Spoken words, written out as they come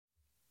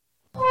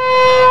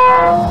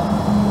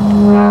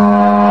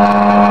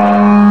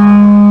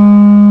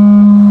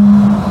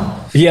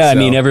Yeah, I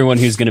mean, everyone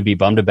who's going to be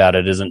bummed about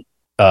it isn't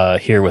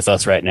here with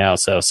us right now.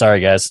 So sorry,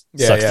 guys.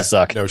 Sucks to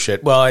suck. No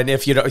shit. Well, and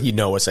if you don't, you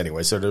know us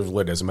anyway, so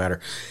it doesn't matter.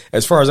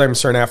 As far as I'm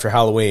concerned, after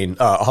Halloween,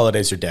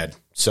 holidays are dead.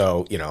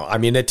 So, I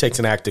mean, it takes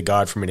an act of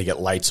God for me to get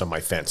lights on my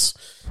fence.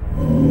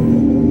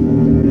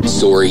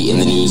 Story in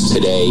the news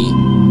today.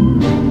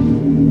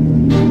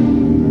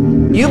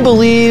 You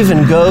believe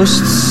in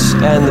ghosts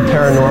and the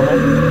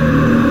paranormal?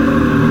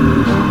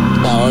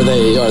 Now, are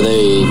they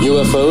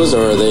UFOs,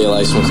 or are they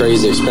like some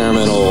crazy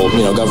experimental,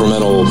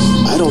 governmental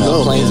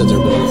planes that they're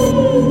building?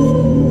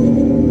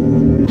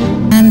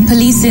 And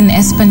police in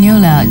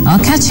Española are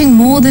catching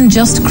more than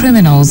just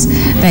criminals.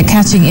 They're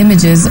catching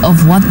images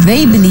of what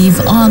they believe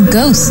are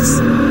ghosts.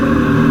 There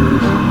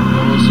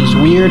was this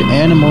weird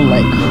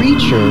animal-like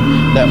creature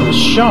that was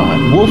shot,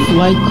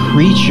 wolf-like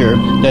creature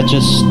that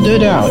just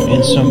stood out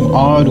in some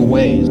odd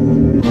ways.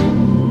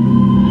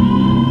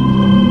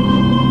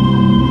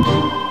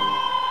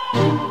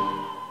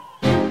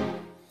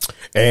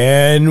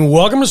 And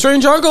welcome to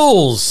Strange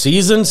Uncles,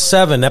 Season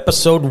 7,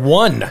 Episode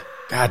 1.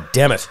 God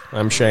damn it.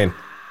 I'm Shane.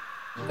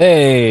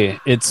 Hey,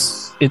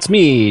 it's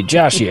me,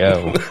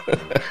 Joshio.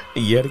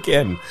 Yet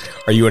again.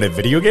 Are you in a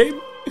video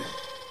game?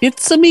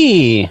 It's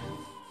me,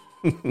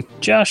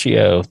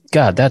 Joshio.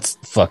 God, that's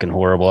fucking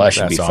horrible. I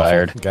should be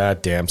fired.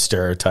 God damn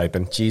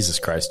stereotyping. Jesus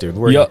Christ, dude.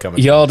 Where are you coming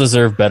from? Y'all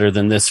deserve better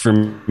than this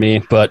from me,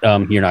 but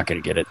you're not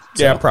going to get it.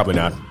 So. Yeah, probably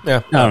not.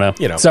 Yeah, I don't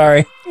know.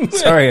 Sorry.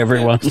 Sorry,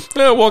 everyone.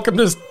 Welcome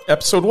to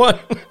Episode 1.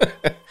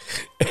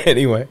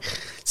 Anyway,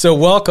 so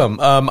welcome.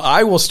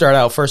 I will start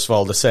out, first of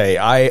all, to say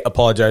I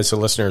apologize to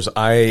listeners.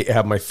 I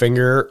have my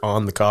finger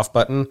on the cough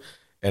button,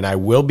 and I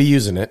will be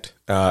using it.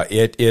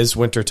 It is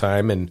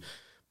wintertime, and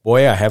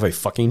boy, I have a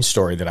fucking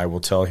story that I will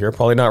tell here.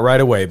 Probably not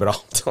right away, but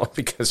I'll tell it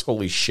because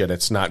holy shit,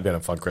 it's not been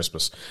a fun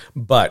Christmas.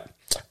 But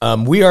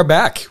we are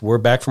back. We're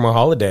back from our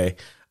holiday.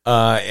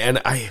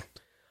 And I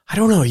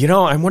don't know,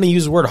 I want to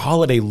use the word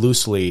holiday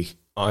loosely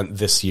on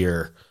this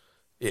year.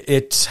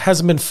 It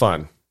hasn't been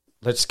fun.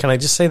 Can I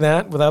just say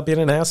that without being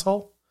an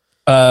asshole?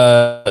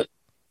 Well,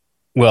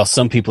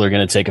 some people are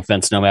going to take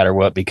offense no matter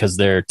what because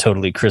they're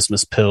totally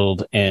Christmas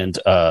pilled and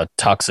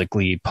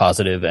toxically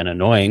positive and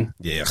annoying.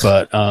 Yeah.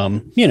 But,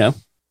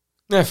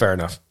 Yeah, fair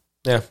enough.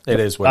 Yeah,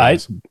 it is what it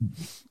is.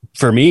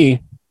 For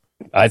me,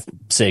 I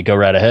say go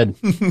right ahead.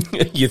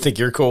 You think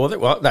you're cool with it?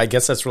 Well, I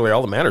guess that's really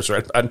all that matters,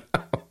 right?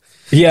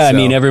 Yeah, I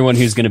mean, everyone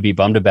who's going to be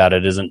bummed about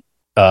it isn't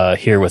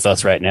here with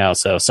us right now.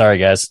 So sorry,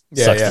 guys.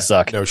 Sucks to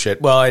suck. No shit.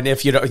 Well, and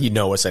if you don't, you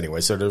know us anyway,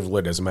 so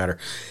it doesn't matter.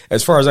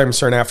 As far as I'm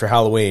concerned, after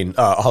Halloween,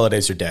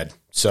 holidays are dead.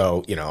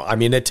 So, I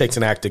mean, it takes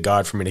an act of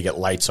God for me to get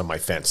lights on my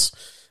fence.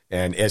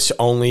 And it's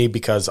only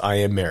because I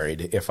am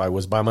married. If I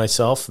was by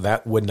myself,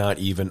 that would not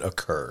even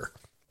occur.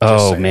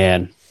 Oh,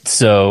 man.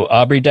 So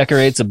Aubrey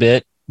decorates a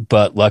bit,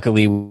 but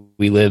luckily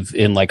we live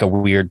in like a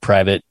weird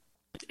private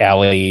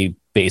alley,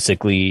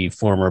 basically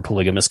former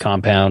polygamous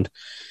compound.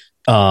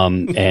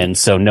 And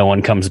so no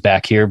one comes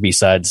back here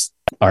besides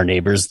our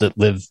neighbors that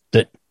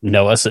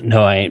know us, that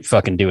know I ain't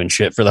fucking doing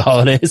shit for the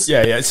holidays.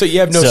 Yeah. So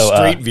you have no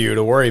street view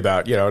to worry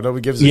about.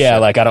 Nobody gives a shit. Yeah,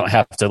 like I don't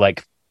have to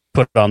like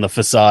put on the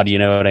facade, you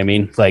know what I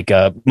mean? Like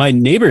my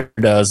neighbor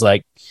does,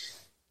 like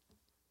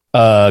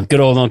good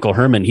old Uncle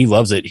Herman, he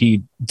loves it.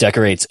 He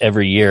decorates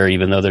every year,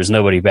 even though there's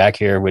nobody back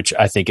here, which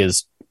I think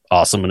is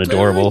awesome and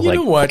adorable. You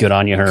know what? Good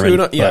on you,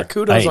 Herman.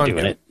 Kudos on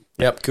him.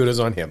 Yep, kudos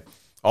on him.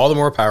 All the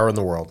more power in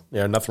the world.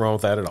 Yeah, nothing wrong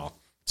with that at all.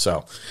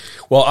 So,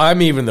 well,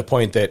 I'm even the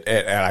point that,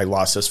 and I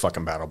lost this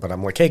fucking battle, but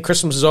I'm like, hey,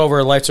 Christmas is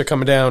over. Lights are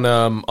coming down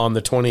on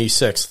the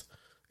 26th.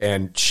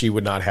 And she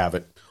would not have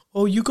it.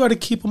 Oh, you got to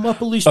keep them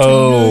up at least 2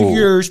 New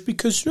Years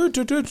because I'm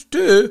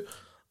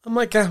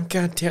like, oh,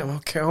 God damn.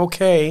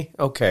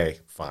 Okay.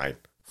 Fine.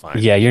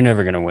 Yeah, you're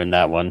never going to win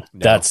that one.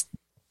 No.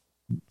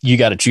 You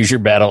got to choose your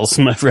battles,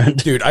 my friend.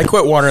 Dude, I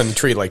quit watering the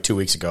tree like 2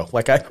 weeks ago.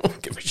 Like, I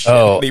don't give a shit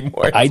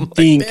anymore.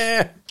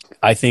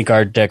 I think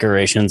our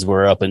decorations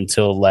were up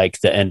until like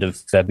the end of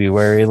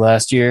February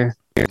last year.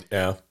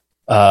 Yeah.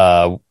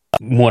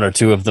 One or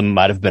two of them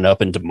might have been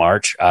up into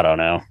March. I don't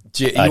know.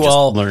 I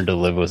just learned to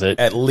live with it.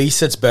 At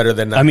least it's better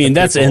than. I mean,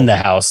 that's in the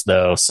house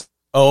though.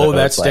 So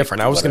that's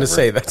different. I was going to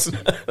say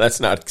that's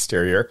not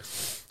exterior.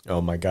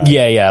 Oh my God.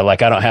 Yeah.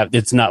 Like I don't have.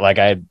 It's not like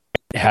I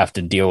have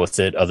to deal with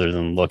it other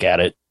than look at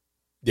it.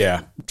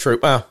 Yeah. True.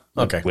 Well,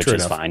 okay. Which is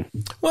enough. Fine.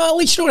 Well, at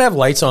least you don't have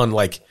lights on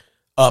like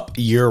up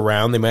year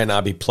round. They might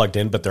not be plugged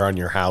in, but they're on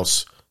your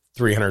house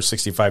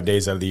 365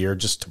 days out of the year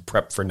just to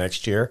prep for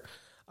next year.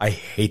 I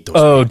hate those.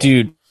 Oh,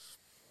 dude.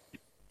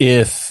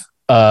 If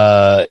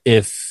the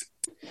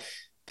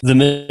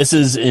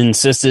missus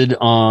insisted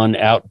on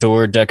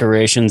outdoor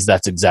decorations,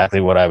 that's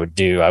exactly what I would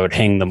do. I would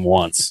hang them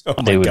once.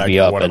 They would be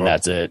up and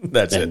that's it.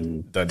 That's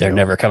it. They're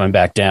never coming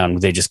back down.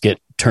 They just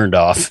get turned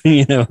off.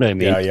 You know what I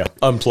mean? Yeah.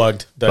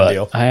 Unplugged. Done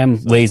deal. I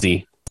am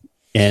lazy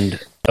and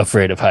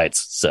afraid of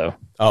heights. So.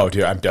 Oh,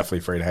 dude, I'm definitely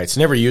afraid of heights.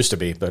 Never used to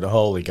be, but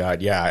holy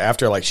God. Yeah.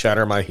 After like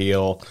shattering my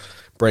heel,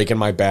 breaking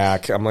my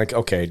back, I'm like,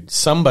 okay,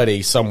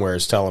 somebody somewhere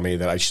is telling me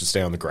that I should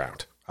stay on the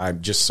ground.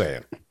 I'm just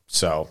saying.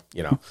 So,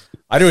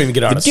 I don't even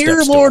get on The a step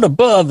dear stool. Lord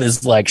above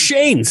is like,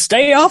 Shane,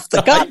 stay off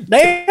the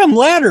goddamn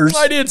ladders.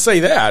 I didn't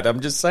say that.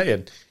 I'm just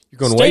saying. You're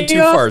going Stay way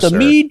too off far, the sir.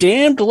 me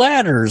damned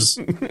ladders.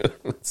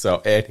 So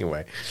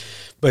anyway,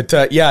 but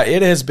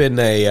it has been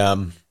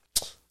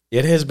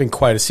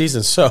quite a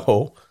season.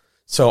 So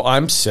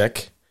I'm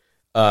sick.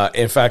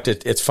 In fact,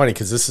 it's funny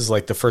because this is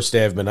like the first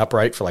day I've been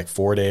upright for like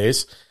 4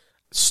 days.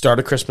 Start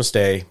of Christmas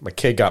Day, my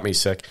kid got me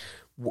sick.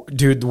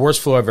 Dude, the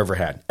worst flu I've ever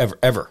had,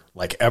 ever.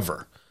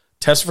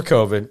 Tested for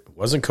COVID,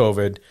 wasn't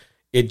COVID.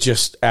 It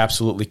just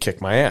absolutely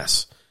kicked my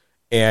ass.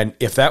 And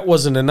if that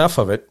wasn't enough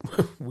of it,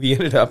 we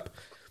ended up,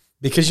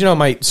 because,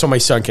 my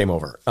son came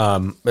over.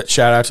 But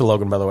shout out to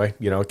Logan, by the way,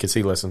 because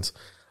he listens,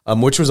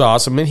 which was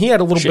awesome. And he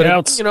had a little bit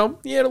of,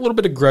 he had a little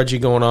bit of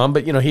grudgy going on,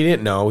 but, he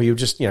didn't know. He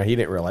just, he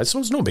didn't realize. So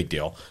it was no big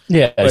deal.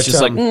 Yeah, But, it's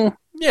just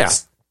yeah.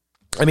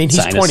 I mean,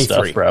 he's Sinus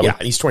 23. stuff, Yeah,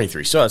 he's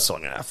 23. So that's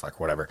like, fuck,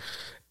 whatever.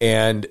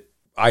 And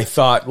I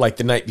thought, like,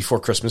 the night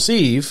before Christmas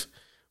Eve,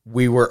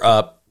 we were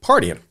up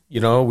partying.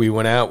 We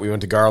went out, we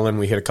went to Garland,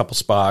 we hit a couple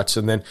spots,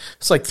 and then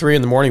it's like 3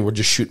 a.m, we're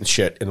just shooting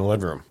shit in the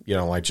living room,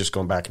 like just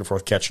going back and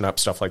forth, catching up,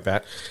 stuff like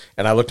that.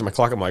 And I looked at my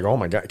clock, I'm like, oh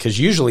my God, because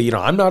usually,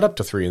 I'm not up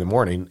to 3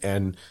 a.m.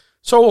 And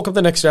so I woke up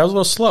the next day, I was a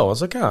little slow. I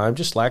was like, I'm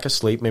just lack of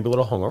sleep, maybe a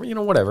little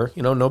hungover, whatever,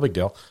 no big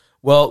deal.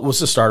 Well, it was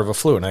the start of a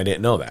flu, and I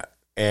didn't know that.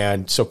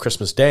 And so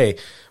Christmas Day,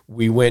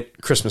 we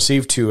went Christmas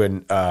Eve to,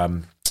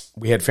 and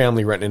we had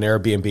family renting an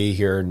Airbnb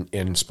here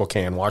in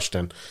Spokane,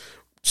 Washington.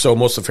 So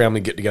most of the family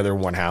get together in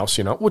one house,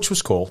 which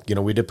was cool.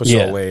 We did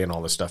pozole and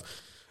all this stuff.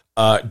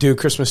 Dude,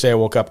 Christmas Day, I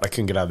woke up, I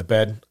couldn't get out of the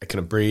bed. I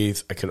couldn't breathe.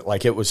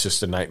 It was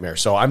just a nightmare.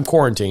 So I'm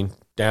quarantined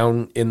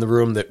down in the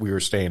room that we were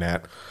staying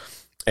at.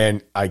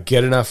 And I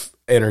get enough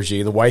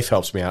energy. The wife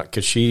helps me out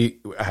because she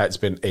has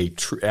been a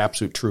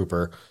absolute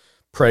trooper,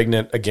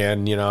 pregnant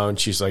again, and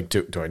she's like,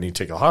 do I need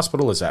to take her to the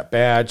hospital? Is that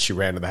bad? She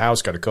ran to the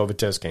house, got a COVID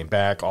test, came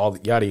back, all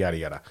yada, yada,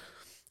 yada.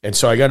 And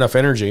so I got enough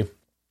energy.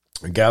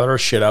 I gathered our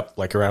shit up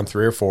like around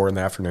 3 or 4 in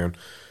the afternoon,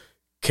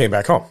 came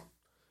back home.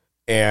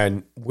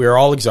 And we're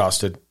all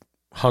exhausted,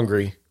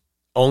 hungry.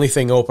 Only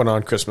thing open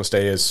on Christmas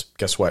Day is,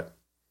 guess what?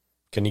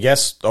 Can you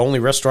guess? The only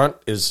restaurant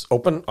is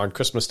open on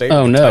Christmas Day.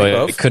 Oh,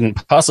 no, it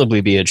couldn't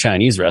possibly be a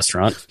Chinese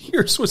restaurant.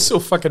 Here's what's so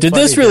fucking Did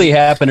funny. this really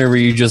happen, or were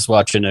you just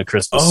watching a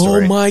Christmas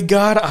story? Oh, my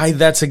God. I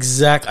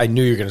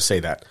knew you were going to say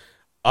that.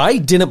 I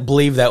didn't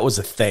believe that was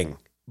a thing.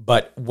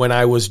 But when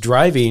I was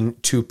driving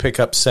to pick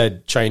up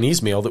said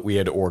Chinese meal that we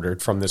had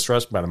ordered from this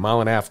restaurant about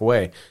 1.5 miles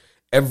away,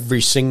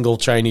 every single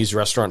Chinese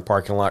restaurant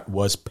parking lot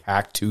was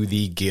packed to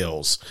the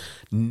gills.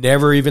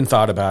 Never even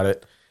thought about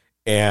it.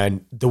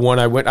 And the one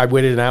I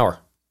waited an hour.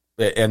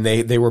 And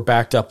they were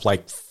backed up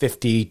like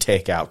 50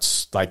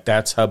 takeouts. Like,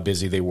 that's how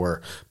busy they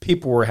were.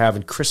 People were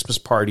having Christmas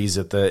parties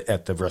at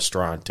the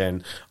restaurant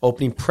and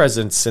opening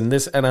presents and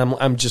this. And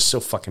I'm just so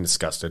fucking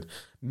disgusted,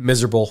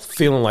 miserable,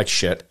 feeling like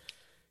shit.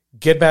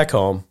 Get back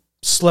home,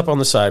 slip on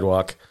the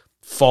sidewalk,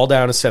 fall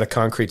down a set of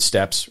concrete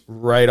steps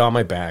right on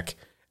my back,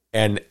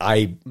 and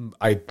I'm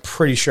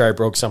pretty sure I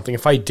broke something.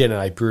 If I didn't,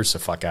 I bruised the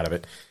fuck out of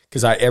it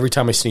because every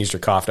time I sneezed or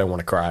coughed, I want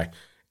to cry.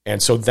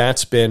 And so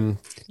that's been,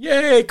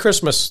 yay,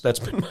 Christmas. That's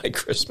been my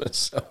Christmas.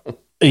 So.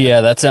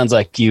 Yeah, that sounds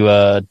like you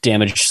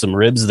damaged some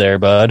ribs there,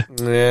 bud.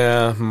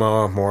 Yeah,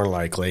 more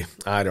likely.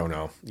 I don't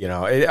know.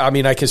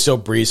 I can still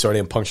breathe, so I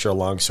didn't puncture a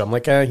lung. So I'm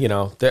like,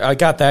 I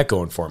got that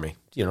going for me.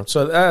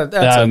 So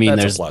that's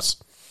a plus.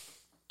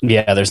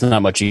 Yeah, there's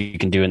not much you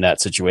can do in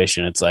that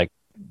situation. It's like,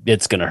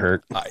 it's going to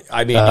hurt.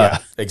 Yeah,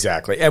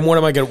 exactly. And what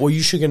am I going to, well,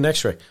 you should get an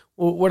x-ray.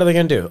 Well, what are they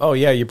going to do? Oh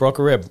yeah, you broke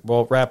a rib.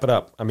 Well, wrap it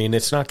up. I mean,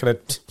 it's not going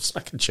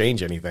to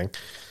change anything.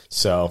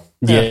 So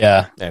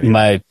yeah, anyway.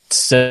 My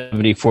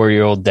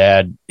 74-year-old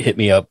dad hit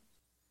me up.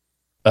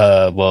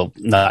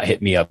 Not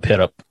hit me up, hit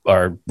up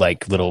our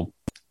like little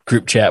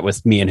group chat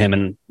with me and him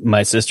and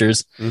my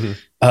sisters,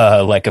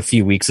 like a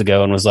few weeks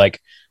ago, and was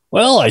like,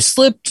 well, I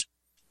slipped.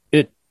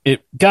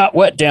 It got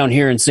wet down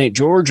here in St.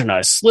 George, and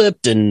I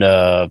slipped, and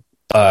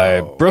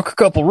I broke a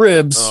couple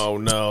ribs. Oh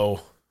no!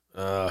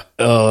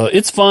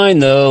 It's fine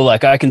though.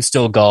 Like, I can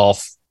still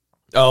golf.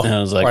 Oh, and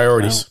I was like,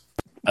 priorities.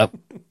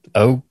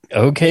 Oh,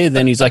 okay.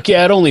 Then he's like,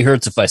 yeah, it only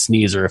hurts if I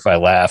sneeze or if I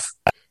laugh.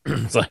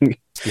 It's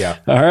like, yeah.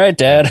 All right,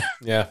 Dad.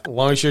 Yeah, as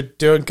long as you're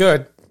doing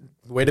good.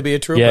 Way to be a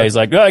trooper. Yeah, he's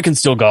like, I can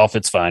still golf.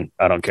 It's fine.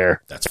 I don't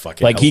care. That's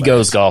fucking like hilarious. He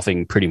goes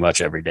golfing pretty much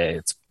every day.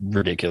 It's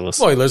ridiculous.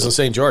 Well, he lives in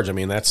St. George. I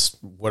mean, that's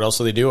what else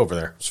do they do over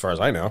there, as far as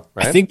I know,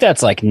 right? I think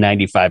that's like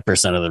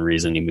 95% of the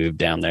reason he moved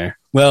down there.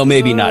 Well,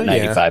 maybe not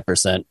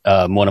 95%.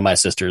 Yeah. One of my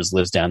sisters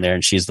lives down there,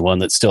 and she's the one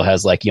that still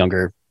has like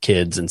younger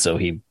kids, and so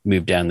he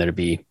moved down there to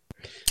be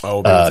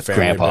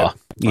grandpa.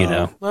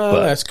 Well,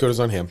 that's good as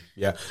on him.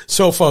 Yeah.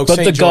 So, folks,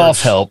 but the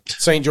golf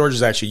helped. St. George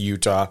is actually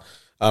Utah,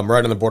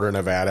 right on the border of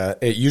Nevada.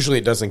 Usually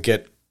it doesn't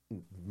get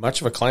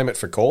much of a climate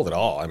for cold at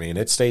all. I mean,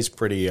 it stays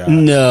pretty.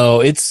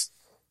 No, it's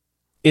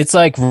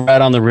like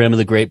right on the rim of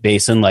the Great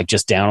Basin, like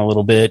just down a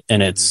little bit,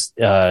 and it's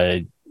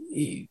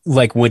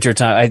like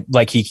wintertime,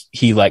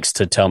 he likes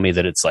to tell me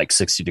that it's like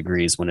 60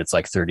 degrees when it's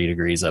like 30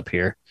 degrees up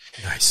here.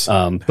 Nice.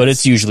 But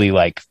it's usually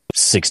like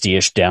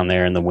 60-ish down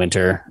there in the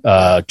winter.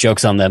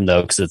 Jokes on them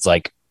though, because it's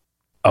like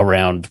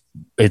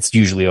it's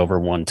usually over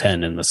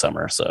 110 in the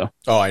summer. So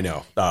I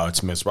know. Oh,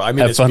 it's miserable. I mean,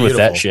 have it's fun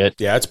beautiful. with that shit.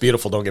 Yeah, it's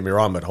beautiful. Don't get me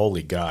wrong, but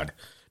holy God,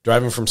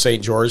 driving from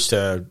St. George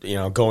to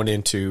going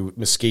into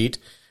Mesquite.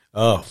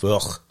 Oh,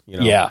 ugh,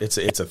 yeah, it's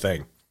a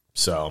thing.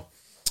 So,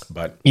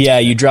 but yeah,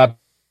 you drop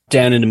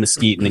down into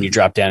Mesquite and then you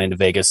drop down into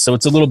Vegas. So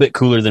it's a little bit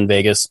cooler than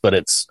Vegas, but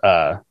it's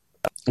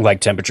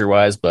like temperature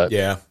wise, but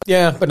yeah,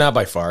 but not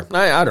by far.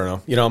 I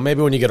don't know.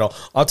 Maybe when you get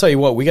I'll tell you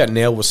what, we got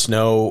nailed with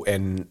snow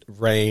and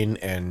rain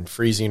and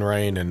freezing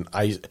rain, and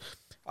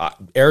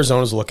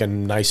Arizona's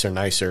looking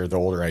nicer the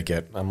older I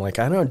get. I'm like,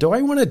 I don't know. Do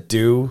I want to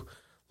do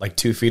like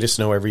 2 feet of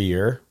snow every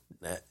year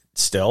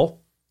still?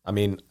 I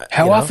mean,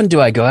 how often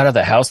do I go out of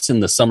the house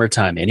in the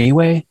summertime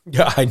anyway?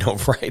 Yeah, I know,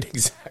 right?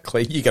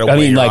 Exactly. You got to. I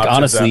mean, like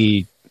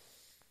honestly,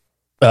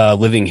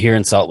 living here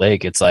in Salt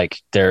Lake, it's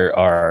like there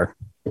are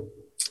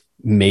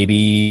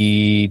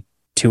maybe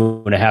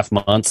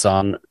 2.5 months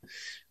on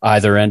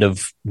either end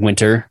of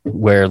winter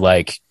where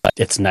like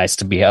it's nice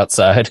to be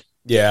outside.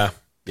 Yeah.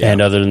 And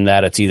other than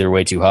that, it's either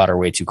way too hot or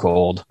way too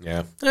cold.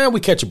 Yeah. We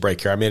catch a break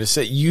here. I mean, it's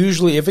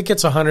usually if it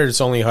gets 100, it's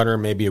only 100,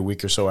 maybe a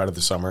week or so out of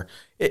the summer.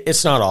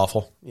 It's not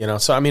awful,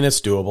 So, I mean, it's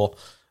doable.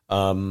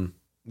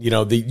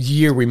 The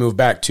year we moved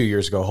back 2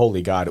 years ago,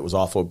 holy God, it was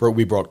awful.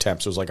 We broke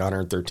temps. It was like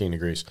 113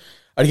 degrees.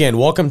 Again,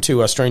 welcome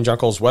to Strange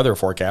Uncle's weather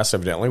forecast,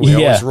 evidently. We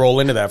always roll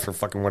into that for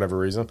fucking whatever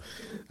reason.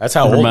 That's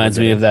how it reminds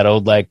me of that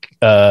old, like,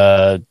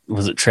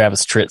 was it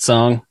Travis Tritt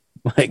song?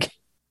 Like,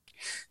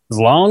 as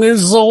long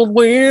as old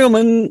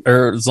women,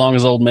 or as long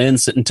as old men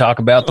sit and talk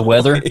about the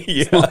weather.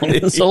 Yeah. As long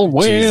as old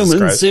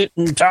women sit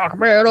and talk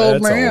about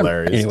old men.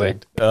 Hilarious. Anyway.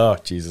 Dude. Oh,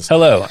 Jesus.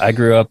 Hello. I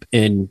grew up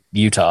in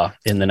Utah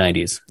in the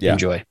 90s. Yeah.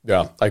 Enjoy.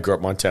 Yeah. I grew up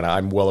in Montana.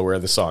 I'm well aware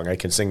of the song. I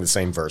can sing the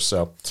same verse.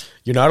 So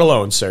you're not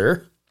alone,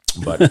 sir.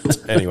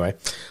 But anyway.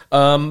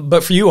 But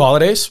for you,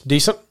 holidays,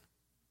 decent?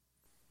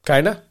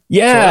 Kind of?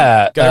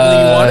 Yeah. Got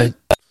everything you wanted?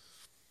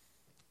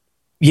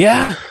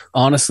 Yeah,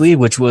 honestly,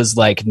 which was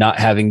like not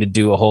having to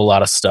do a whole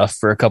lot of stuff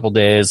for a couple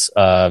days.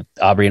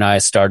 Aubrey and I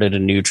started a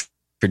new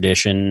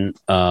tradition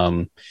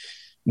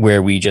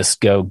where we just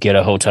go get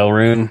a hotel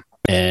room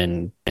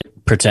and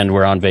pretend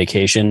we're on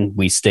vacation.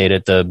 We stayed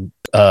at the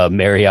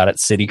Marriott at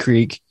City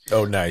Creek.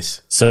 Oh,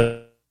 nice.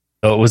 So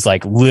it was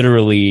like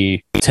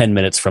literally 10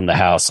 minutes from the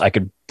house. I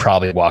could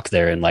probably walk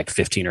there in like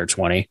 15 or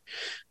 20.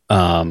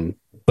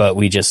 But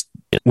we just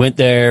went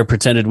there,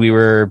 pretended we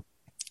were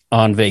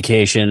on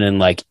vacation, and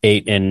like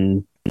ate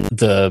in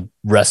the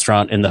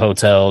restaurant in the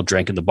hotel,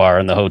 drank in the bar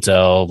in the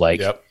hotel, like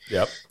yep.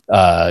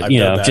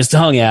 Just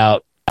hung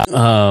out.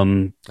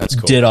 That's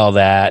cool. Did all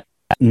that.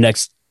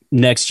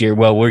 Next year,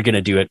 well, we're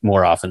gonna do it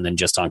more often than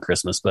just on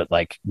Christmas, but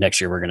like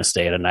next year we're gonna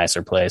stay at a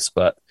nicer place.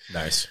 But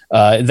nice.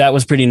 That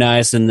was pretty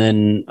nice. And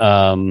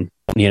then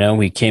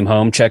we came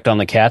home, checked on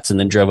the cats, and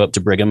then drove up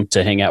to Brigham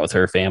to hang out with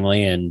her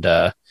family, and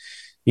got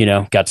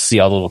to see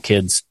all the little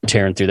kids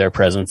tearing through their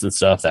presents and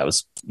stuff. That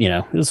was,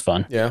 it was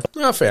fun. Yeah.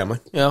 Family.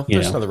 Yeah.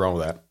 There's nothing wrong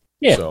with that.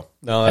 Yeah. So,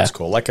 no, that's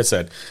cool. Like I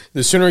said,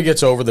 the sooner it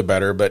gets over, the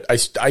better. But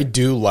I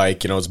do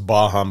like, as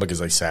bah humbug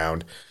as I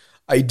sound,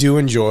 I do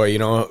enjoy,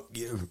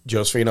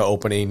 Josephina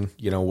opening,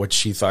 what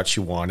she thought she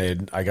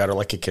wanted. I got her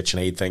like a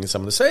KitchenAid thing.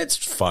 Someone to say it's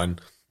fun.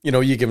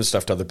 You give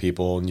stuff to other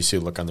people and you see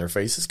a look on their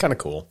face. It's kind of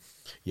cool,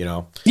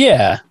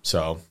 Yeah.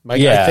 So, I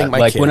think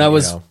like kid, when I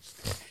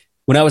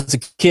was a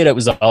kid, it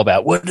was all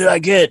about what did I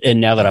get?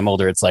 And now that I'm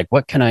older, it's like,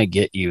 what can I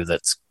get you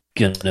that's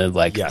going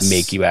to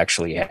make you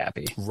actually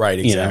happy? Right.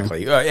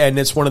 Exactly. And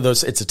it's one of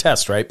those, it's a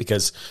test, right?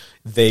 Because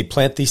they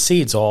plant these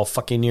seeds all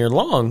fucking year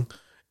long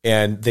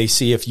and they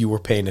see if you were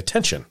paying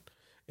attention.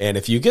 And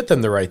if you get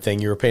them the right thing,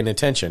 you were paying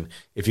attention.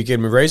 If you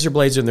give them razor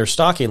blades in their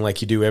stocking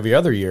like you do every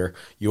other year,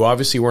 you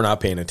obviously were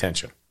not paying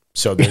attention.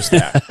 So there's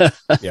that.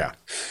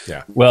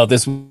 Yeah. Well,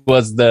 this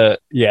was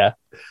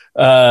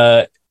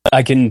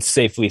I can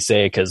safely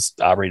say, because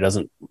Aubrey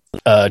doesn't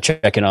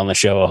check in on the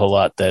show a whole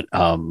lot, that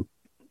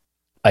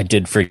I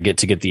did forget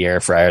to get the air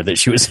fryer that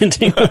she was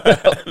hinting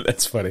about.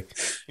 That's funny.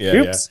 Yeah.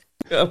 Oops.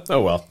 Yeah.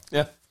 Oh, well.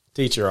 Yeah.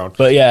 Teach your own.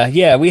 But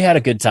yeah, we had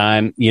a good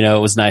time.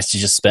 It was nice to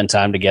just spend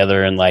time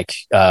together and like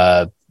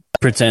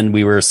pretend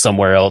we were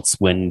somewhere else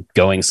when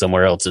going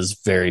somewhere else is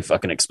very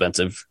fucking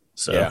expensive.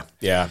 So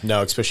yeah.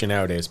 No, especially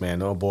nowadays,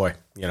 man. Oh boy,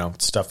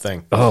 it's a tough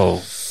thing.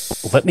 Oh,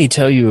 let me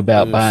tell you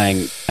about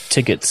buying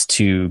tickets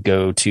to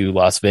go to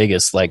Las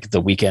Vegas like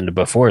the weekend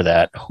before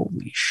that.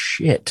 Holy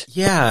shit!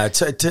 Yeah,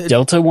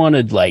 Delta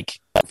wanted like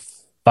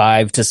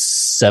 $500 to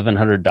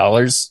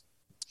 $700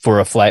 for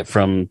a flight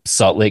from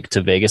Salt Lake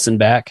to Vegas and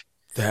back.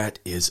 That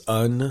is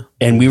unbelievable.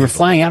 And we were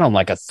flying out on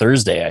like a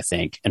Thursday, I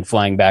think, and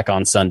flying back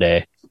on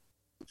Sunday.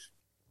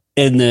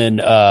 And then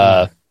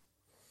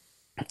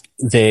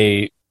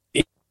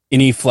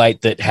any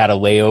flight that had a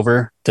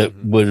layover that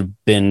would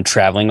have been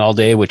traveling all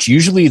day, which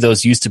usually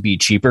those used to be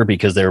cheaper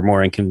because they were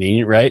more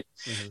inconvenient, right?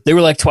 Mm-hmm. They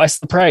were like twice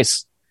the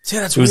price.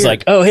 Yeah, that's it was weird.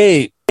 like, oh,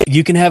 hey,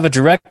 you can have a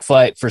direct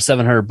flight for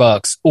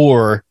 $700,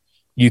 or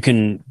you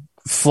can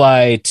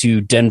fly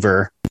to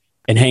Denver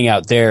and hang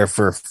out there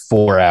for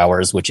 4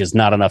 hours, which is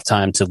not enough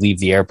time to leave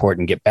the airport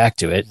and get back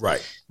to it.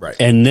 Right.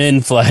 And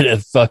then fly to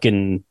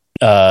fucking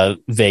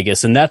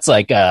Vegas, and that's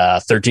like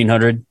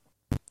 $1,300.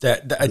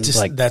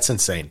 That's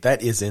insane.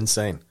 That is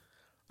insane.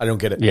 I don't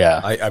get it. Yeah,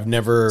 I've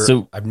never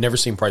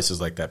seen prices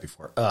like that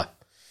before.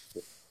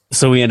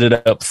 So we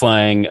ended up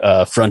flying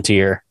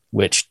Frontier,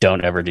 which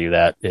don't ever do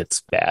that.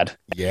 It's bad.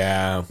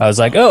 Yeah. I was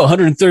like, oh,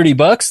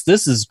 $130.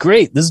 This is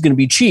great. This is going to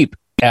be cheap.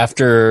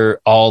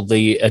 After all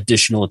the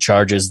additional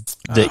charges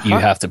that you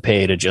have to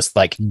pay to just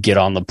like get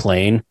on the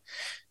plane,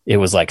 it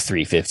was like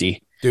 $350.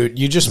 Dude,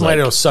 you just might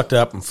have sucked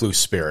up and flew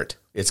Spirit.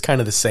 It's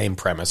kind of the same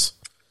premise.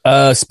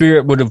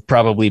 Spirit would have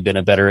probably been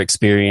a better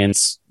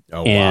experience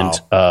and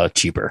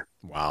cheaper.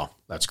 Wow,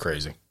 that's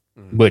crazy.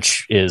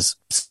 Which is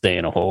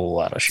saying a whole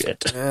lot of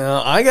shit.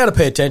 I got to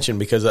pay attention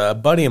because a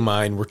buddy of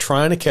mine, we're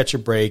trying to catch a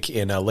break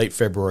in late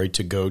February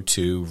to go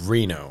to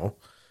Reno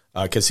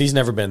because he's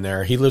never been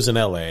there. He lives in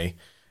L.A.,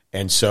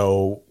 and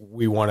so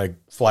we want to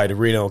fly to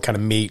Reno, kind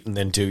of meet, and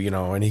then do,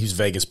 and he's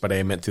Vegas, but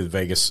I meant through the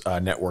Vegas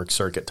network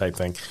circuit type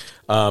thing.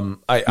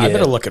 I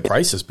better look at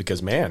prices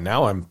because, man,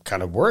 now I'm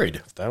kind of worried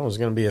if that was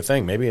going to be a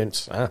thing. Maybe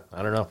it's, I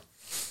don't know.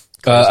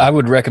 I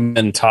would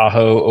recommend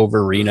Tahoe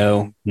over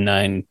Reno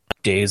 9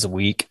 days a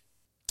week.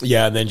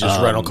 Yeah, and then just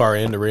rental car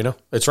into Reno.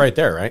 It's right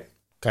there, right?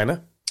 Kind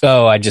of?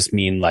 Oh, I just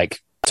mean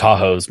like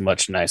Tahoe's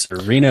much nicer.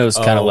 Reno's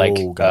kind of like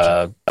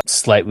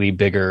slightly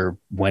bigger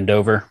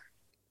Wendover.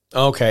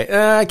 Okay,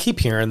 I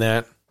keep hearing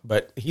that,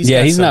 but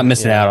he's not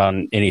missing out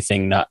on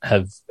anything. Not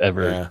have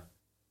ever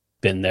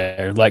been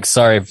there. Like,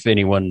 sorry if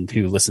anyone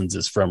who listens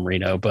is from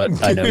Reno,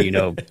 but I know you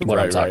know what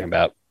I'm talking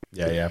about.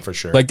 Yeah, for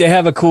sure. Like they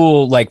have a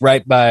cool like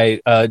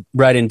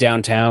right in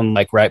downtown,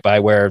 like right by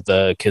where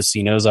the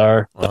casinos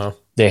are.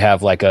 They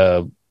have like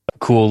a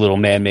cool little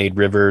man-made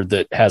river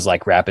that has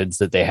like rapids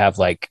that they have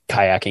like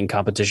kayaking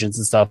competitions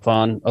and stuff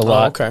on a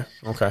lot.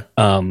 Okay.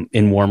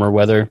 In warmer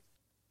weather.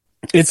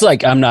 It's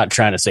like, I'm not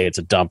trying to say it's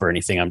a dump or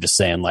anything. I'm just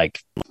saying,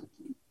 like,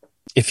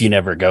 if you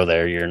never go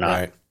there, you're not.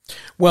 Right.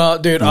 Well,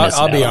 dude,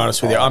 I'll be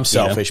honest with you. I'm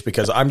selfish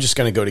because I'm just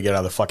going to go to get out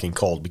of the fucking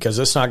cold because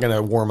it's not going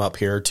to warm up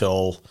here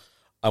till,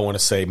 I want to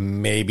say,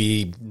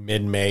 maybe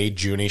mid-May,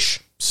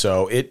 June-ish.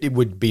 So it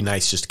would be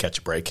nice just to catch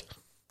a break.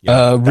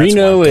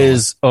 Reno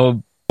is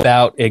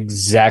about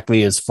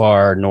exactly as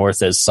far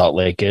north as Salt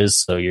Lake is,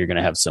 so you're going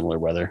to have similar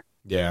weather.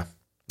 Yeah.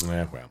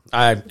 Yeah, well,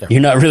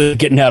 you're not really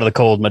getting out of the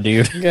cold, my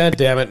dude. God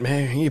damn it,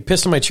 man! You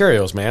pissed on my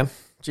Cheerios, man.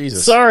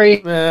 Jesus,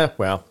 sorry.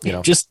 Well,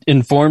 just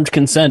informed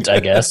consent,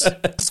 I guess.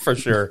 For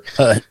sure.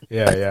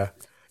 Yeah.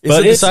 Is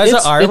but it the size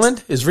of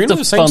Ireland? Is Reno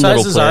the same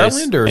size as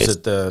Ireland, or is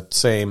it the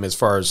same as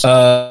far as?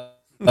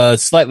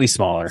 Slightly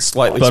smaller,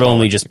 but smaller.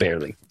 Only just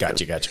barely.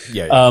 Gotcha.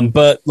 Yeah.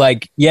 But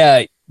like,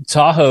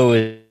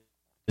 Tahoe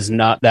is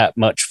not that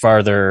much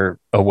farther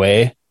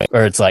away,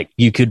 or it's like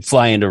you could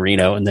fly into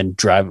Reno and then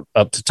drive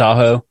up to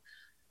Tahoe.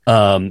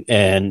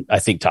 And I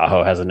think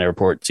Tahoe has an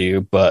airport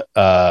too, but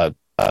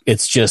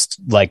it's just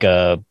like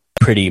a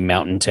pretty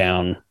mountain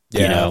town.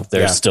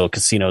 There's still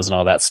casinos and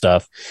all that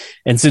stuff.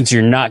 And since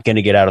you're not going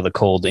to get out of the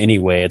cold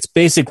anyway, it's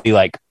basically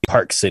like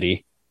Park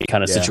City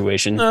kind of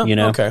situation.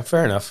 Okay,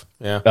 fair enough.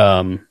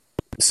 Yeah.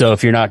 So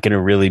if you're not going to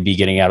really be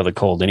getting out of the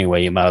cold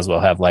anyway, you might as well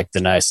have like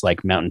the nice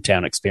like mountain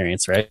town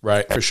experience, right?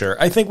 Right, for sure.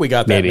 I think we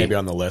got that maybe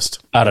on the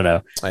list. I don't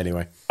know.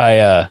 Anyway,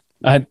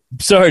 I'm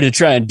sorry to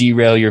try and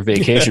derail your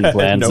vacation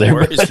plans. No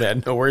worries,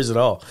 man. No worries at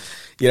all.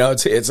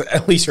 It's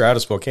at least you're out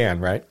of Spokane,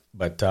 right?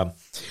 But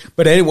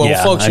anyway,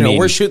 folks,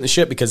 we're shooting the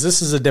shit because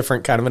this is a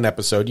different kind of an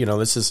episode.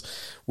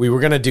 We were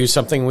going to do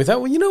something. We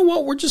thought, well, you know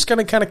what? We're just going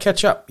to kind of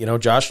catch up.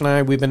 Josh and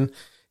I, we've been,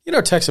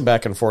 texting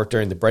back and forth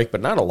during the break,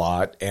 but not a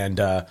lot.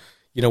 And,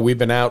 we've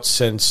been out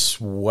since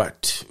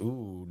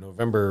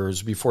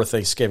November's before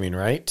Thanksgiving,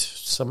 right?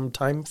 Some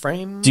time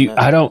frame?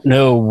 I don't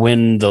know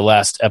when the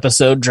last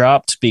episode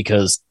dropped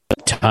because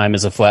time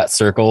is a flat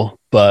circle,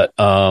 but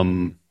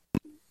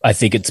I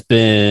think it's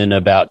been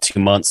about 2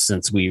 months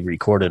since we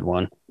recorded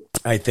one.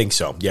 I think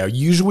so. Yeah,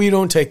 usually we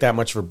don't take that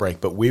much of a break,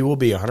 but we will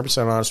be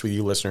 100% honest with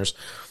you listeners.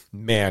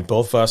 Man,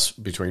 both of us,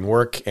 between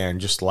work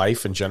and just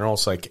life in general,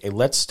 it's like, hey,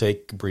 let's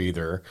take a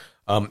breather.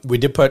 We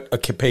did put a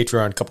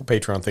couple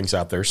Patreon things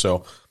out there,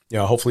 so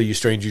hopefully you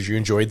strangers, you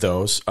enjoyed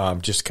those.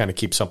 Just kind of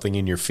keep something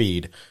in your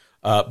feed.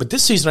 But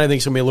this season, I think,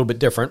 is going to be a little bit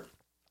different.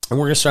 And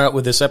we're going to start out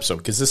with this episode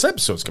because this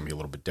episode is going to be a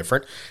little bit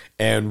different.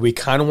 And we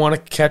kind of want to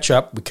catch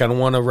up. We kind of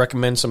want to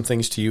recommend some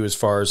things to you as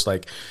far as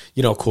like,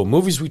 cool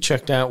movies we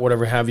checked out,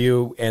 whatever have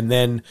you. And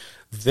then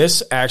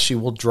this actually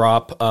will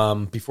drop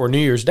before New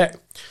Year's Day.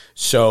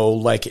 So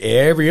like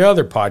every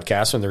other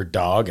podcast and their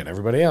dog and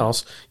everybody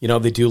else,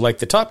 they do like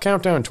the top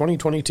countdown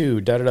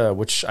 2022,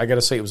 which I got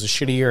to say it was a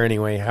shitty year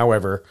anyway.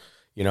 However,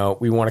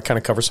 we want to kind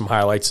of cover some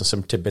highlights and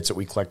some tidbits that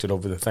we collected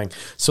over the thing.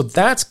 So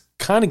that's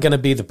kind of going to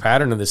be the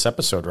pattern of this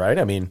episode, right?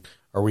 I mean,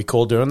 are we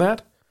cool doing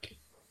that?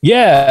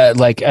 Yeah,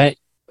 like I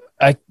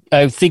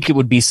think it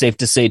would be safe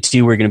to say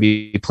too, we're going to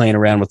be playing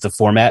around with the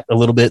format a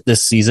little bit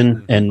this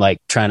season and like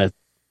trying to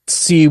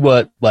see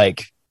what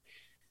like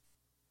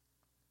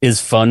is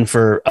fun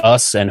for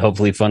us and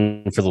hopefully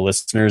fun for the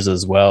listeners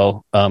as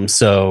well.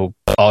 So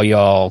all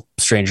y'all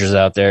strangers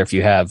out there, if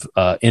you have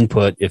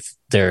input, if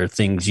there are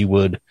things you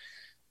would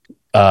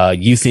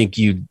you think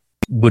you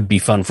would be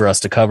fun for us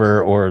to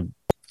cover, or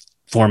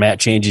format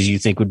changes you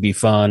think would be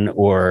fun,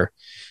 or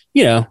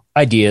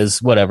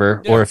ideas,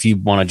 whatever. Or if you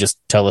want to just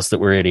tell us that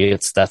we're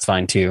idiots, that's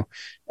fine too.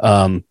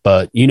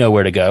 But you know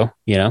where to go,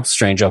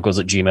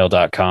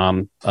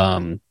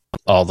 strangeuncles@gmail.com.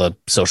 All the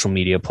social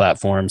media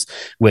platforms,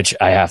 which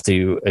I have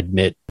to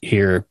admit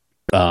here,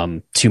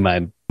 to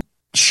my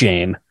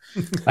shame,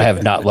 I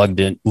have not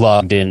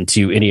logged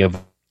into any of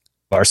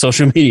our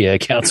social media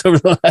accounts over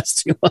the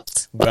last 2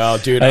 months. Well,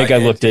 dude, I think I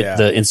looked at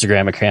the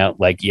Instagram account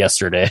like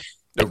yesterday.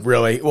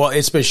 Really? Well,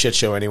 it's been a shit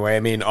show anyway. I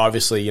mean,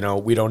 obviously,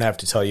 we don't have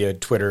to tell you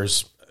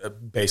Twitter's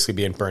basically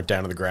being burnt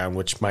down to the ground,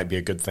 which might be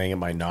a good thing. It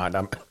might not.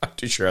 I'm not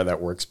too sure how that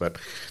works, but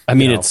I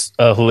mean, it's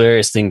a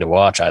hilarious thing to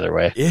watch either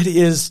way. It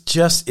is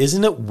just,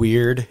 isn't it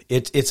weird?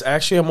 It's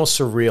actually almost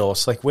surreal.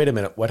 It's like, wait a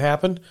minute, what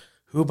happened?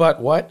 Who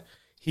bought what?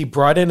 He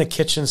brought in a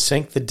kitchen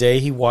sink the day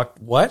he walked.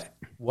 What?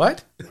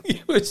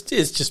 It's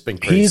just been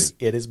crazy.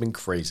 It has been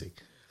crazy.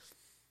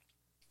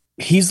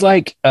 He's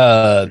like,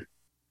 have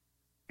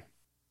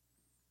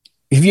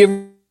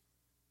you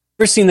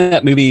ever seen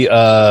that movie,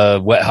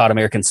 Wet Hot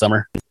American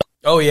Summer?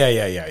 Oh,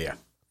 yeah.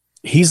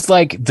 He's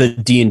like the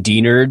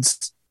D&D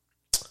nerds.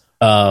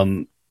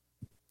 I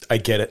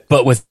get it.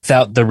 But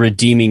without the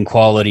redeeming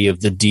quality of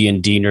the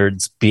D&D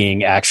nerds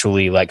being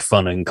actually like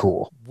fun and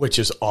cool. Which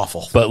is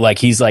awful. But like,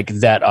 he's like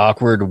that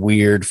awkward,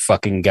 weird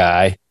fucking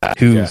guy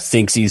who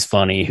thinks he's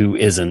funny, who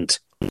isn't,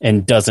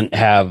 and doesn't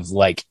have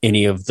like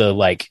any of the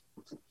like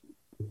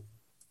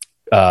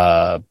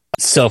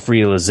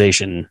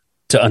self-realization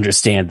to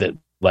understand that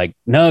like,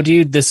 no,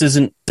 dude, this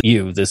isn't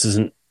you. This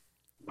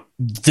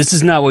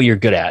is not what you're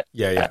good at.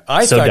 Yeah.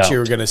 I thought you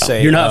were going to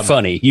say you're not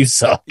funny. You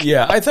suck.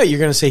 Yeah, I thought you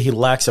were going to say he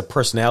lacks a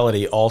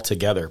personality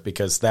altogether,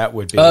 because that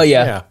would be. Oh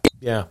yeah.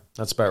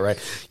 That's about right.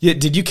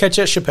 Did you catch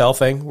that Chappelle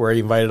thing where he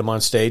invited him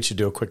on stage to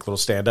do a quick little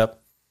stand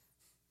up?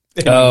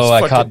 Oh,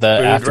 I caught the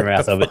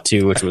aftermath of it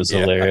too, which was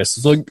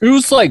hilarious. It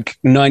was like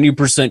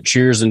 90%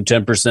 cheers and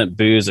 10%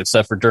 booze,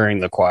 except for during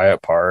the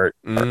quiet part.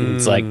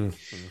 It's like.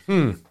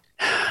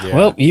 Yeah.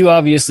 Well, you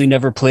obviously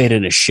never played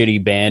in a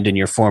shitty band in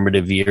your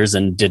formative years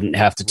and didn't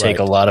have to take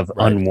a lot of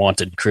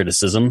unwanted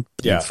criticism.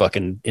 Yeah. You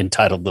fucking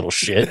entitled little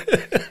shit.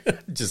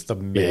 Just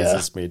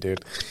amazes me,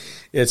 dude.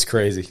 It's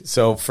crazy.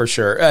 So for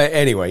sure.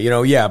 Anyway,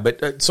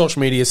 but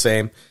social media,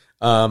 same.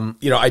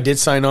 I did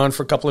sign on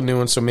for a couple of new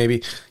ones. So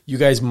maybe you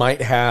guys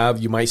might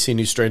see a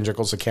new Strange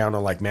Uncles account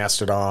on like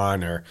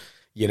Mastodon, or,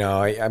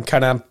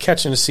 I'm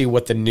catching to see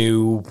what the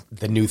new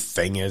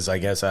thing is, I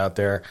guess, out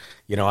there.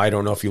 I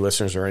don't know if you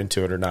listeners are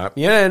into it or not.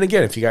 Yeah. And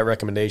again, if you got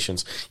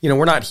recommendations,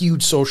 we're not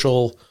huge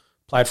social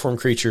platform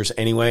creatures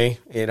anyway,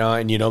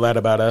 and you know that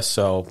about us.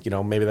 So,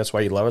 maybe that's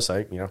why you love us.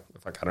 I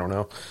don't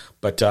know,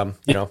 but,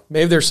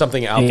 maybe there's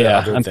something out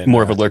there. I'm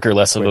more of a lurker,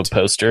 less of a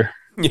poster.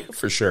 Yeah,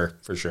 for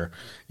sure.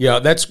 Yeah.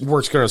 That's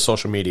works good on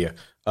social media.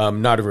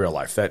 Not in real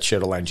life. That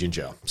shit'll land you in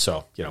jail.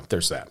 So,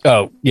 there's that.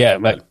 Oh yeah.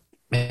 But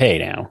hey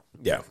now.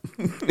 Yeah.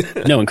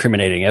 No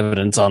incriminating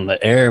evidence on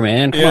the air,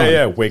 man. Come on.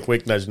 Yeah. Wink,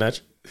 wink, nudge,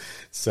 nudge.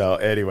 So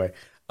anyway,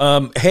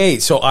 hey,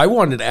 so I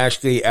wanted to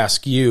actually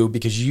ask you,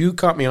 because you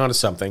caught me onto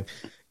something,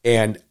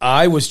 and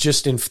I was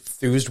just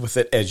enthused with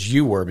it as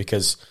you were,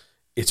 because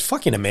it's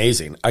fucking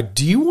amazing.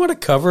 Do you want to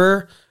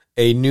cover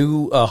a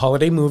new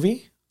holiday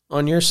movie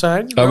on your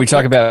side? Are we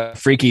talking about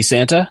Freaky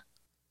Santa?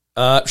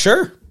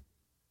 Sure.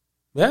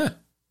 Yeah.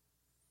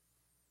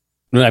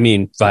 I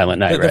mean, Violent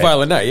Night, The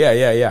Violent Night,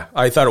 yeah.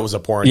 I thought it was a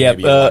porn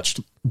maybe you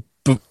watched.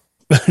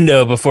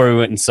 No, before we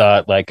went and saw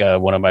it, like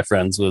one of my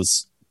friends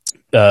was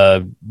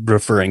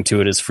referring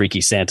to it as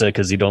Freaky Santa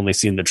because he'd only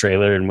seen the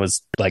trailer and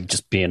was like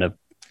just being a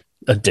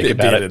dick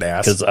about it.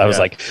 Because I was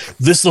like,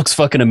 this looks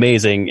fucking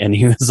amazing. And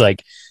he was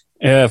like,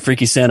 yeah,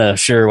 Freaky Santa,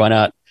 sure, why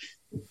not?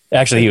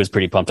 Actually, he was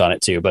pretty pumped on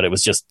it too, but it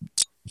was just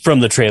from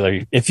the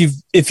trailer. If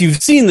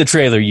you've seen the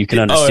trailer, you can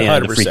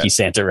understand the Freaky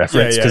Santa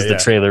reference, because the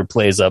trailer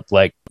plays up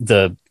like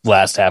the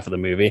last half of the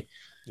movie.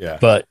 Yeah.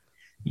 But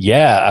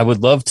yeah, I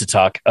would love to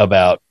talk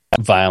about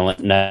Violent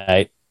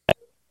Night.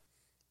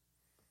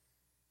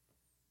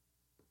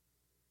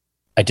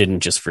 I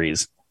didn't just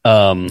freeze.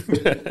 But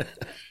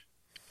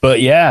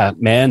yeah,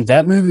 man,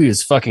 that movie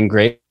is fucking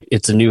great.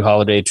 It's a new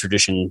holiday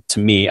tradition to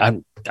me.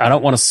 I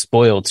don't want to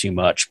spoil too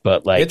much,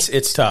 but like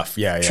it's tough.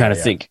 Yeah. Trying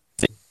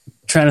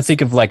to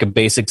think of like a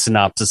basic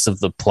synopsis of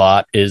the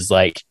plot is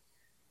like,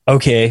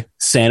 okay,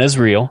 Santa's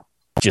real,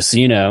 just so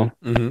you know.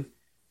 Mm-hmm.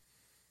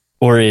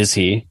 Or is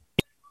he?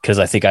 Because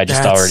I think I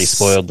just already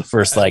spoiled the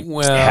first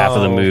half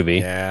of the movie.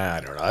 Yeah,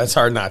 I don't know. It's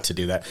hard not to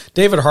do that.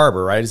 David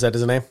Harbour, right? Is that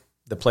his name?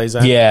 That plays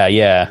that?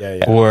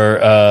 Yeah.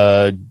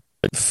 Or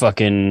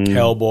fucking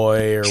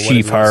Hellboy or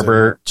Chief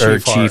Harbor or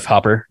Chief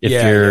Hopper. If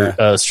you're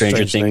a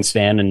Stranger Things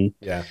fan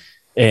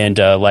and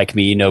like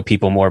me, you know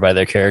people more by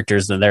their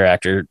characters than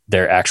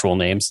their actual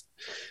names.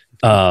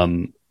 But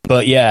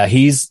But yeah,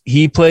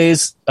 he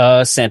plays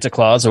Santa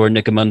Claus or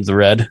Nickamund the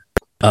Red,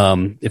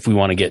 if we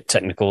want to get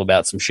technical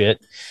about some shit.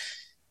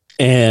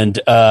 And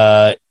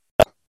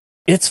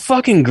it's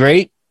fucking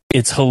great.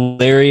 It's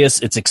hilarious.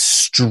 It's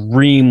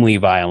extremely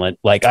violent.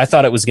 Like, I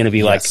thought it was going to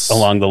be like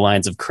along the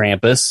lines of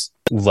Krampus,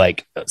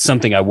 like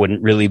something I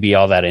wouldn't really be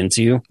all that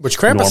into. Which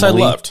Krampus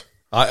normally. I loved.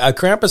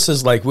 Krampus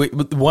is like,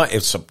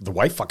 the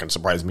wife fucking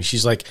surprised me.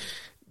 She's like,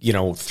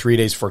 3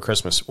 days before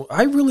Christmas,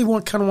 I really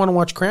kind of want to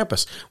watch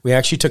Krampus. We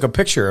actually took a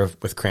picture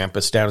with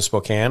Krampus down in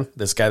Spokane,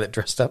 this guy that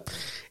dressed up.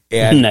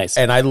 And, Nice.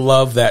 And I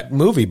love that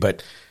movie,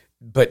 but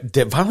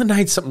Violent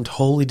Night's something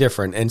totally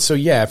different. And so,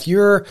 yeah,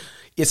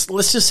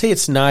 let's just say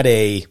it's not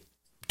a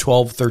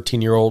 12,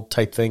 13-year-old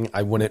type thing.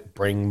 I wouldn't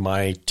bring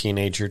my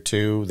teenager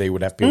to. They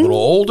would have to be a little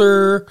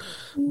older,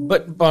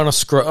 but on a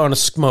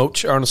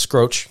scroach,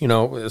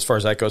 as far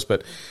as that goes.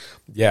 But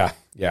yeah.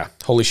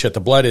 Holy shit, the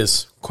blood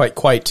is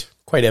quite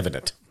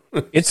evident.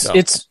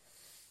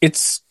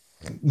 It's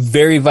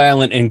very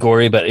violent and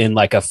gory, but in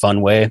like a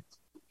fun way.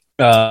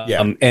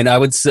 And I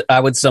would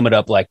sum it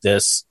up like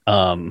this.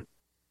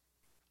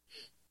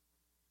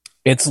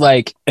 It's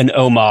like an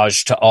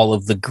homage to all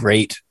of the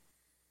great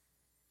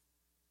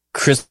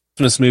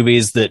Christmas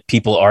movies that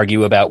people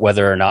argue about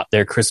whether or not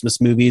they're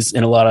Christmas movies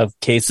in a lot of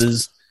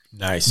cases.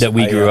 Nice. That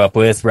we grew up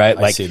with, right?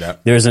 I Like, see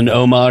that. There's an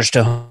homage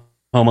to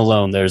Home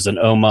Alone. There's an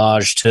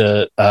homage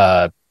to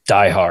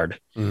Die Hard.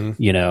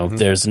 Mm-hmm.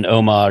 There's an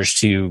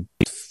homage to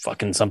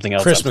fucking something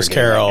else. Christmas I'm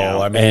forgetting Carol.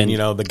 right now. I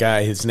mean, the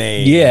guy, his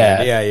name.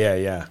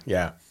 Yeah.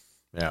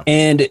 Yeah.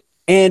 And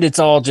it's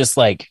all just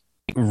like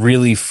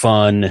really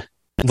fun.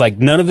 Like,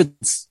 none of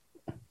it's,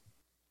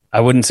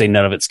 I wouldn't say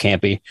none of it's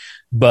campy,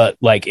 but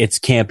like it's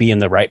campy in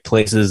the right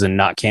places and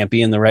not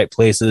campy in the right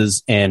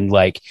places. And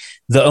like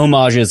the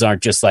homages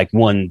aren't just like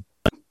one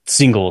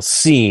single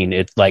scene.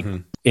 It's like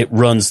it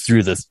runs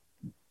through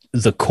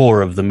the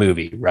core of the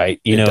movie,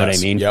 right? You know what I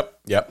mean? Yep.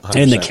 100%.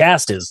 And the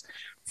cast is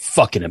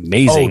fucking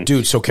amazing. Oh,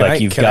 dude. So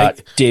you've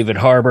got David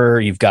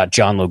Harbour, you've got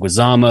John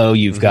Leguizamo,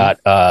 you've got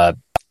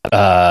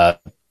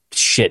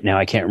shit. Now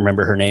I can't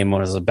remember her name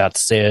when I was about to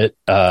say it.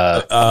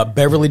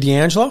 Beverly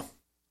D'Angelo.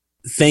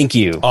 Thank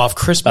you. Off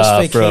Christmas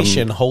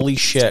Vacation. Holy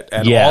shit.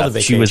 And all the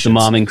vacations. She was the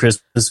mom in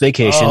Christmas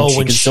Vacation. Oh, she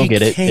when can still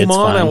get it. Came it's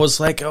on, fine. I was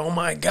like, oh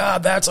my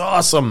God, that's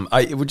awesome.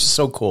 It was just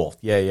so cool.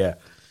 Yeah.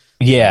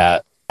 Yeah.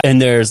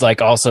 And there's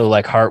like also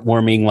like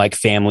heartwarming, like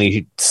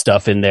family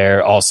stuff in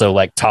there. Also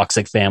like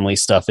toxic family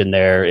stuff in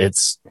there. It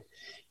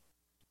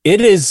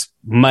is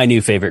my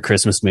new favorite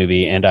Christmas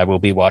movie, and I will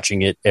be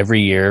watching it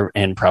every year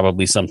and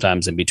probably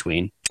sometimes in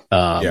between.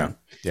 Yeah.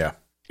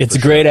 It's a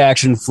great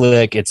action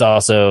flick. It's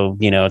also,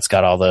 it's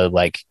got all the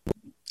like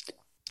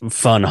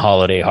fun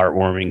holiday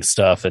heartwarming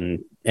stuff.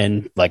 And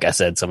like I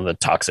said, some of the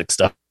toxic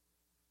stuff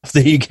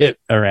that you get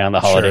around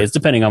the holidays,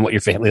 depending on what your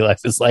family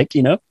life is like,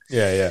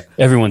 Yeah.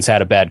 Everyone's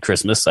had a bad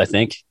Christmas, I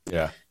think.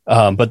 Yeah.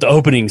 But the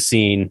opening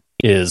scene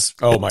is,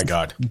 oh my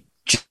God,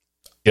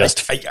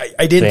 just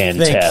I didn't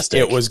fantastic.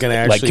 think it was going to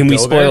actually like, can we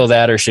go spoil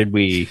there? that, or should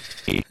we?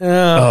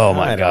 Oh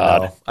my I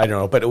God. don't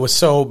know. But it was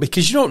so,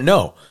 because you don't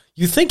know.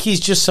 You think he's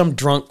just some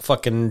drunk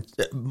fucking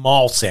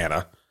mall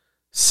Santa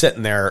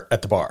sitting there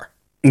at the bar.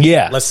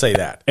 Yeah. Let's say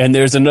that. And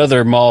there's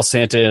another mall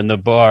Santa in the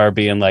bar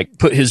being like,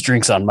 put his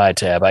drinks on my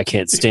tab. I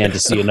can't stand to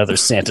see another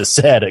Santa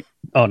sad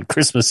on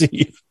Christmas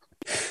Eve.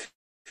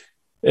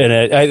 And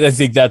I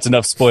think that's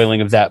enough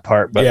spoiling of that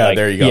part. But Yeah,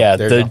 there you go. Yeah,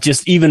 There you go.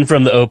 just even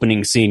from the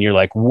opening scene, you're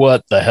like,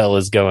 what the hell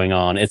is going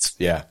on? It's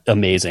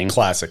amazing.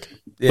 Classic.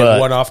 But-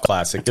 one-off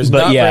classic. There's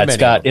But not yeah, very many of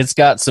them. it's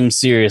got some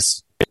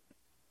serious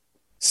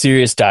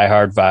Die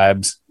Hard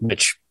vibes,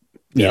 which,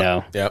 you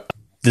know, Yep.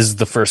 this is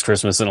the first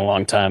Christmas in a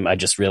long time. I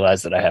just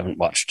realized that I haven't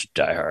watched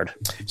Die Hard.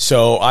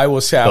 So I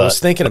was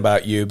thinking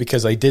about you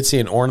because I did see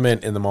an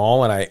ornament in the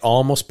mall and I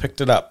almost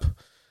picked it up,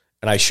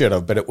 and I should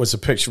have, but it was a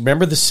picture.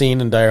 Remember the scene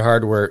in Die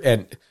Hard where,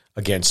 and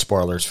again,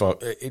 spoilers,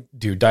 folks.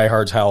 Dude, Die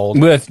Hard's how old?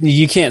 But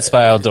you can't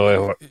spoil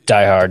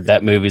Die Hard.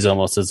 That movie's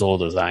almost as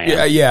old as I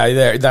am.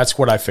 Yeah, that's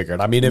what I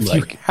figured. I mean, if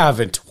you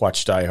haven't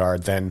watched Die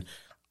Hard, then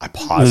I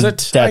pause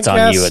it. That's I on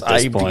guess. you at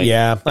this point.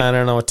 Yeah, I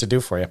don't know what to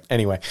do for you.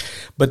 Anyway,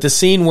 but the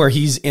scene where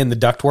he's in the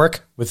ductwork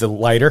with the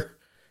lighter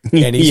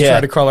and he's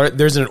trying to crawl out,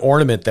 there's an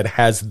ornament that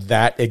has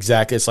that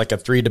exact, it's like a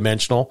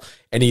 3-dimensional,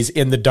 and he's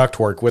in the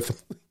ductwork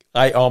with,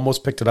 I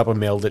almost picked it up and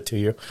mailed it to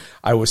you.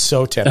 I was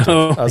so tempted.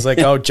 I was like,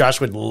 oh, Josh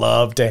would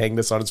love to hang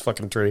this on his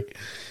fucking tree.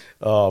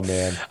 Oh,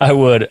 man. I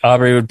would.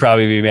 Aubrey would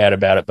probably be mad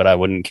about it, but I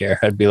wouldn't care.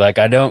 I'd be like,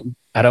 I don't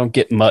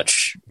get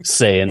much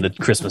say in the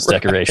Christmas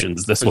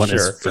decorations. This one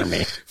is for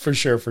me. For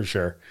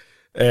sure.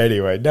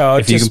 Anyway, no,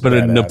 If you can put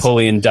a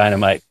Napoleon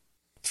Dynamite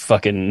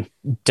fucking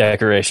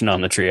decoration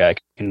on the tree, I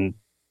can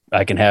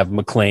have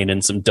McLean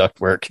and some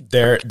ductwork.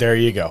 There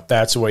you go.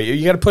 That's the way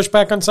you got to push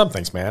back on some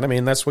things, man. I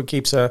mean, that's what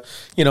keeps a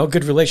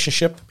good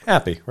relationship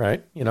happy,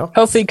 right?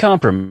 Healthy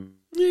compromise.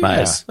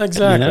 Yeah,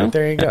 exactly.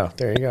 There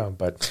you go.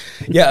 But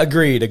yeah,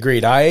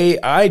 agreed.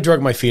 I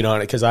drug my feet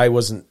on it because I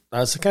was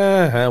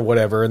like,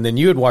 whatever. And then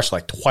you had watched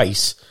like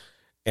twice,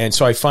 And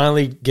so I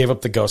finally gave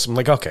up the Ghost. I'm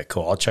like, okay,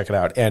 cool, I'll check it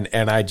out. And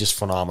I just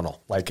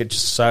phenomenal. Like, it's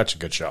just such a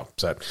good show.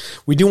 So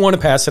we do want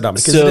to pass it on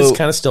because it is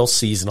kind of still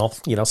seasonal,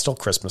 still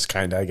Christmas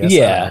kind of, I guess.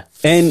 Yeah.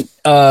 And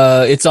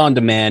it's on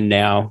demand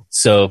now.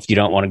 So if you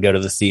don't want to go to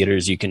the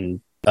theaters, you can,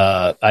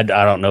 I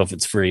don't know if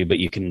it's free, but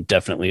you can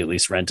definitely at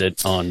least rent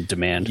it on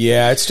demand.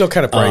 Yeah, it's still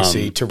kind of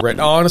pricey to rent.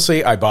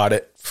 Honestly, I bought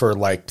it for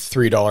like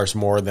 $3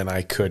 more than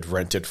I could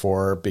rent it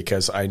for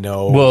because I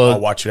know I'll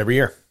watch it every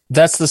year.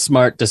 That's the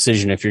smart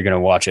decision if you're going to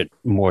watch it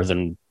more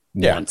than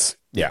once.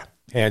 Yeah.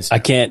 I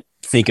can't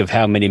think of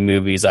how many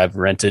movies I've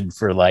rented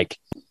for like,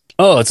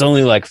 it's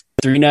only like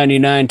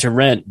 $3.99 to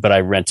rent, but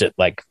I rent it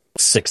like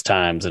 6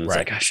 times and it's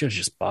like, I should have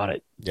just bought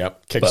it.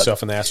 Yep. Kick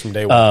yourself in the ass from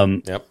day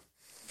one. Yep.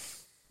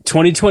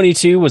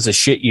 2022 was a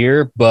shit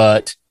year,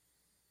 but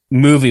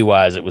movie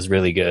wise, it was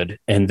really good.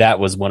 And that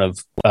was one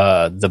of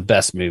the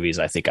best movies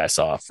I think I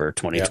saw for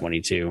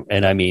 2022. Yep.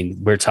 And I mean,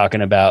 we're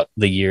talking about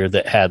the year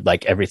that had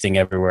like Everything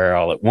Everywhere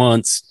All at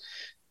Once,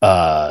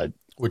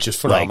 which is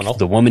phenomenal. Like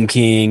The Woman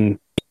King.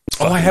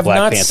 I have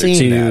not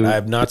seen that. I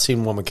have not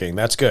seen Woman King.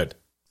 That's good.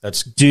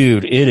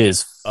 Dude, it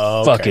is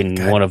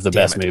fucking one of the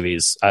best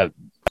movies.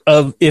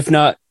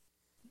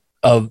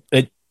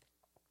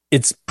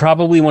 It's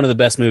probably one of the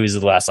best movies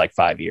of the last like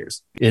 5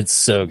 years. It's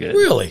so good.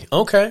 Really?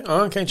 Okay.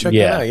 Check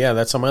that out. Yeah,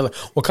 that's on my list.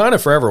 Wakanda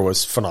Forever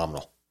was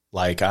phenomenal.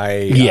 Like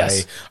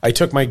I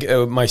took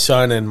my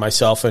son and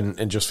myself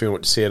and Josephine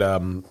went to see it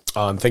on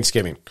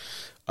Thanksgiving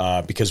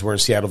because we're in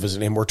Seattle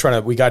visiting him.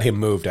 We got him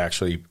moved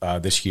actually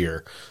this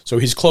year, so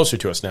he's closer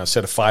to us now.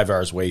 Instead of 5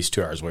 hours away, he's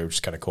 2 hours away, which is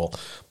kind of cool.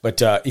 But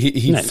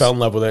he nice. Fell in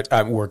love with it.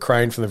 We're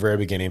crying from the very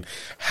beginning.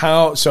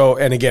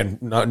 And again,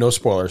 no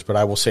spoilers, but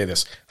I will say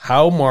this: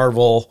 how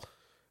Marvel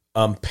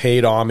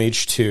paid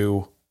homage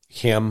to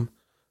him,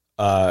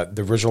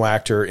 the original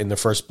actor in the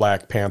first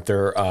Black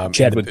Panther,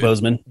 Chadwick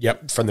Boseman.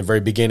 Yep, from the very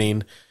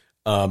beginning.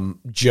 I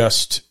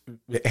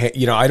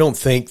don't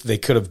think they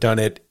could have done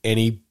it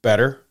any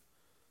better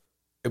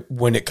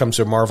when it comes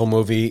to a Marvel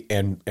movie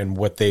and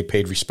what they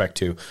paid respect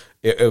to.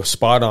 It was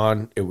spot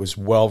on. It was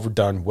well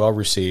done, well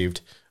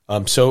received.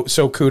 So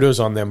kudos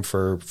on them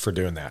for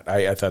doing that.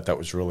 I thought that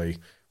was really,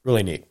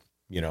 really neat.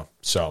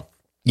 So.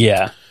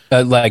 Yeah,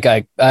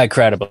 I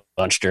cried a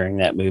bunch during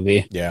that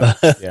movie. Yeah,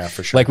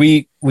 for sure. Like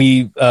me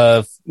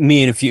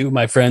and a few of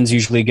my friends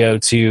usually go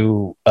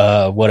to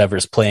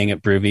whatever's playing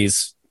at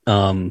Broovies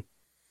on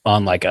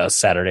like a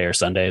Saturday or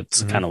Sunday.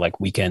 It's kind of like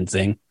weekend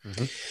thing,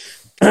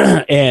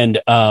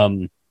 and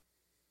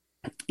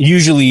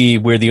usually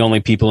we're the only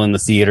people in the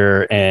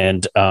theater,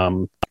 and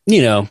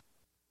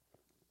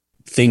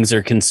things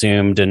are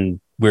consumed,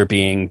 and we're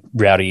being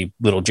rowdy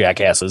little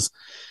jackasses.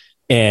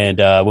 And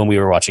when we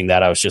were watching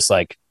that, I was just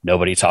like,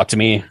 nobody talk to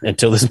me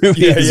until this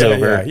movie is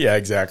over. Yeah,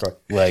 exactly.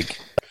 Like,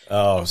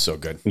 oh, so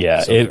good.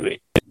 Yeah,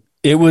 it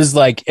was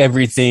like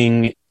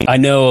everything. I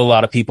know a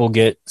lot of people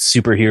get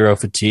superhero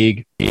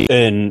fatigue,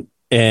 and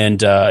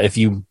if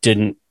you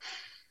didn't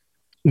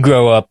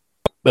grow up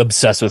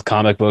obsessed with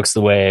comic books the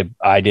way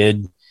I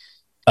did,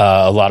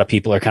 a lot of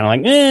people are kind of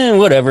like,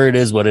 whatever, it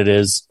is what it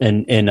is.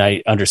 And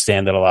I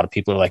understand that a lot of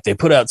people are like, they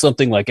put out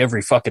something like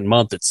every fucking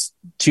month. It's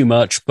too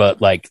much.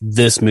 But like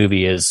this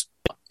movie is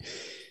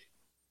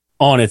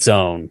on its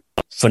own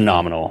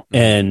phenomenal.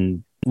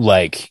 And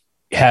like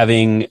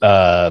having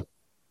them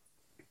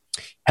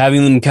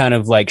kind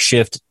of like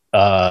shift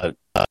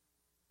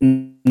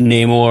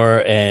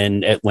Namor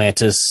and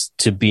Atlantis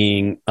to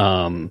being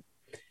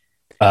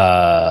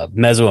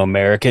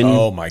Mesoamerican.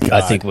 Oh my God.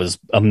 I think was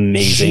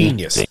amazing.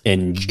 Genius.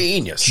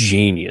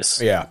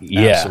 Yeah.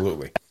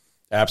 Absolutely.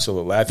 I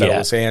thought it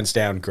was hands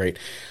down great.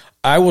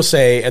 I will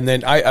say, and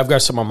then I've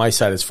got some on my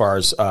side as far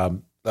as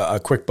a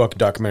quick book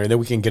documentary that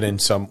we can get in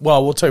some.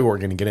 Well, we'll tell you what we're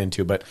going to get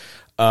into, but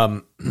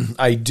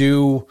I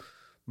do.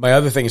 My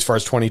other thing as far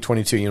as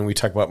 2022, we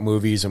talk about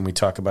movies and we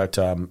talk about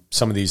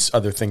some of these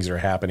other things that are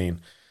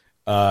happening.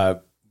 Black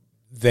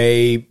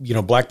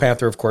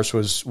Panther, of course,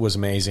 was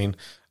amazing.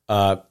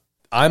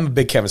 I'm a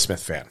big Kevin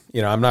Smith fan.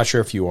 I'm not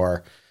sure if you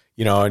are,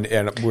 and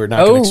we're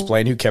not going to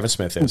explain who Kevin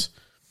Smith is.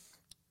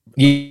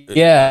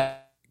 Yeah.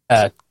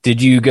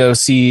 Did you go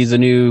see the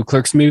new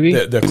Clerks movie?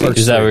 The Clerks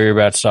is that what you're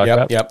about to talk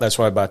about? Yep, that's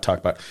what I'm about to talk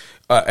about.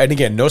 And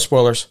again, no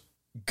spoilers.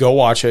 Go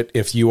watch it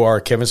if you are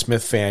a Kevin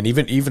Smith fan,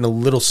 even a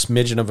little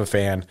smidgen of a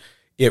fan.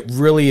 It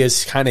really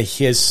is kind of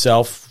his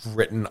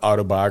self-written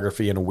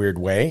autobiography in a weird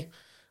way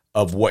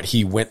of what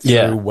he went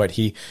through,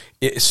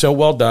 it's so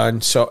well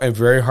done, and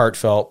very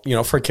heartfelt.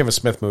 For a Kevin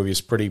Smith movie,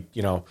 it's pretty.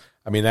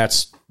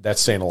 That's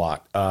saying a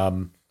lot.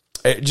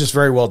 Just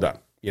very well done.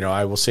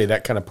 I will say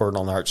that kind of pulled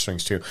on the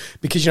heartstrings too,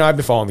 because I've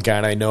been following the guy,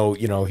 and I know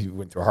he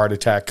went through a heart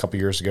attack a couple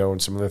years ago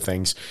and some other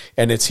things,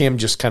 and it's him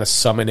just kind of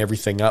summing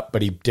everything up,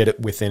 but he did it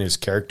within his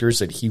characters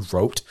that he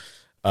wrote.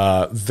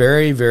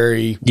 Very,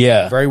 very,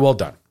 very well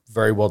done.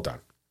 Very well done.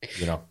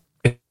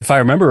 If I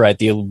remember right,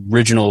 the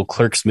original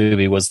Clerks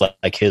movie was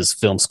like his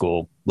film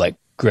school, like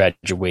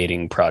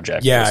graduating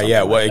project.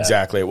 Yeah. Well,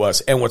 exactly. It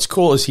was. And what's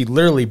cool is he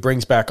literally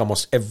brings back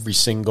almost every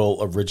single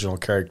original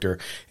character,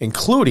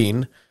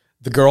 including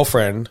the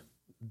girlfriend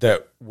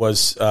that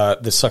was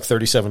the Suck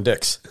 37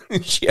 Dicks.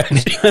 She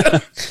actually,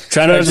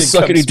 Trying not to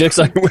suck any dicks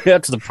on your way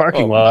out to the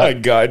parking lot. my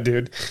God,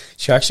 dude.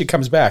 She actually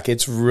comes back.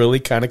 It's really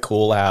kind of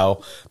cool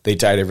how they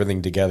tied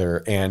everything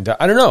together. And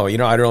I don't know. I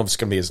don't know if it's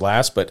going to be his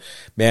last, but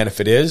man, if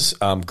it is,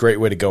 great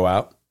way to go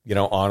out,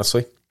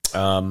 honestly.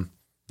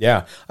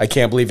 Yeah, I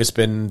can't believe it's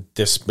been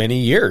this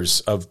many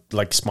years of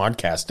like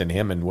Smodcast and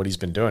him and what he's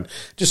been doing.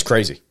 Just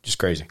crazy.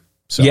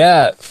 So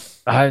Yeah,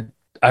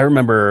 I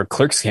remember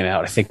Clerks came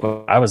out. I think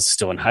when I was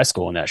still in high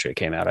school when that shit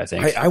came out. I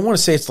think I want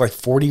to say it's like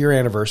 40-year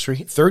anniversary,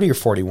 30 or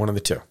 40, one of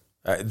the two.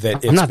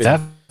 I'm not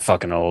that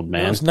fucking old,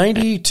 man. It was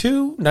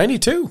 92,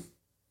 91,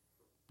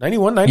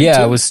 92.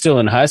 Yeah, I was still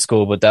in high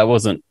school, but that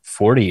wasn't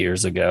 40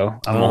 years ago.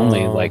 I'm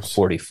only like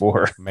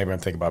 44. Maybe I'm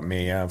thinking about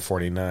me. I'm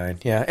 49.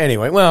 Yeah.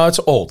 Anyway, well, it's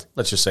old.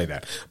 Let's just say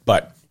that.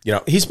 But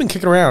he's been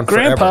kicking around.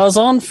 Grandpa's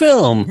forever. on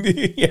film.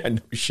 Yeah,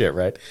 no shit,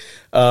 right?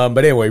 But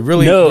anyway,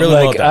 really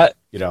like, well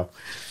done.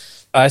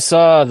 I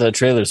saw the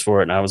trailers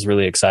for it and I was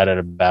really excited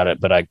about it,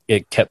 but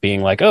it kept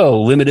being like,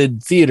 oh,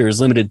 limited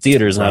theaters. And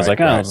I was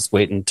like, I'll just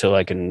wait until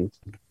I can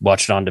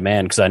watch it on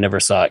demand because I never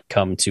saw it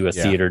come to a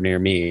theater near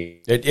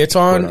me. It's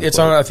on. I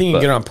think you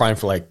can get it on Prime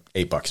for like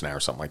 $8 now or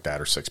something like that,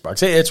 or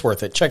 $6. It's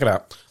worth it. Check it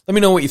out. Let me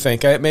know what you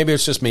think. Maybe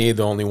it's just me,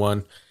 the only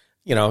one,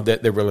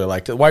 that really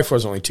liked it. The wife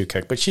was only too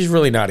kicked, but she's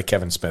really not a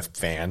Kevin Smith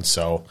fan.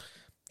 So,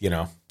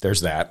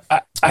 there's that.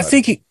 I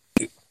think,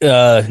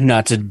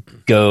 not to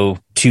go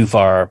too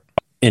far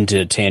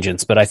into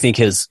tangents, but I think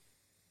his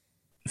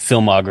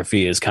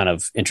filmography is kind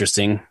of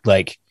interesting.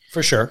 Like,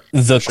 for sure.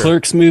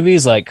 Clerks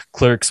movies, like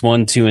Clerks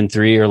 1, 2, and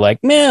 3 are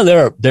like, man,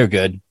 they're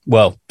good.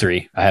 Well,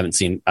 3 I haven't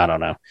seen, I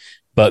don't know.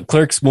 But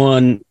Clerks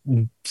 1,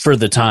 for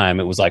the time,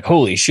 it was like,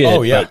 holy shit.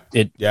 Oh, yeah.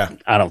 But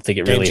I don't think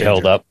it Game really changer.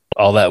 held up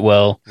all that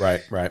well.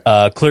 Right.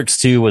 Clerks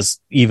 2 was,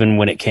 even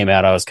when it came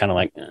out, I was kind of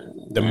like,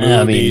 the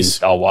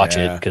movies. I'll watch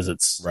it because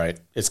it's right.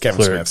 It's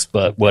Kevin Clerks, Smith.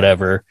 but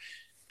whatever.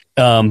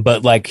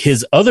 But like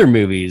his other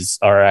movies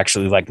are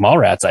actually like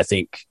Mallrats, I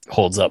think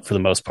holds up for the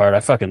most part.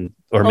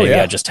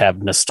 I just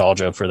have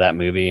nostalgia for that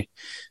movie.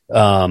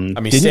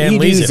 Didn't Stan he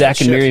Lee's do in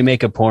Zack it, and Mary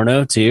Make a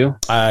Porno too?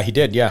 He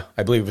did, yeah.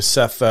 I believe it was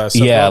Seth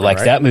yeah, Rogen, like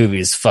right? that movie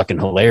is fucking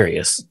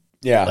hilarious.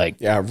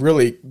 Yeah,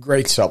 really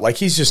great stuff. Like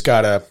he's just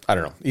got I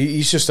don't know.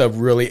 He's just a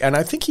really, and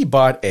I think he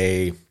bought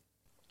in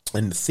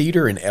the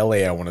theater in LA,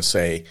 I want to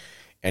say,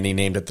 and he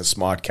named it the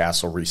Smod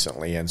Castle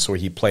recently. And so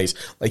he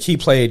played,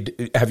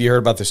 have you heard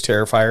about this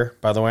Terrifier,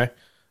 by the way?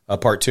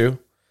 Part 2?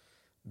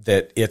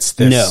 That it's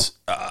this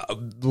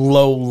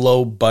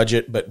low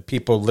budget, but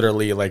people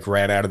literally like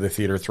ran out of the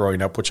theater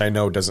throwing up, which I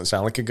know doesn't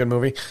sound like a good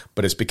movie,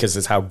 but it's because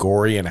it's how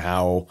gory and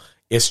how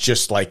it's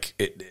just like,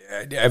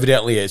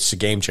 evidently it's a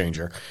game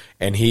changer.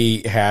 And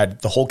he had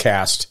the whole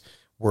cast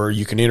where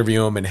you can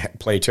interview him and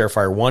play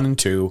Terrifier 1 and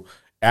 2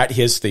 at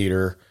his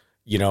theater,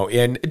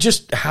 and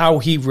just how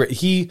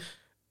he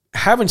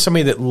having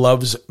somebody that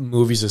loves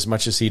movies as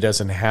much as he does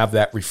and have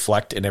that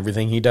reflect in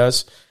everything he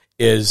does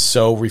is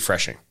so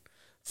refreshing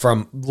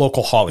from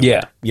local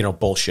Hollywood,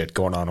 bullshit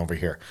going on over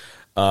here.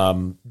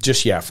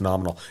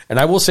 Phenomenal. And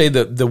I will say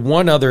that the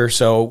one other,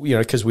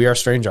 because we are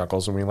strange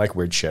uncles and we like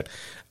weird shit.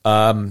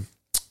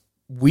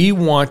 We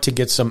want to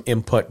get some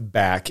input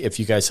back. If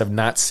you guys have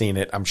not seen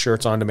it, I'm sure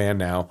it's on demand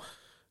now.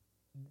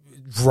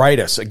 Write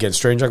us again,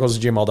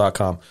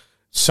 strangeuncles@gmail.com.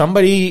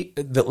 Somebody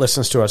that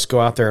listens to us, go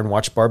out there and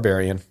watch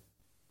Barbarian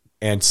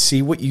and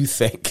see what you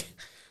think,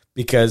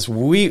 because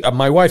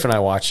my wife and I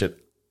watched it.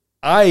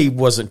 I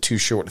wasn't too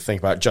sure what to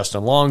think about.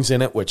 Justin Long's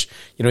in it, which,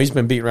 he's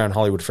been beating around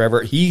Hollywood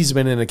forever. He's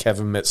been in a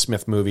Kevin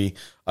Smith movie,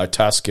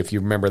 Tusk, if you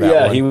remember that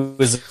one. Yeah, he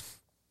was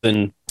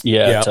in,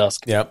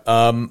 Tusk. Yeah.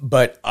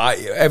 But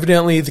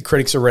evidently the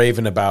critics are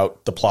raving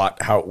about the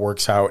plot, how it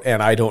works out,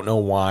 and I don't know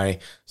why.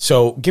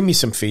 So give me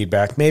some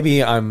feedback.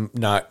 Maybe I'm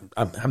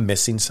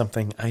missing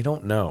something. I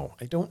don't know.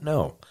 That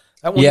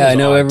one I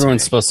know odd everyone's to me.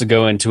 supposed to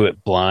go into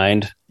it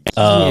blind.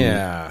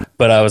 Yeah.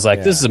 But I was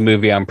like, this is a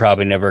movie I'm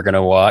probably never going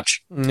to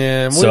watch.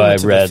 Yeah, so I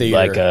read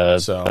like a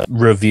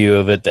review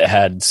of it that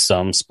had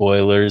some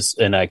spoilers,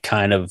 and I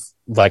kind of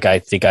I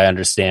think I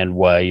understand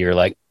why you're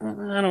like,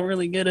 I don't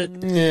really get it.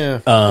 Yeah.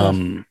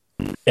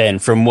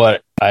 And from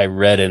what I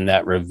read in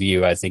that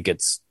review, I think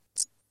it's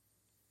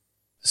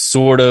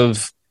sort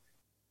of,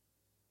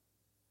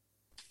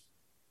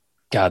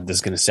 God, this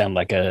is going to sound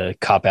like a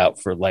cop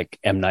out for like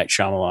M. Night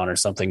Shyamalan or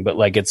something, but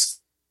like it's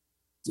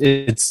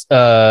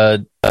I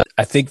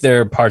think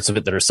there are parts of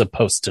it that are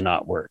supposed to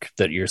not work,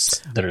 that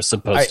are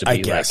supposed to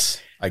be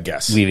I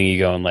guess leaving you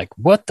going like,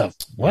 what?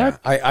 Yeah,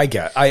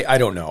 I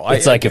don't know.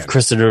 It's like if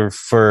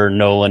Christopher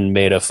Nolan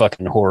made a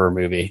fucking horror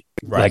movie,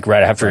 right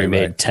after he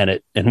made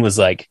Tenet, and was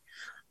like,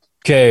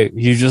 okay,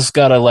 you just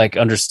gotta like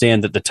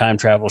understand that the time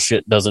travel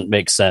shit doesn't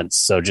make sense,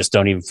 so just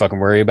don't even fucking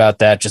worry about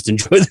that. Just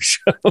enjoy the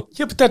show.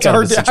 Yeah, but that's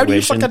hard. How do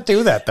you fucking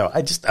do that though?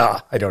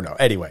 I don't know.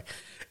 Anyway,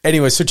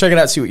 so check it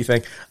out. See what you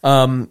think.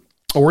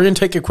 We're going to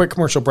take a quick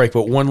commercial break,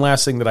 but one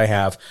last thing that I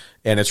have,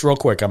 and it's real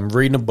quick. I'm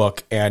reading a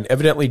book, and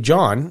evidently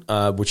John,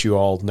 which you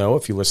all know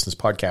if you listen to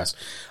this podcast,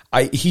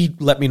 he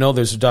let me know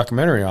there's a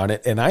documentary on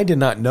it, and I did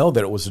not know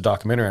that it was a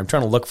documentary. I'm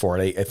trying to look for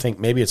it. I think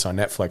maybe it's on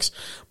Netflix,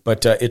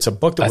 but it's a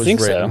book that was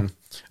written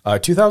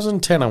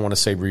 2010, I want to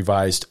say,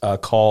 revised,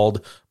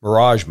 called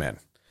Mirage Men.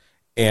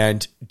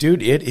 And,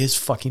 dude, it is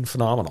fucking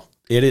phenomenal.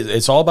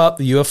 It's all about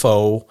the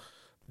UFO,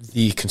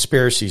 the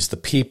conspiracies, the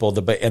people,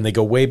 and they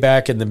go way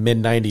back in the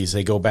mid-90s.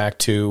 They go back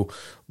to,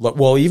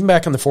 well, even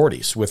back in the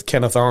 40s with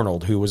Kenneth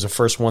Arnold, who was the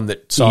first one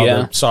that saw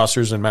the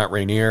saucers in Mount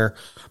Rainier.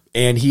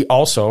 And he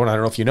also, and I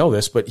don't know if you know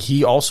this, but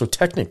he also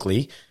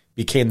technically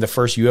became the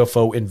first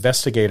UFO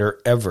investigator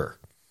ever.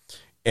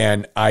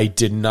 And I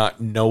did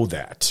not know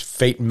that.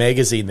 Fate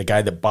Magazine, the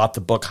guy that bought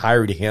the book,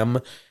 hired him.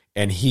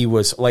 And he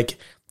was like,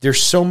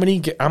 there's so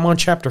many, I'm on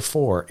chapter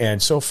 4.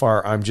 And so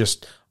far,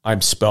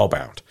 I'm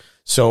spellbound.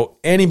 So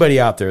anybody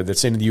out there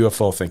that's into the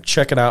UFO thing,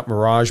 check it out,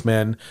 Mirage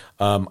Men.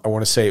 I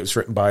want to say it was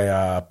written by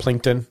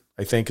Plinkton,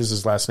 I think is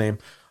his last name.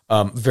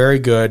 Very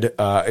good.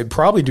 I'd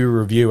probably do a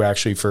review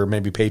actually for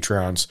maybe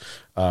Patreons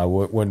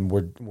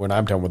when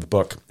I'm done with the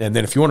book. And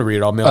then if you want to read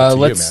it, I'll mail it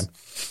to you, man.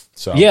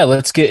 So yeah,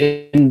 let's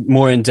get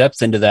more in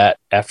depth into that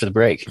after the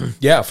break.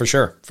 Yeah, for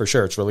sure.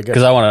 It's really good.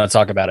 Because I want to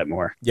talk about it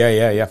more.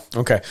 Yeah.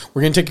 Okay.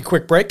 We're going to take a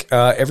quick break.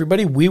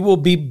 Everybody, we will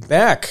be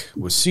back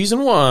with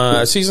season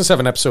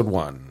 7, episode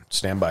 1.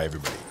 Stand by,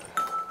 everybody.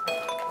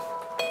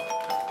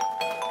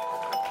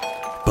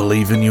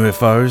 Believe in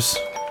UFOs?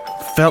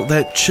 Felt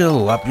that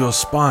chill up your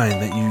spine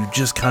that you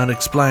just can't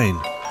explain?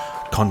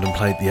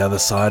 Contemplate the other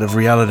side of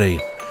reality?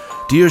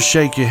 Do you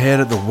shake your head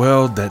at the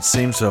world that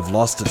seems to have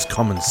lost its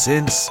common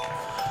sense?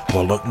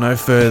 Well, look no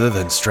further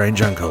than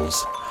Strange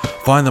Uncles.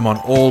 Find them on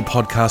all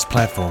podcast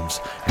platforms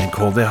and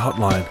call their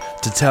hotline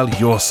to tell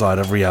your side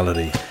of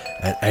reality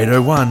at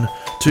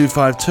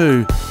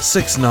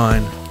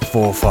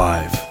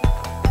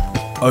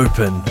 801-252-6945.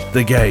 Open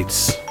the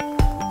gates.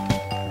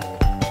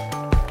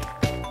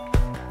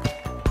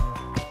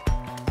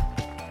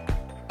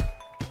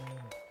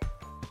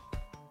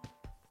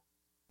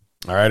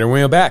 All right, and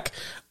we're back.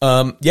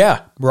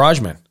 Mirage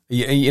Men.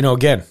 You know,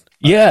 again.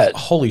 Yeah.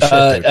 Holy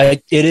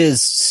shit. It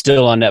is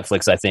still on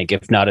Netflix, I think.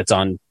 If not, it's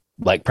on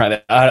like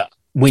private.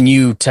 When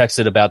you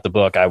texted about the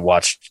book, I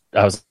was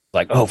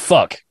like, oh,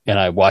 fuck. And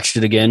I watched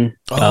it again.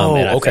 And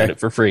I found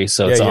it for free.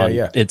 So it's on.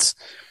 Yeah. It's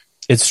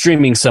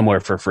streaming somewhere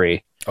for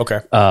free.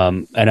 Okay.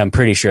 And I'm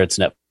pretty sure it's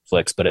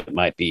Netflix, but it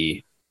might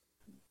be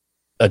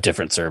a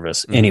different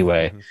service. Mm-hmm.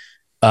 Anyway.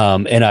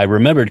 And I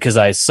remembered because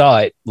I saw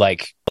it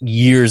like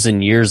years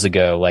and years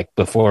ago, like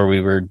before we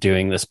were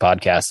doing this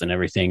podcast and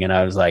everything. And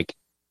I was like,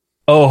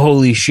 oh,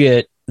 holy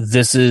shit.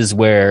 This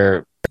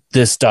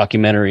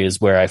documentary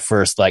is where I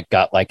first like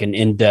got like an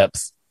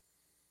in-depth,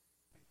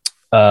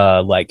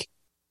 like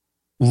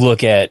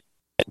look at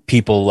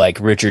people like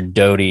Richard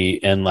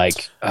Doty and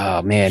like,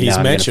 oh man, he's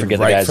mentioned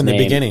right from the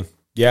beginning.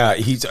 Yeah.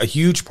 He's a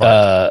huge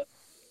part.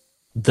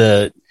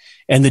 The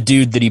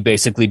dude that he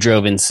basically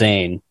drove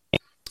insane.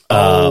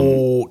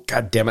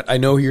 God damn it. I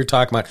know who you're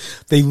talking about.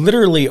 They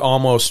literally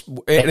almost,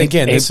 and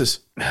again, this is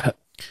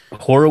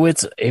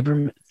Horowitz,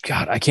 Abram.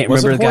 God, I can't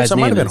remember the guy's name.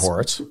 It might have been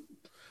Horowitz.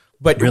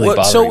 But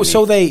really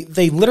so they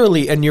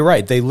literally, and you're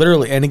right, they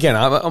literally, and again,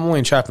 I'm only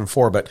in chapter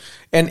 4, but,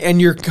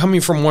 and you're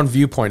coming from one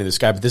viewpoint of this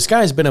guy, but this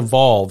guy has been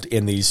involved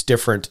in these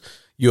different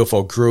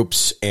UFO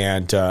groups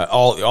and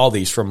all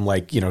these from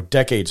like,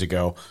 decades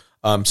ago.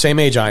 Same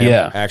age I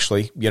am,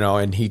 actually,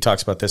 and he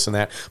talks about this and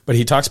that, but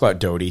he talks about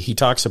Doty. He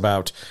talks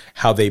about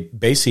how they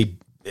basically,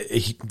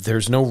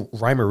 there's no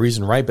rhyme or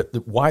reason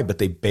but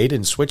they baited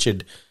and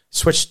switched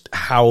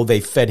how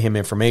they fed him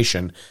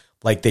information.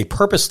 Like they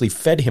purposely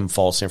fed him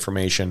false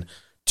information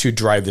to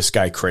drive this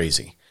guy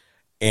crazy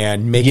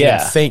and make him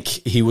think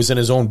he was in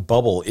his own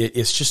bubble.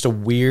 It's just a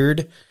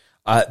weird,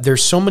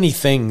 there's so many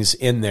things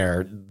in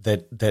there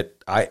that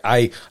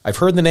I've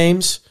heard the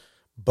names,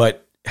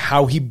 but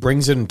how he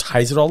brings it and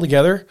ties it all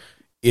together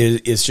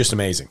is just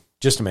amazing.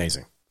 Just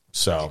amazing.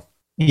 So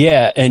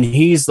yeah, and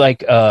he's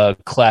like a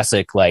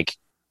classic like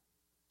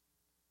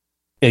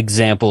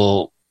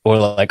example or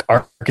like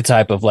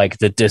archetype of like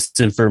the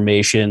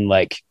disinformation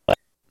like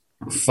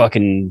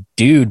fucking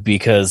dude,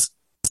 because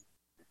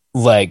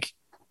like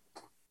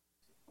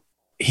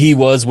he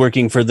was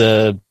working for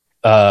the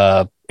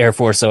Air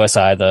Force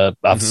OSI, the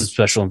Office of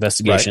Special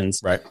Investigations,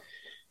 right?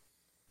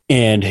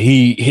 And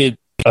he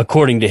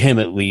according to him,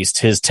 at least,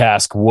 his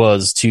task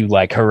was to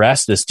like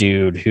harass this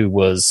dude who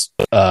was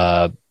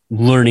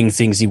learning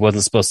things he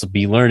wasn't supposed to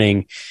be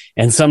learning.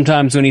 And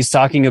sometimes when he's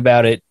talking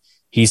about it,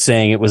 he's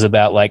saying it was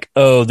about like,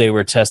 oh, they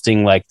were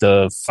testing like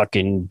the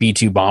fucking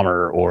B-2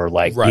 bomber or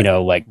like,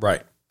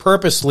 right.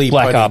 Purposely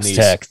Black Ops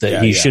tech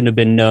that he shouldn't have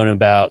been known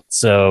about.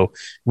 So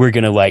we're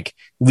going to like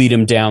lead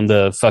him down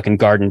the fucking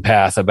garden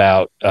path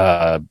about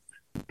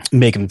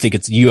make him think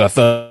it's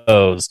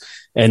UFOs.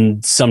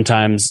 And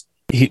sometimes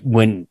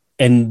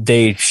and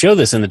they show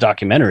this in the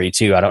documentary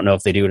too. I don't know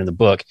if they do it in the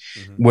book,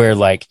 where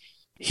like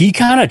he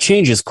kind of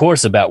changes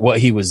course about what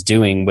he was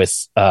doing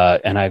with,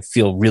 and I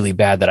feel really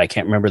bad that I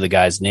can't remember the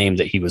guy's name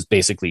that he was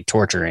basically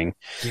torturing.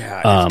 Yeah,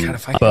 it's kind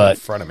of finding it in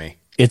front of me.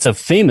 It's a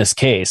famous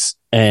case,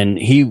 and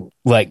he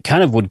like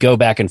kind of would go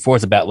back and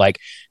forth about like,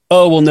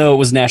 oh, well, no, it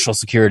was national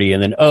security.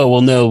 And then, oh,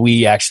 well, no,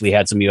 we actually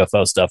had some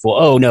UFO stuff. Well,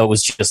 oh, no, it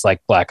was just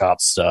like Black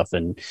Ops stuff.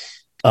 And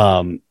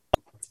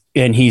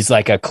he's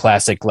like a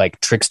classic like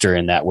trickster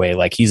in that way.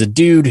 Like he's a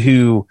dude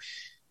who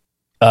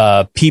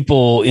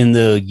people in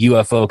the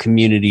UFO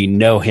community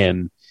know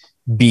him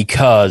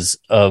because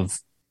of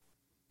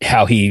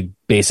how he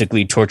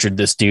basically tortured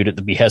this dude at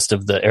the behest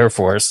of the Air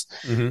Force,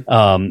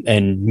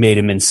 and made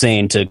him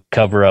insane to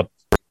cover up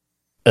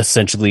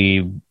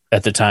essentially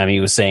at the time he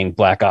was saying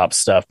Black Ops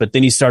stuff. But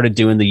then he started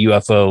doing the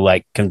UFO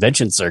like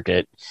convention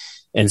circuit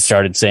and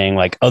started saying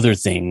like other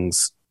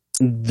things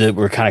that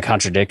were kind of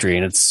contradictory.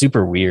 And it's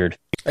super weird.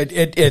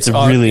 It's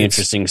a really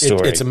interesting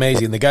story. It's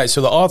amazing. The guy,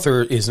 so the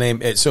author, his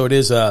name, so it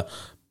is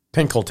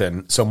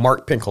Pinkleton. So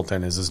Mark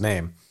Pinkleton is his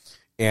name.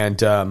 And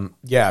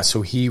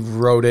so he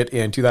wrote it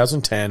in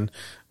 2010,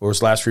 or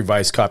his last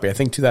revised copy. I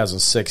think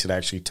 2006 it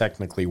actually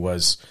technically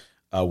was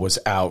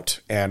out.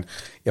 And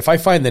if I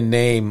find the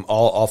name,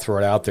 I'll throw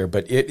it out there.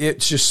 But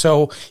it's just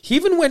so, he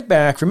even went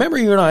back. Remember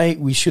you and I,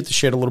 we shoot the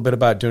shit a little bit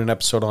about doing an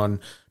episode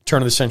on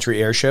turn of the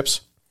century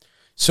airships.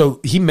 So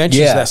he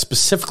mentions that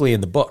specifically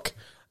in the book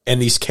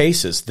and these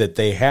cases that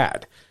they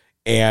had.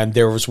 And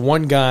there was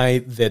one guy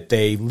that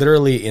they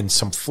literally in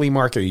some flea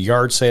market or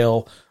yard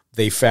sale,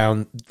 they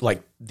found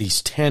like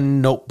these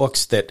 10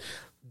 notebooks that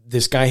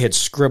this guy had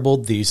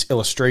scribbled these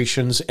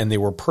illustrations, and they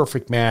were a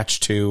perfect match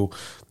to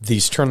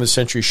these turn of the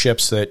century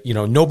ships that, you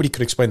know, nobody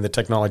could explain the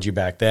technology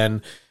back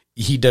then.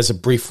 He does a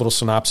brief little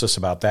synopsis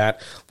about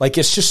that. Like,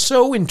 it's just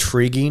so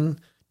intriguing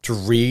to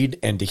read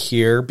and to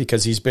hear,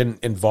 because he's been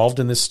involved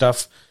in this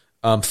stuff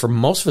for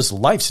most of his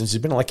life, since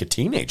he's been like a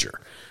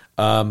teenager.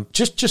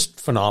 Just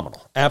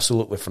phenomenal.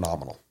 Absolutely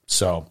phenomenal.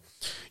 So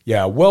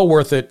yeah, well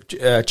worth it.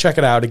 Check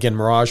it out. Again,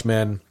 Mirage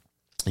Men,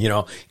 you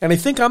know, and I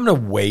think I'm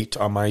going to wait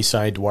on my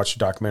side to watch the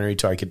documentary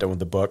till I get done with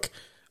the book,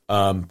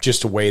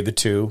 just to weigh the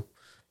two,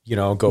 you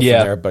know, go from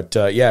there. But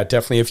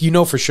definitely. If you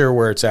know for sure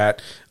where it's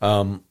at,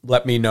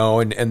 let me know.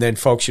 And then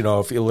folks, you know,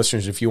 if you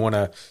listeners, if you want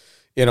to,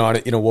 you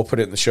know, we'll put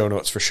it in the show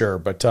notes for sure.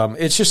 But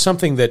it's just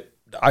something that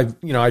I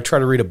try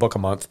to read a book a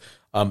month.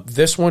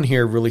 This one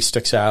here really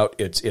sticks out.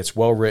 It's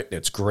well written.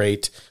 It's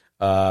great.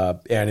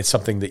 And it's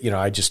something that, you know,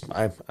 I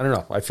don't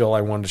know. I feel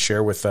I wanted to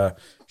share with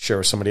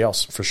somebody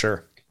else for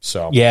sure.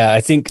 So, yeah,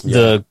 I think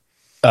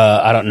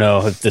I don't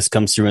know if this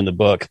comes through in the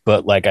book,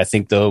 but like, I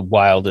think the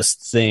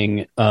wildest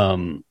thing,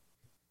 in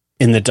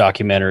the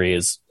documentary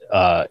is,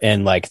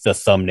 and like the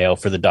thumbnail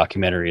for the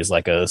documentary is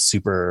like a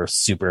super,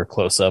 super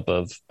close up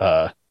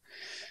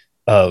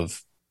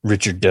of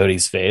Richard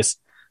Doty's face.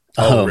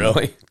 Oh,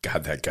 really?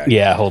 God, that guy.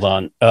 Yeah, hold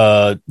on.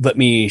 Let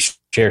me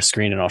share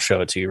screen and I'll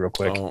show it to you real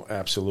quick. Oh,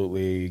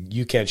 absolutely.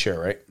 You can't share,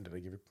 right? Did I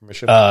give you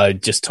permission?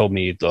 Just told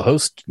me the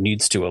host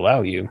needs to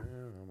allow you.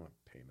 I'm a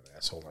pain in the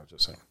ass. Hold on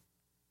just a second.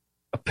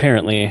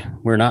 Apparently,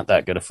 we're not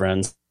that good of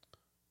friends.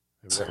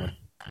 Exactly.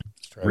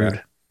 Rude.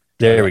 That.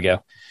 There we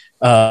go.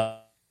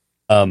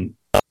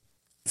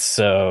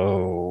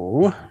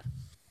 So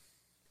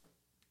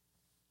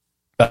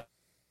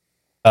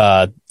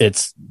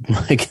it's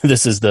like,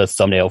 this is the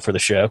thumbnail for the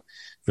show,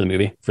 for the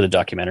movie, for the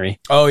documentary.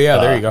 Oh yeah,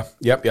 there you go.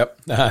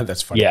 Yep.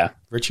 That's funny. Yeah,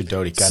 Richard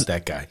Doty got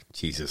that guy.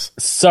 Jesus.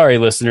 Sorry,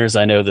 listeners.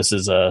 I know this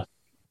is a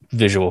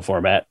visual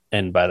format,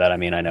 and by that I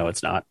mean I know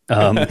it's not.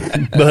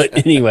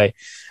 But anyway,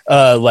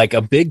 like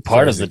a big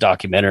part of the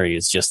documentary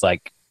is just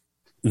like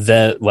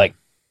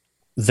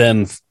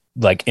them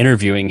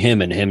interviewing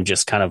him and him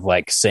just kind of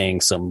like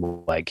saying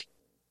some like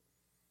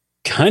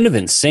kind of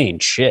insane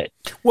shit.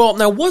 Well,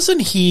 now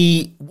wasn't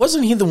he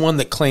the one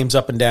that claims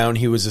up and down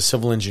he was a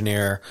civil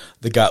engineer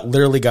that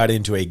literally got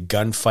into a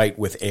gunfight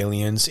with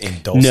aliens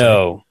in Dulce?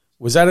 No.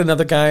 Was that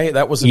another guy?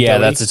 That wasn't. Yeah,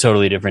 Doty? That's a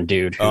totally different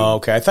dude. Oh,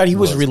 okay. I thought he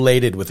was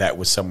related with that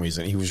with some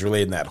reason. He was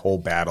related in that whole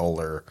battle,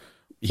 or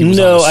he was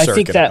no. I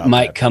think that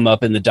might come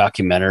up in the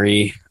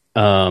documentary,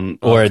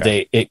 or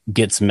it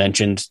gets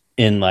mentioned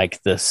in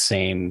like the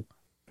same,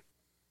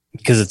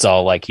 because it's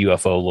all like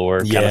UFO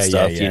lore kind of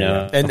stuff, you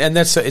know. Yeah. And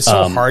that's it's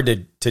so hard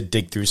to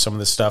dig through some of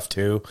this stuff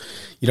too,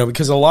 you know,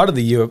 because a lot of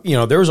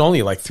the there was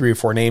only like 3 or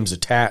 4 names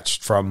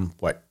attached from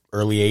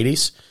early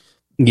 80s,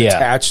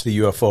 attached to the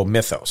UFO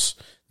mythos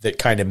that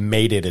kind of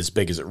made it as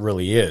big as it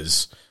really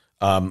is.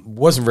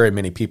 Wasn't very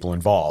many people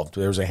involved.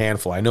 There was a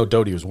handful. I know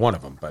Doty was one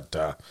of them,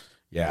 but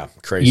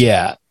crazy.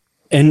 Yeah.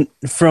 And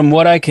from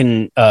what I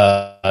can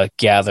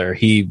gather,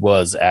 he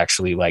was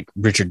actually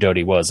Richard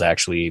Doty was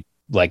actually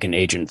like an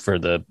agent for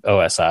the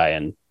OSI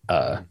and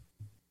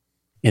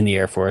in the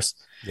Air Force.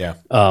 Yeah.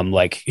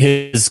 Like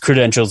his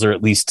credentials are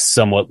at least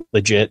somewhat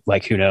legit,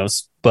 like who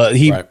knows, but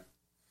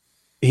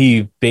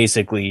he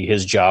basically,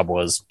 his job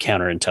was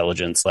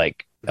counterintelligence,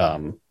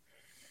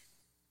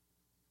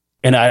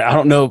 and I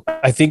don't know.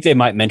 I think they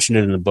might mention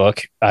it in the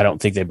book. I don't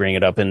think they bring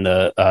it up in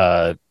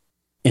the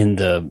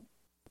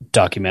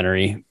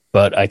documentary,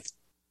 but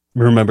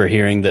remember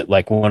hearing that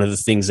like one of the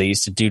things they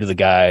used to do to the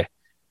guy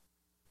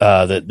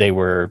that they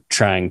were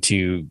trying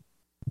to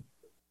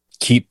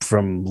keep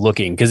from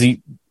looking, because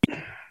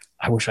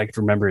I wish I could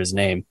remember his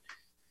name.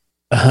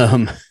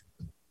 I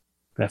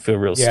feel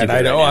real stupid. And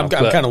I know right now,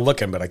 I'm kind of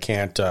looking, but I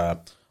can't.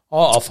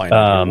 I'll find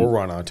out. We'll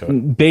run onto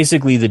it.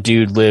 Basically, the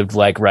dude lived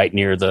like right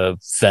near the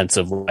fence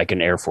of like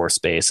an Air Force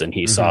base, and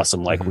he saw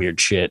some like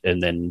weird shit,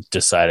 and then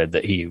decided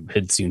that he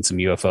had seen some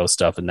UFO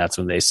stuff, and that's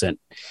when they sent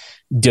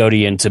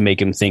Doty in to make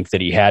him think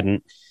that he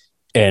hadn't.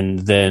 And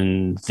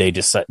then they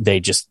just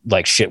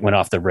like shit went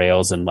off the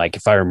rails, and like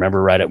if I remember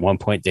right, at one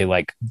point they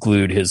like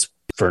glued his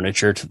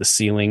furniture to the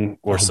ceiling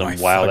or some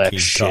wild ass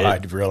shit.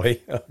 God,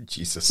 really? Oh,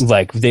 Jesus!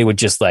 Like they would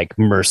just like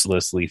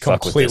mercilessly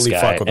fuck with this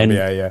guy. Fuck with him.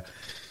 Yeah.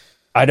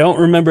 I don't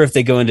remember if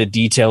they go into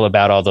detail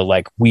about all the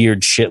like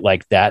weird shit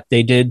like that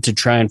they did to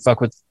try and fuck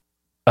with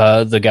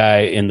the guy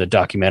in the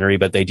documentary,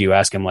 but they do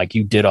ask him like,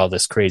 you did all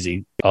these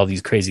crazy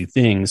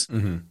things.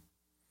 Mm-hmm.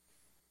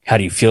 How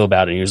do you feel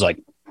about it? And he was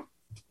like,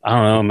 I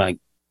don't know. I'm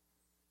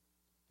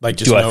like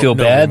just I feel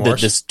bad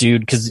remorse? that this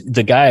dude, because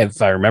the guy,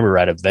 if I remember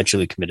right,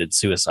 eventually committed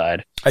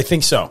suicide. I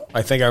think so.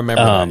 I think I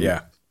remember that.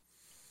 Yeah.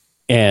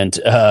 And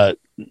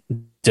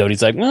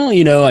Doty's like,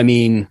 well, I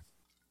mean,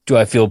 do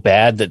I feel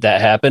bad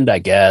that happened? I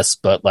guess,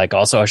 but like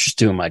also I was just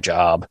doing my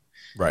job,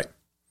 right?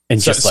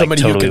 And so, just like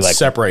somebody totally who can like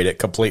separate it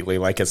completely,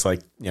 like it's like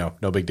no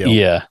big deal.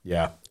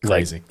 Yeah,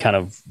 crazy, like, kind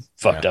of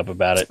fucked up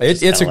about it.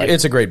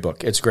 It's a great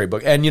book. It's a great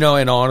book, and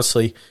and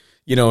honestly,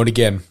 and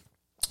again,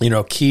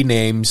 key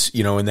names,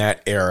 in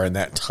that era and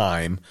that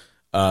time.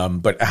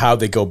 But how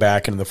they go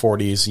back into the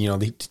 40s,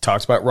 he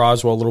talks about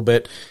Roswell a little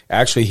bit.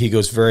 Actually, he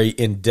goes very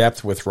in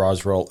depth with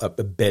Roswell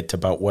a bit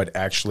about what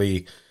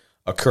actually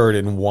occurred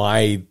and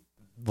why,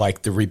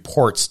 like the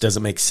reports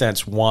doesn't make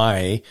sense.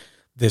 Why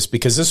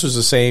because this was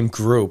the same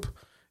group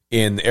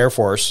in the Air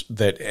Force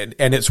and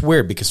it's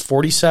weird because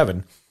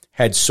 47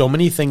 had so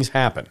many things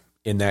happen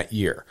in that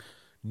year.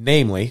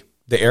 Namely,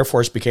 the Air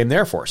Force became the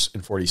Air Force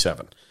in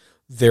 47.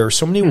 There are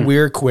so many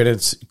weird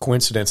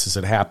coincidences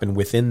that happen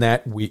within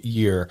that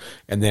year,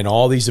 and then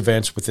all these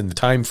events within the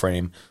time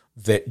frame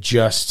that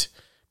just,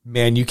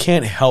 man, you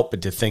can't help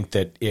but to think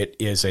that it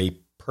is a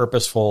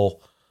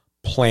purposeful,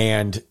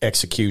 planned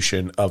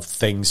execution of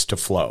things to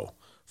flow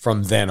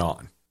from then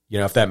on.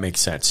 If that makes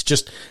sense.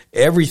 Just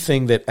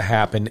everything that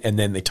happened, and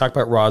then they talk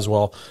about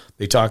Roswell.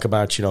 They talk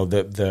about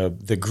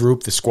the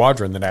group, the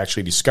squadron that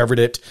actually discovered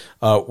it.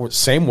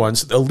 Same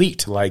ones,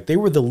 elite, like they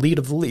were the lead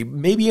of the lead,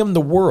 maybe in the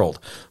world.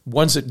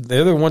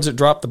 They're the ones that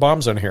dropped the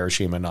bombs on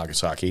Hiroshima and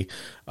Nagasaki.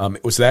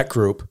 It was that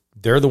group.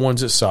 They're the ones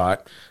that saw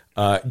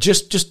it.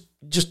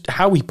 Just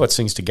how he puts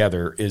things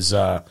together is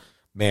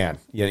man.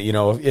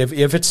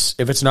 If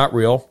it's not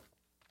real,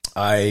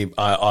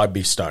 I'd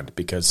be stunned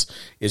because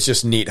it's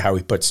just neat how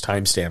he puts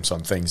timestamps on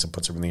things and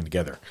puts everything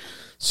together.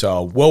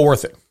 So well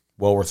worth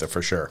it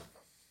for sure.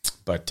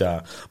 But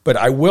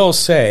I will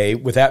say,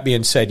 with that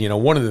being said,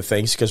 one of the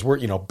things, because we're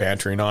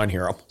bantering on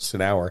here almost an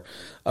hour,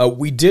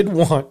 we did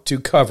want to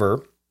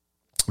cover.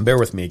 Bear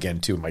with me again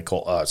too. My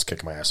cold, it's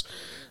kicking my ass.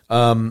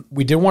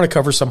 We did want to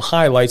cover some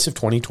highlights of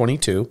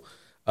 2022.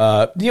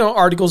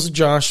 Articles that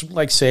Josh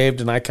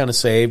saved and I kind of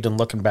saved and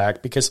looking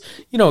back because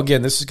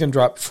again, this is going to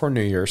drop before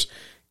New Year's.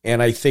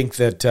 And I think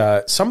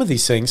that some of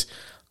these things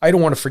I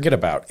don't want to forget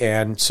about.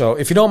 And so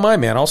if you don't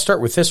mind, man, I'll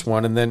start with this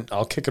one and then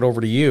I'll kick it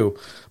over to you.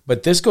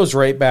 But this goes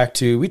right back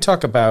to, we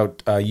talk about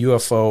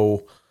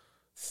UFO,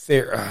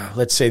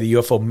 let's say the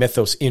UFO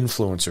mythos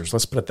influencers.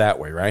 Let's put it that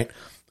way, right?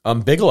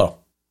 Bigelow,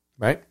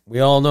 right? We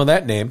all know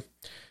that name.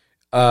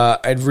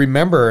 I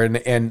remember,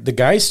 and the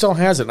guy still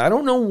has it. And I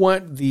don't know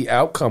what the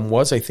outcome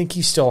was. I think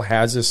he still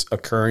has this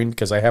occurring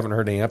because I haven't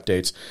heard any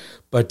updates.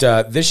 But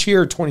this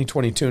year,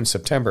 2022 in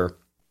September,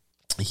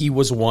 he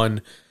was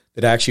one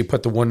that actually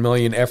put the 1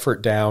 million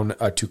effort down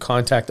to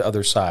contact the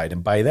other side.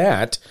 And by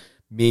that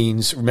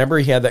means, remember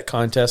he had that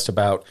contest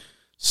about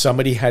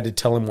somebody had to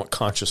tell him what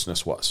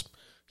consciousness was.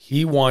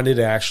 He wanted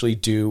to actually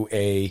do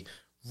a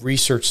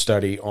research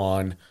study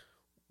on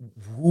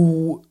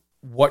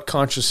what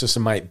consciousness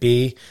might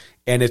be.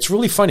 And it's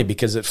really funny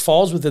because it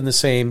falls within the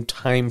same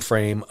time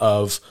frame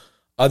of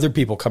other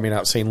people coming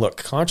out saying, look,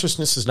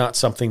 consciousness is not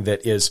something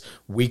that is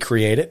we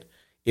create it.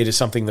 It is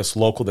something that's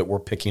local that we're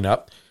picking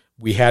up.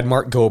 We had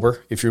Mark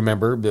Gober, if you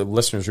remember, the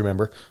listeners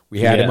remember.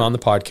 We had him on the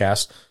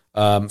podcast.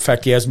 In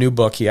fact, he has a new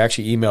book. He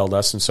actually emailed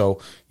us. And so,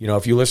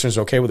 if you listeners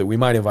are okay with it, we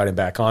might invite him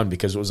back on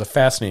because it was a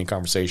fascinating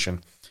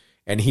conversation.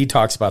 And he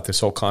talks about this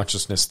whole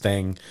consciousness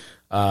thing,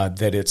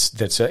 and it's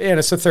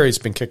a theory that's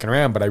been kicking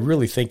around, but I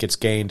really think it's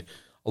gained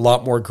a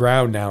lot more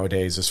ground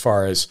nowadays as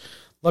far as,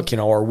 look, are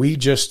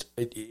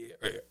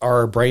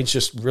our brains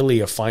just really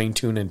a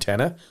fine-tuned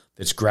antenna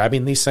that's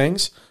grabbing these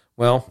things?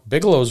 Well,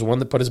 Bigelow's the one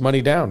that put his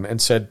money down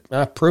and said,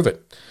 prove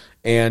it.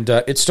 And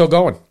it's still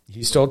going.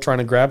 He's still trying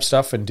to grab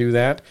stuff and do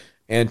that.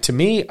 And to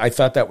me, I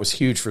thought that was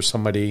huge for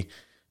somebody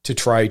to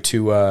try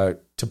to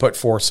put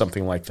forth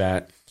something like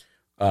that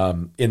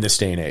in this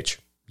day and age.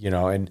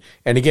 And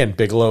again,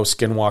 Bigelow,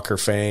 Skinwalker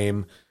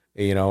fame,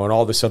 and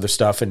all this other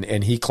stuff.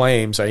 And he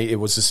claims, it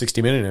was a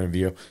 60-minute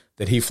interview,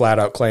 that he flat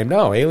out claimed,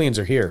 no, aliens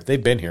are here.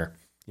 They've been here.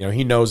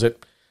 He knows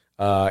it.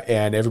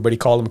 And everybody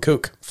called him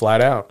kook,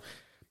 flat out.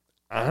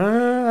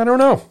 I don't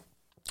know.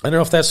 I don't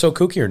know if that's so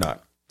kooky or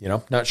not.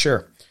 Not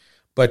sure.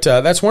 But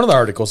that's one of the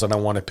articles that I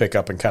want to pick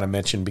up and kind of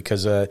mention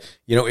because,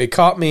 it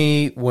caught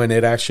me when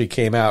it actually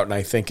came out, and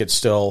I think it's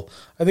still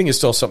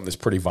something that's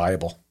pretty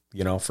viable,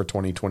 for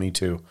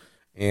 2022.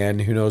 And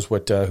who knows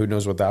what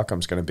the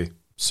outcome's going to be.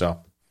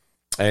 So,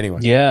 anyway.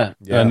 Yeah.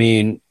 I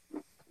mean,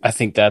 I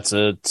think that's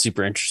a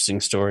super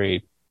interesting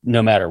story,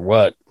 no matter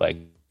what. Like,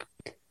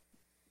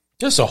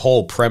 just a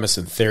whole premise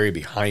and theory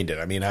behind it.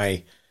 I mean,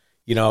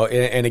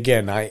 and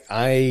again,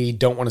 I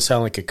don't want to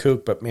sound like a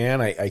kook, but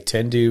man, I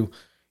tend to.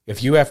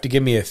 If you have to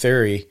give me a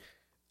theory,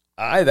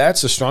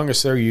 that's the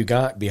strongest theory you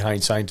got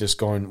behind scientists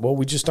going, well,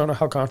 we just don't know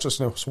how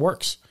consciousness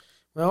works.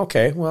 Well,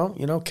 okay,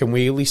 can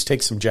we at least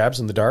take some jabs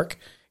in the dark?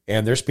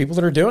 And there's people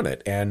that are doing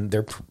it, and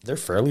they're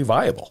fairly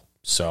viable.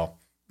 So,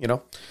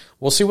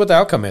 we'll see what the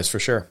outcome is for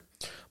sure.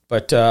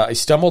 But I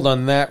stumbled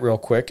on that real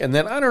quick, and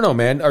then I don't know,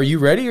 man. Are you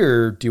ready,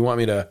 or do you want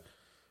me to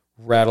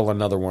rattle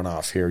another one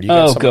off here?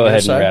 Go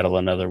ahead and rattle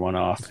another one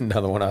off.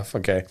 Another one off.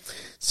 Okay.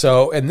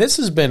 So, and this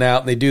has been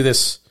out, and they do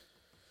this.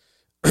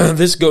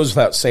 This goes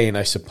without saying,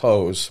 I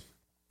suppose.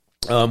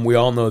 We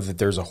all know that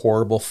there's a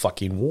horrible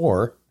fucking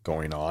war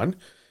going on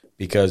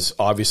because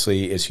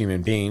obviously as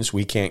human beings,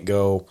 we can't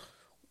go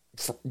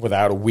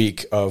without a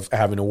week of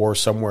having a war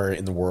somewhere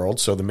in the world.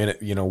 So the minute,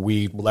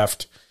 we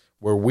left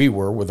where we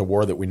were with a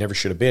war that we never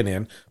should have been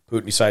in,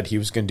 Putin decided he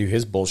was going to do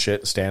his bullshit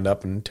and stand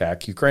up and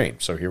attack Ukraine.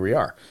 So here we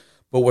are.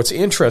 But what's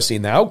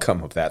interesting, the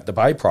outcome of that, the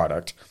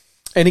byproduct,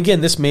 and again,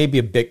 this may be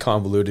a bit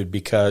convoluted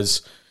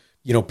because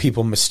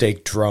people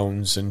mistake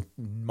drones and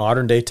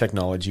modern day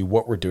technology,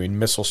 what we're doing,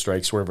 missile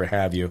strikes, wherever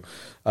have you.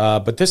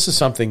 But this is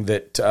something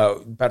that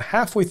about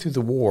halfway through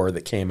the war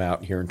that came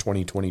out here in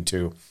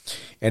 2022.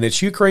 And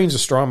it's Ukraine's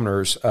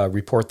astronomers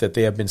report that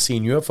they have been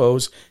seeing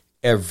UFOs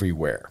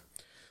everywhere.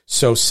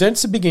 So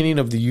since the beginning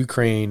of the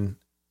Ukraine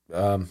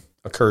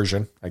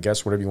incursion, I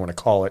guess, whatever you want to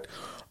call it,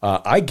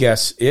 I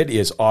guess it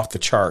is off the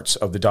charts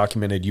of the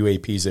documented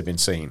UAPs they've been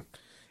seeing.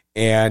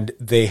 And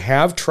they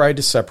have tried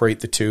to separate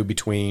the two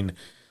between,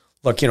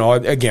 look,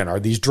 again, are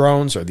these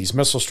drones? Are these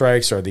missile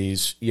strikes? Are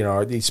these,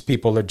 are these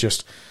people that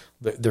just,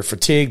 they're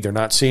fatigued? They're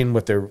not seeing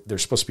what they're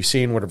supposed to be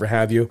seeing, whatever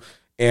have you.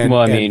 And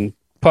mean,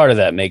 part of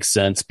that makes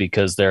sense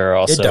because there are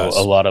also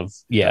a lot of,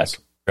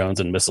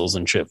 drones and missiles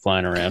and shit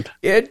flying around.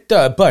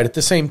 But at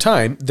the same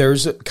time,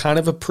 there's kind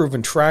of a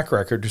proven track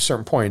record to a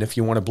certain point, if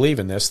you want to believe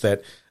in this,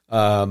 that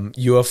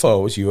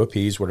UFOs,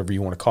 UAPs, whatever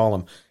you want to call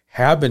them,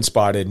 have been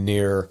spotted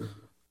near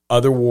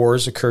other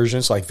wars,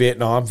 incursions like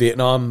Vietnam.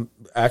 Vietnam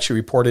actually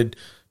reported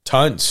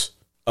tons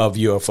of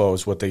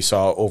UFOs, what they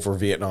saw over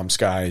Vietnam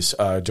skies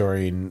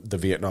during the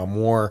Vietnam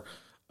War.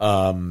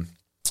 The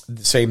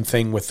same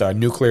thing with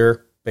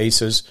nuclear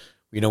bases.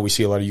 We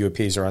see a lot of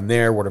UAPs around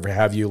there, whatever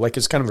have you. Like,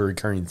 it's kind of a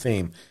recurring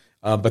theme.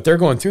 But they're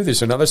going through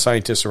this, and other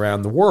scientists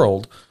around the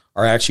world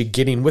are actually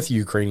getting with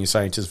Ukrainian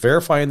scientists,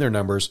 verifying their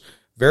numbers,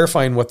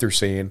 verifying what they're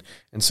seeing,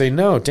 and saying,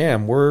 no,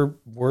 damn, we're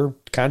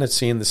kind of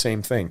seeing the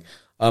same thing.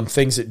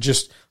 Things that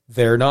just,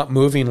 they're not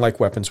moving like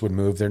weapons would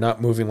move. They're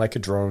not moving like a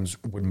drones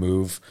would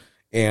move.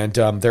 And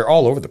they're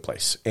all over the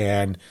place.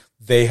 And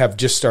they have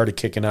just started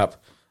kicking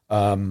up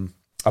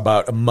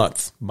about a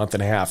month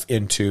and a half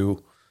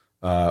into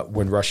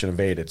when Russia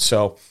invaded.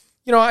 So,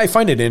 I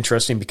find it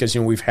interesting because,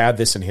 we've had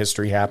this in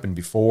history happen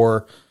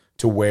before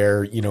to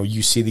where,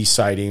 you see these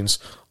sightings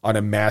on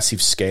a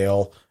massive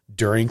scale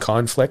during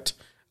conflict.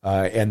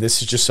 And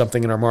this is just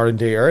something in our modern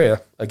day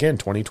area, again,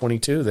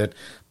 2022, that,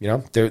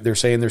 they're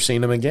saying they're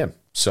seeing them again.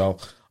 So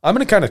I'm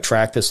going to kind of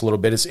track this a little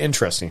bit. It's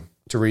interesting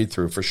to read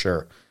through for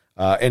sure.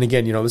 And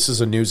again, this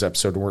is a news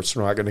episode. We're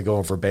not going to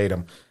go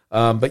verbatim.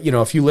 But,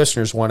 if you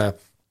listeners want to,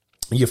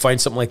 you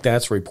find something like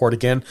that, so report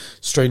again,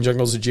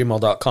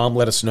 strangejungles@gmail.com.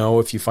 Let us know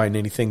if you find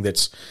anything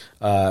that's,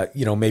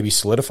 maybe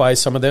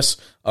solidifies some of this.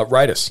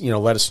 Write us,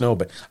 let us know.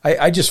 But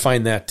I just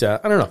find that, I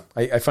don't know.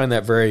 I find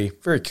that very,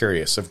 very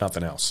curious, if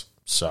nothing else.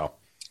 So.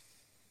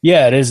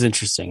 Yeah, it is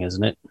interesting,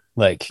 isn't it?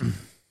 Like,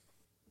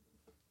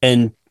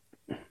 and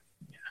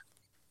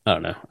I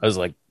don't know. I was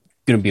like,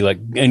 going to be like,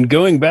 and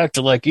going back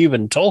to like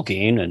even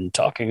Tolkien and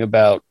talking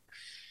about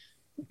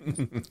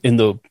in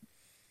the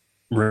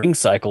Ring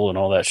cycle and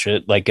all that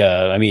shit. Like,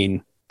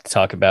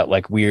 talk about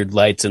like weird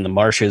lights in the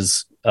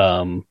marshes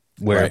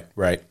where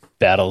right.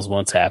 battles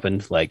once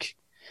happened. Like,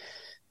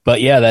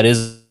 but yeah, that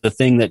is the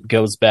thing that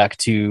goes back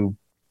to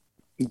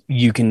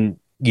you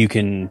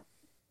can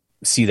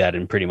see that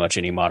in pretty much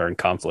any modern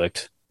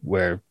conflict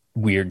where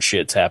weird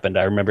shit's happened.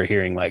 I remember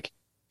hearing like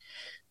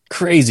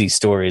crazy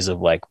stories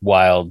of like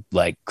wild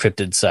like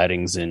cryptid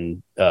sightings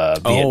in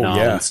Vietnam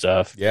and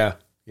stuff. Yeah,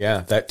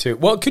 that too.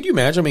 Well, could you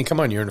imagine? I mean, come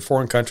on, you're in a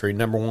foreign country,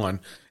 number one.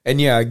 And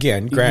yeah,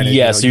 again, granted.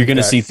 Yeah, so you're going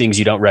to see things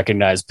you don't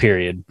recognize,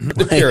 period.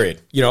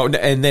 Period.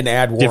 And then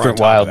add war different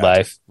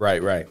wildlife.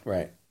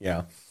 Right.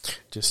 Yeah.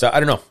 Just, I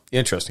don't know.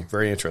 Interesting.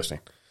 Very interesting.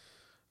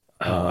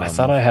 I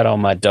thought I had all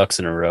my ducks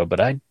in a row, but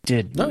I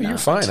did. No, you're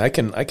fine. I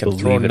can throw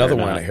Believe it another or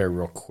one not. out here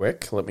real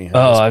quick. Let me. have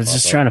Oh, this I was pop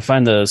just up. trying to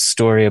find the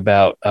story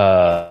about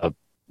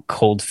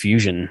cold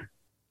fusion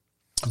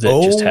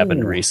that just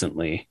happened Oh.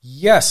 recently.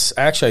 Yes,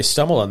 actually, I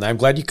stumbled on that. I'm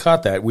glad you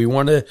caught that. We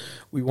want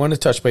to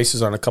touch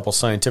bases on a couple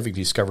scientific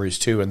discoveries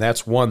too, and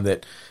that's one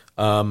that,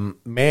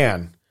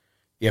 man,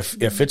 if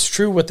it's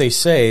true what they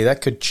say,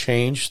 that could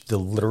change the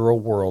literal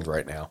world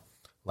right now.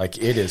 Like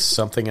it is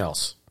something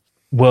else.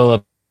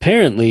 Well,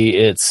 apparently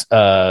it's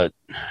man,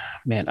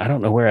 I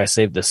don't know where I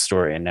saved this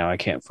story and now I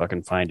can't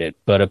fucking find it.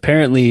 But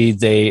apparently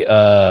they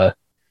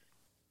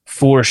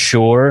for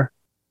sure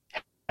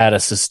had a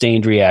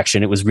sustained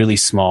reaction. It was really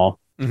small.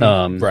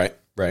 Right.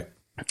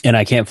 And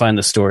I can't find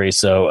the story,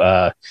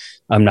 so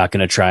I'm not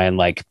going to try and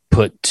like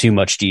put too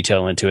much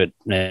detail into it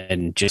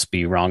and just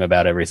be wrong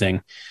about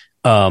everything.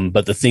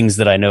 But the things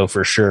that I know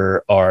for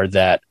sure are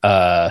that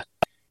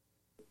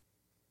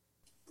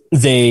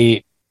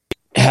they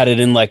had it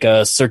in like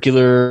a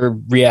circular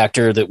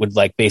reactor that would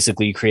like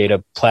basically create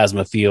a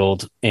plasma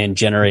field and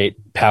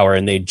generate power.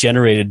 And they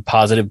generated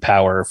positive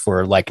power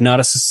for like not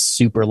a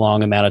super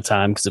long amount of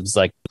time because it was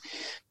like,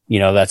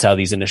 that's how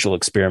these initial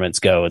experiments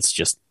go. It's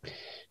just,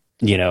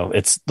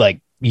 it's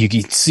like you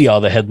can see all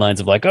the headlines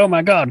of like, oh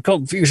my God,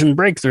 cold fusion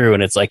breakthrough.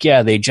 And it's like,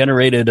 yeah, they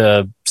generated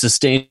a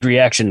sustained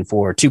reaction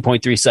for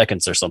 2.3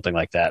 seconds or something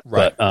like that.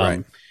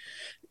 Right.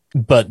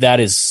 But that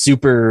is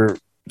super,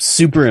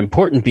 super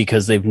important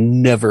because they've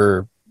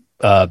never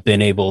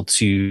been able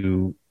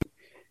to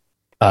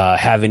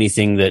have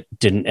anything that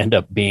didn't end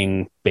up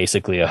being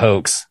basically a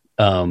hoax.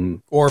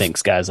 Or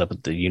thanks guys up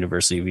at the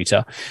University of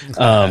Utah,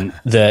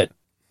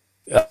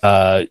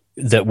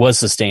 that was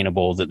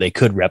sustainable, that they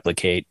could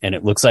replicate. And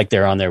it looks like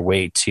they're on their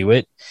way to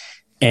it.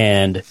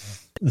 And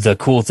the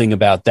cool thing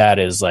about that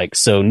is like,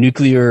 so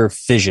nuclear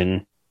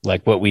fission,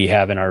 like what we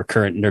have in our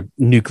current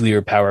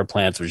nuclear power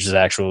plants, which is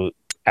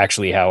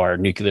actually how our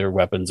nuclear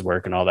weapons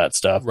work and all that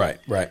stuff. Right.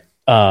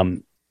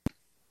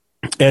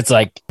 It's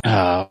like,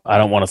 I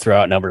don't want to throw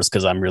out numbers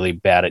because I'm really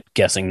bad at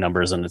guessing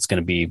numbers and it's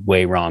going to be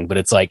way wrong, but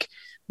it's like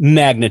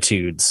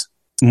magnitudes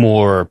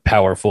more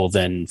powerful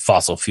than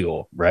fossil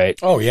fuel, right?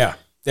 Oh yeah,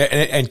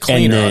 and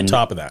cleaner on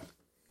top of that.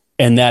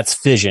 And that's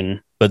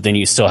fission, but then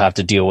you still have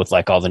to deal with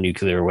like all the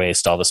nuclear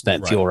waste, all the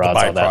spent fuel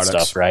rods, all that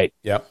stuff, right?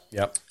 Yep.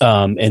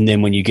 And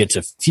then when you get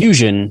to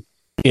fusion,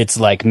 it's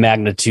like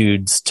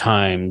magnitudes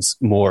times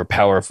more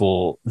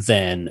powerful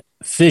than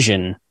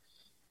fission,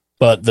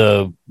 but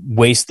the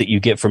waste that you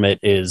get from it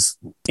is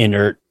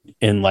inert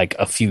in like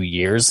a few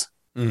years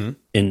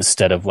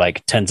instead of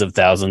like tens of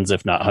thousands,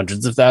 if not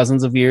hundreds of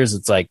thousands of years.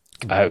 It's like,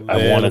 I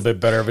want a bit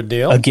better of a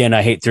deal. Again,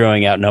 I hate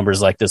throwing out numbers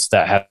like this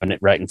that happen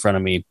right in front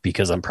of me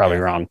because I'm probably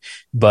wrong.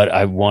 But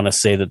I want to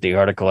say that the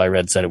article I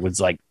read said it was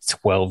like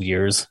 12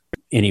 years.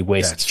 Any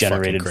waste That's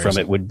generated fucking from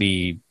crazy. it would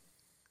be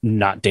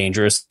not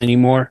dangerous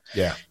anymore.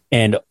 Yeah.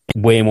 And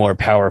way more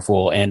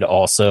powerful. And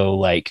also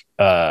like,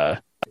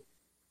 what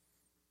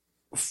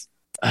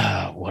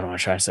am I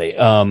trying to say?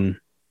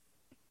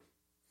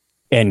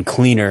 And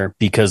cleaner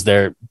because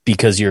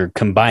you're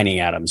combining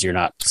atoms. You're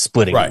not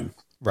splitting them.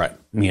 Right.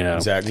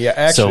 Exactly. Yeah.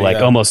 Actually, so like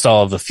almost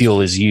all of the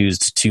fuel is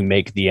used to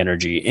make the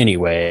energy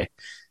anyway.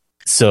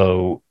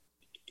 So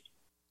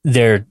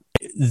there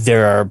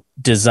are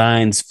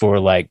designs for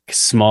like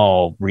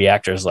small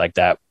reactors like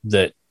that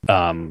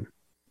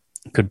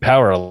could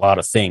power a lot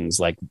of things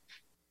like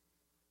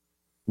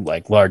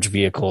large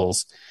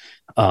vehicles,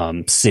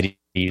 cities.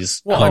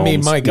 Well, homes, I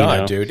mean, my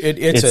God, dude,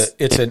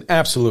 it's an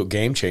absolute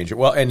game changer.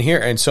 Well,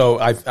 and so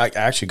I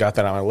actually got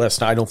that on my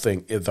list. Now, I don't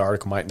think the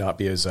article might not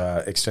be as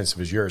extensive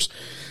as yours,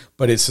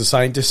 but it's the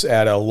scientists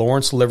at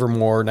Lawrence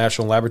Livermore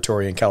National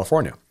Laboratory in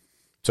California.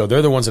 So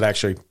they're the ones that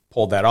actually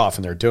pulled that off,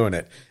 and they're doing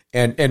it.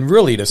 And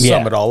really to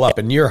sum it all up,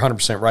 and you're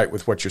 100% right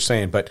with what you're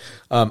saying, but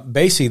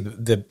basically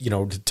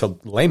to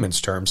layman's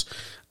terms,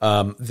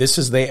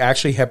 they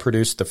actually have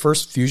produced the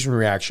first fusion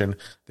reaction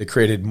that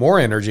created more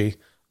energy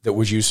that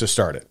was used to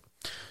start it.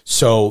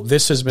 So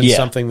this has been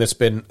something that's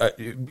been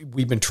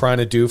we've been trying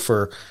to do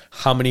for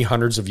how many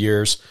hundreds of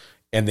years,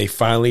 and they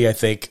finally, I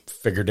think,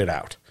 figured it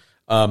out.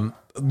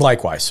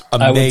 Likewise,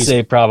 amazing. I would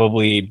say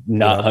probably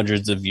not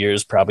hundreds of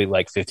years, probably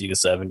like 50 to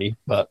 70,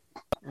 but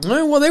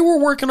well, they were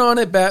working on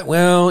it back.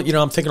 Well,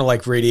 I'm thinking of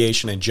like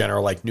radiation in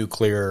general, like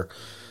nuclear.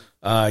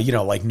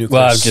 Like nuclear.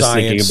 Well, I was just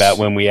science, thinking about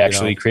when we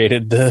actually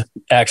created the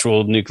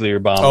actual nuclear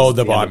bomb. Oh,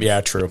 the bomb.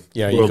 Yeah, true.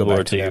 Yeah, you go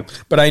back to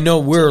that. But I know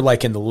we're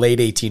like in the late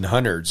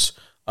 1800s.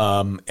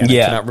 And I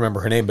cannot remember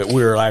her name, but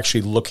we were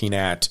actually looking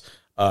at,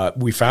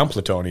 we found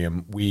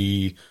plutonium.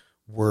 We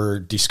were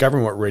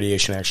discovering what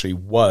radiation actually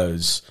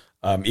was,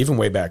 even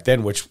way back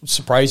then, which was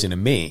surprising to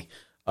me,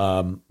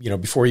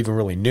 before we even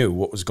really knew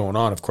what was going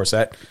on. Of course,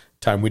 that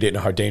time we didn't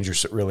know how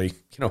dangerous it really,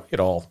 it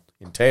all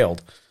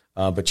entailed.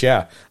 But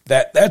yeah,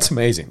 that's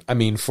amazing. I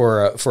mean,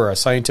 for a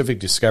scientific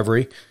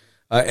discovery,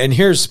 and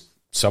here's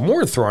some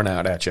more thrown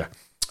out at you,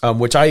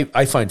 which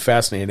I find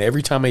fascinating.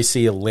 Every time I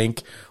see a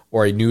link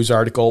or a news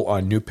article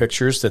on new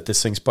pictures that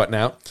this thing's putting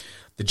out,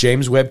 the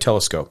James Webb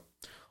Telescope.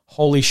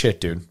 Holy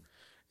shit, dude.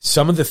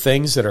 some of the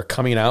things that are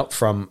coming out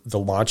from the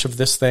launch of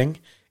this thing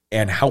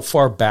and how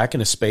far back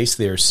into space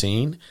they are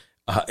seeing,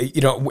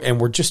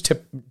 and we're just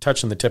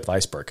touching the tip of the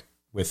iceberg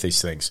with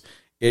these things.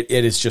 It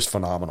is just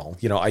phenomenal.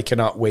 I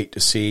cannot wait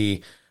to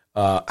see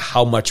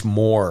how much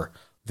more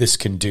this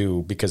can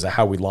do because of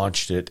how we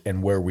launched it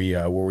and where we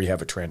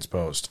have it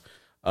transposed.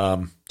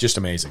 Just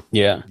amazing.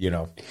 Yeah.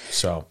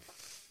 So.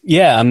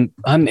 Yeah,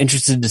 I'm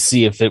interested to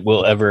see if it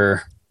will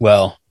ever.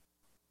 Well,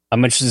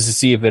 I'm interested to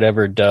see if it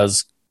ever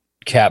does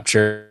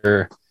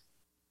capture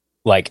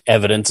like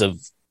evidence of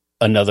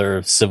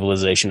another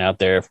civilization out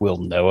there. If we'll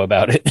know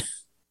about it,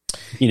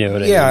 you know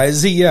what I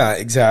mean? Yeah,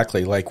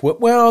 exactly. Like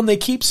well, and they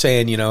keep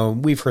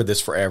saying, we've heard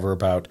this forever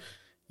about,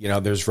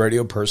 there's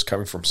radio bursts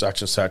coming from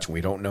such and such, and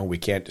we don't know, we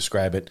can't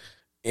describe it.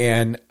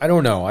 And I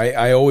don't know.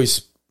 I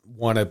always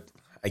want to,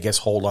 I guess,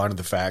 hold on to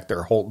the fact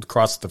or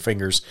cross the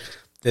fingers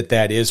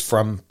that is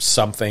from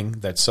something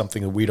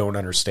that we don't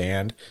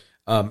understand.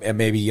 And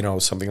maybe,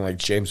 something like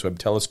James Webb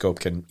Telescope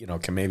can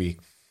maybe,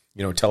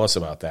 tell us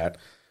about that.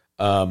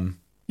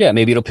 Yeah,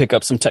 maybe it'll pick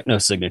up some techno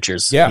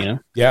signatures. Yeah.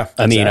 Yeah.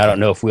 I mean, I don't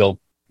know if we'll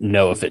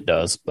know if it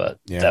does, but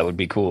that would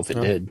be cool if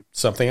it did.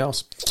 Something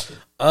else.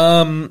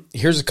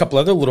 Here's a couple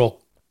other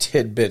little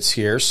tidbits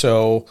here.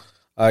 So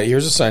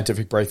here's a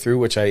scientific breakthrough,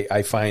 which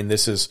I find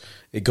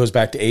it goes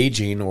back to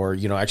aging or,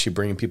 actually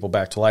bringing people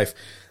back to life.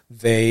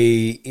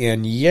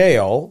 In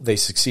Yale, they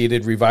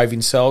succeeded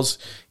reviving cells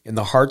in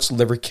the hearts,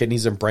 liver,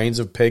 kidneys, and brains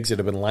of pigs that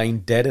have been lying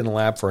dead in a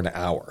lab for an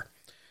hour.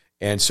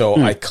 And so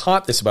I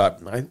caught this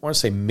about, I want to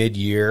say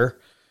mid-year,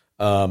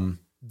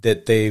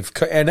 that they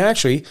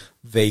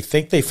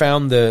think they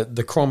found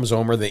the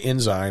chromosome or the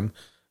enzyme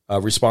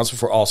responsible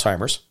for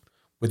Alzheimer's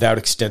without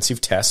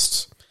extensive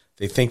tests.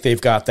 They think they've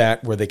got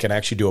that where they can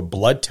actually do a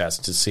blood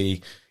test to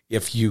see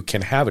if you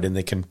can have it and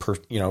they can,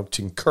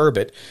 to curb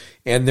it.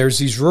 And there's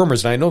these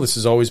rumors, and I know this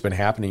has always been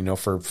happening,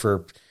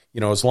 for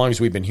as long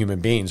as we've been human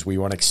beings, we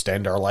want to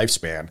extend our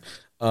lifespan.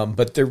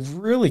 But they're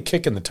really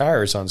kicking the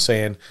tires on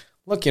saying,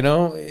 look,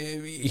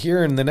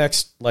 here in the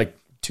next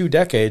 2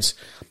 decades,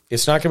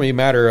 it's not going to be a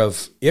matter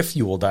of if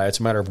you will die. It's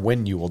a matter of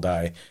when you will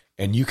die,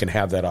 and you can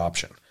have that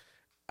option.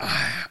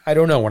 I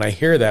don't know. When I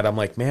hear that, I'm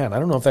like, man, I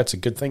don't know if that's a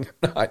good thing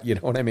or not. You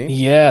know what I mean?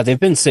 Yeah, they've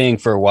been saying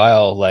for a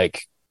while,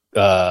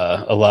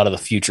 a lot of the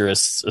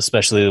futurists,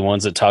 especially the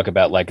ones that talk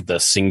about the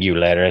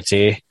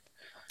singularity,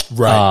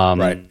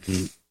 right,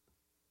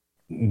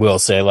 will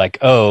say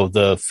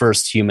the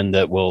first human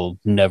that will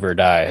never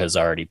die has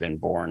already been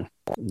born.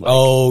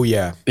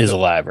 Is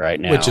alive right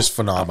now, which is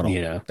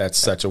phenomenal. That's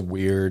such a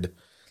weird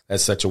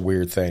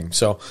thing.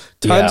 So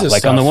tons of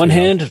stuff, on the one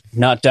hand,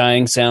 not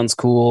dying sounds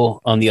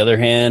cool. On the other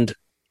hand,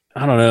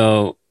 I don't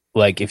know,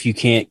 if you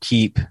can't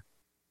keep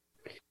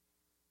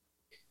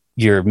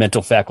your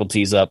mental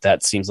faculties up,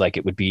 that seems like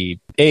it would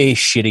be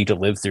shitty to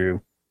live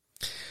through.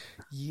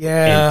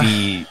 Yeah.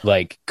 And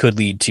B, could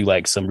lead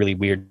to some really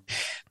weird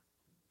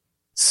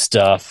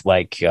stuff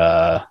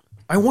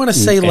I want to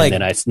say and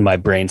then my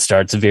brain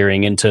starts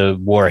veering into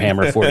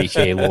Warhammer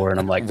 40K lore and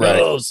I'm like, right.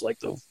 It's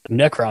the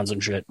Necrons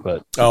and shit.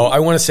 But I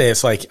want to say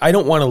it's I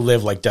don't want to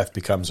live like Death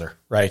Becomes Her,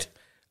 right?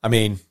 I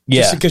mean,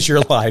 just because you're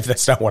alive,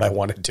 that's not what I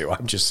want to do.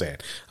 I'm just saying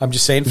for I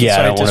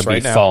don't want to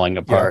be falling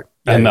apart.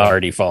 Yeah, I'm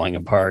already falling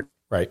apart.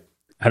 Right.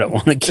 I don't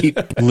want to keep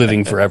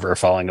living forever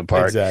falling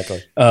apart.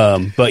 Exactly.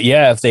 But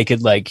yeah, if they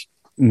could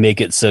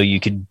make it so you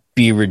could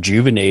be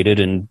rejuvenated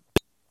and,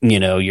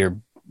 your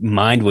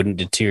mind wouldn't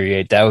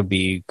deteriorate, that would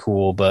be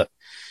cool. But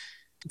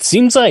it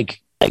seems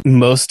like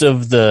most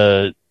of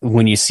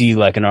when you see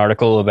an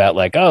article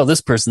about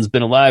this person's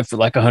been alive for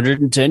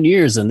 110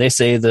 years and they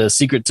say the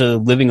secret to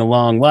living a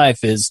long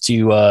life is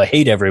to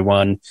hate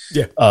everyone,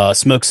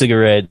 smoke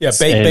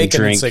cigarettes, and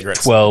drink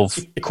 12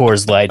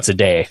 Coors Lights a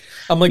day.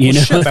 I'm like,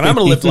 shit, man, I'm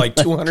going to live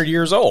 200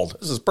 years old.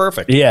 This is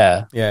perfect.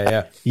 Yeah.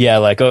 Yeah.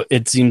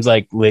 It seems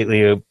like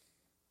lately,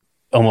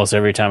 almost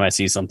every time I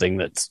see something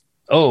that's,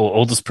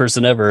 oldest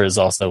person ever is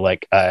also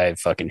I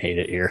fucking hate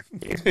it here.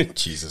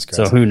 Jesus Christ.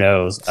 So who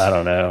knows? I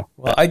don't know.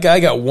 Well, I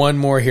got one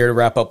more here to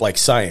wrap up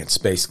science,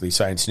 basically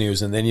science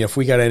news. And then if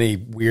we got any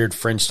weird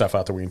fringe stuff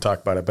out there, we can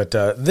talk about it. But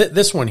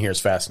this one here is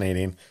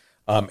fascinating.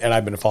 And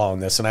I've been following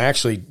this. And I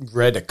actually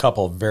read a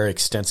couple of very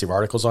extensive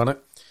articles on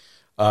it.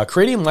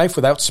 Creating life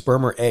without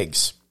sperm or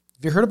eggs.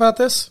 Have you heard about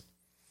this?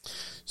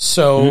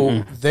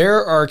 So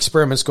there are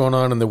experiments going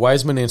on in the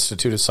Weizmann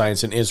Institute of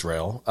Science in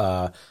Israel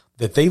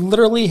that they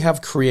literally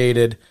have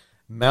created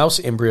mouse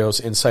embryos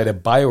inside a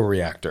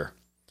bioreactor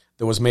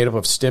that was made up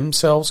of stem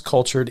cells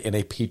cultured in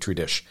a petri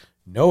dish.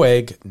 No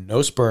egg,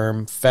 no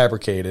sperm,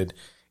 fabricated,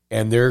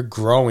 and they're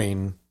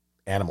growing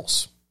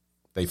animals.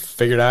 They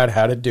figured out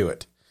how to do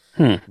it.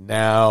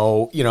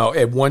 Now,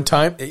 at one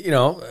time,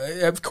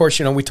 of course,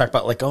 we talk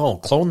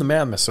about clone the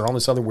mammoths and all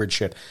this other weird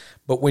shit.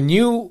 But when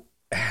you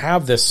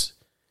have this,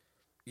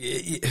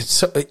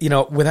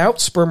 without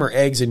sperm or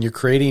eggs and you're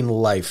creating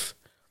life,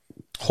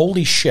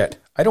 holy shit.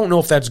 I don't know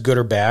if that's good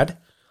or bad.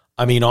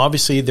 I mean,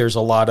 obviously there's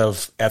a lot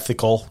of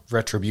ethical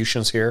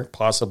retributions here,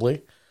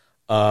 possibly.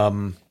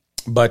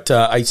 But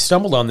I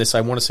stumbled on this,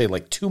 I want to say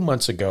like 2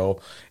 months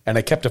ago, and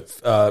I kept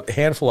a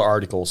handful of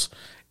articles.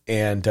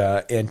 And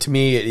to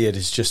me, it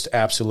is just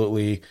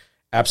absolutely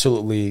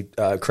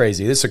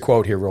crazy. This is a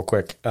quote here real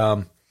quick.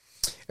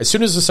 As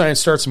soon as the science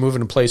starts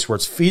moving in place where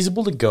it's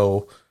feasible to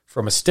go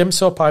from a stem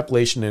cell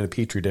population in a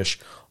petri dish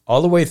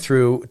all the way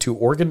through to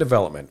organ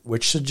development,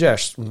 which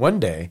suggests one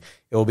day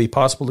it will be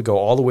possible to go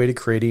all the way to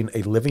creating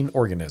a living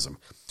organism.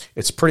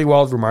 It's a pretty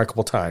wild,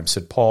 remarkable time,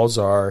 said Paul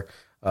Czar,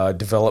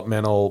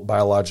 developmental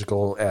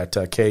biological at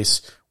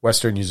Case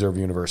Western Reserve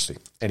University.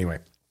 Anyway,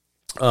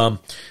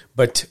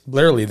 but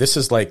literally this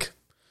is like,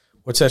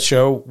 what's that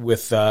show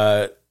with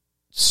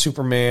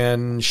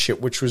Superman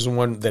shit, which was the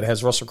one that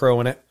has Russell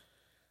Crowe in it?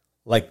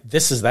 Like,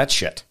 this is that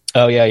shit.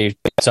 Oh, yeah, you're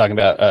talking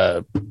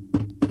about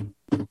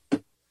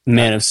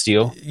Man of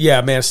Steel.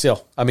 Yeah, Man of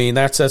Steel. I mean,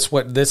 that's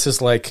what this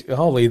is like.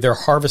 Holy, they're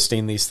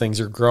harvesting these things.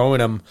 They're growing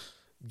them,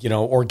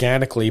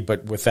 organically,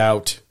 but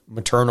without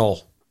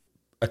maternal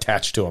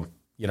attached to them.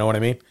 You know what I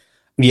mean?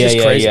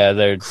 Yeah.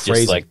 They're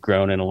just like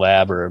grown in a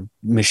lab or a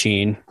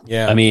machine.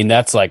 Yeah. I mean,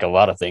 that's like a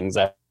lot of things,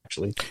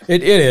 actually.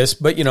 It is,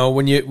 but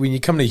when you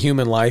come to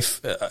human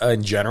life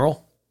in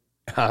general,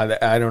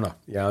 I don't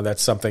know.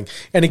 That's something.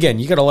 And again,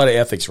 you got a lot of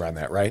ethics around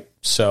that, right?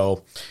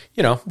 So,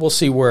 we'll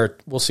see where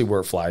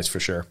it flies for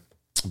sure.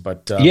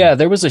 But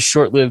there was a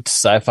short-lived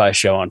sci-fi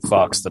show on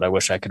Fox that I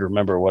wish I could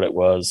remember what it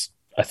was.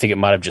 I think it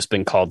might have just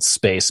been called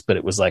Space, but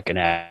it was like an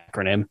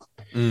acronym.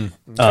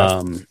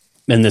 Okay.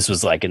 And this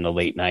was like in the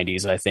late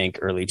 90s, I think,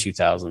 early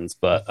 2000s.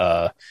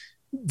 But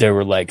there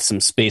were like some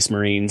space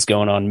marines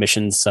going on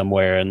missions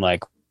somewhere, and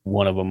like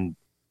one of them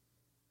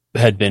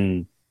had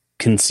been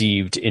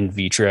conceived in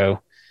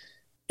vitro.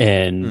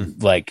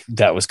 And like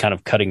that was kind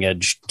of cutting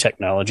edge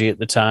technology at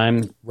the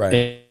time.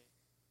 Right.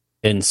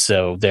 And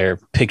so their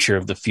picture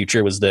of the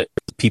future was that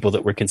people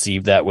that were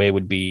conceived that way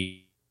would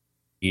be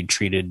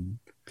treated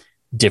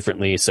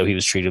differently. So he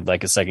was treated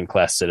like a second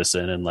class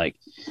citizen, and like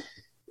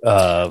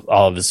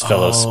all of his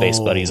fellow space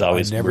buddies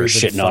always were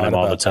shitting on him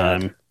all the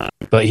time.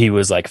 But he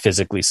was like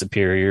physically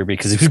superior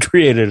because he was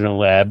created in a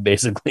lab,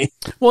 basically.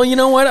 Well, you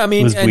know what? I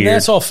mean, and weird.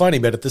 that's all funny,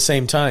 but at the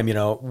same time,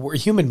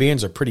 human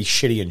beings are pretty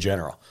shitty in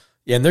general.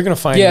 Yeah, and they're going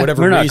to find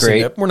whatever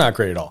reason. We're not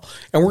great at all.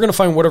 And we're going to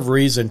find whatever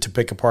reason to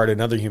pick apart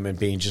another human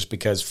being just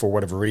because for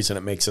whatever reason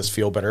it makes us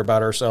feel better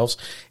about ourselves.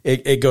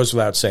 It goes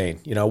without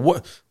saying.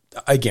 What?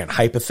 Again,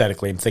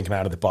 hypothetically, I'm thinking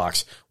out of the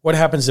box. What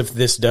happens if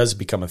this does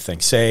become a thing?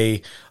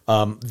 Say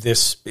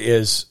this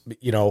is,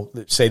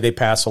 say they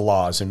pass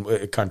laws in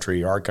a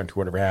country, our country,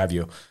 whatever have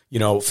you.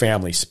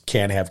 Families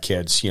can't have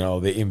kids.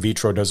 The in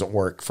vitro doesn't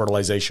work.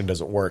 Fertilization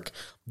doesn't work.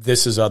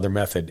 This is other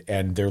method.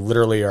 And there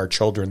literally are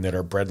children that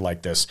are bred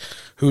like this.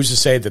 Who's to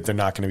say that they're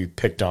not going to be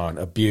picked on,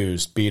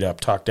 abused, beat up,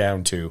 talked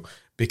down to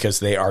because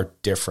they are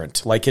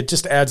different? Like, it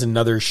just adds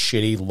another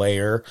shitty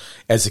layer.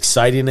 As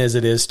exciting as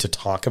it is to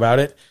talk about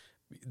it,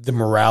 the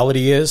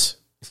morality is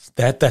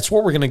that's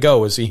where we're going to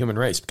go as a human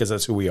race because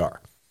that's who we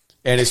are.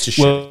 And it's just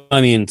shitty.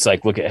 I mean, it's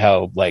like, look at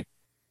how like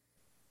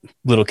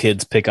little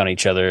kids pick on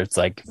each other. It's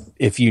like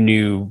if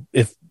you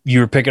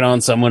were picking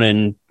on someone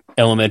in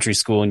elementary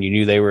school and you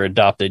knew they were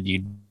adopted,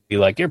 you'd be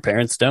like, your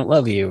parents don't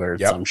love you or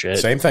some shit.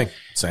 Same thing.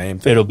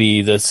 It'll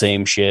be the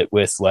same shit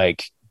with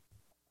like,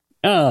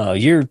 oh,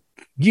 you're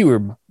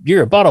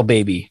a bottle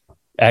baby.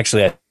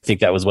 Actually, I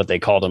think that was what they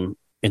called them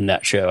in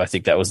that show. I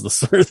think that was the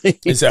sort of thing.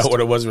 Is that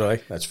what it was, really?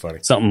 That's funny.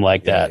 Something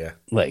like that. Yeah.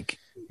 Like,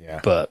 yeah.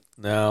 But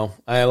no,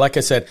 like I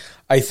said,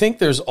 I think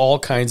there's all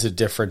kinds of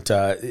different,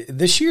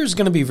 this year is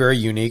going to be very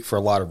unique for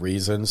a lot of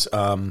reasons.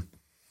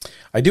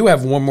 I do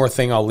have one more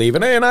thing I'll leave.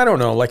 And I don't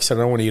know, like I said,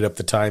 I don't want to eat up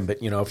the time, but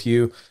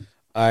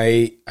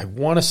I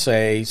want to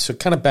say, so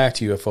kind of back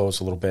to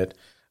UFOs a little bit.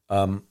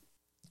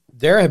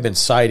 There have been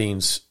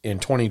sightings in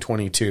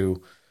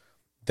 2022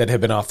 that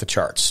have been off the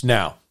charts.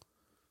 Now,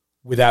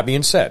 with that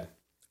being said,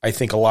 I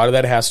think a lot of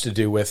that has to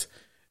do with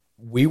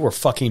we were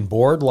fucking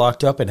bored,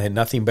 locked up, and had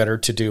nothing better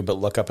to do but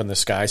look up in the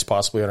skies,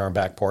 possibly on our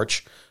back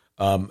porch.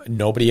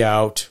 Nobody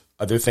out,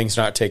 other things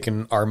not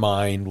taking our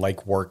mind,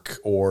 like work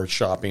or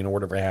shopping or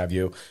whatever have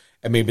you.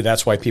 And maybe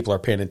that's why people are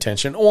paying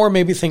attention. Or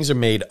maybe things are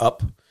made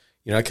up,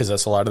 because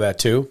that's a lot of that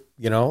too.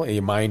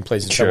 Your mind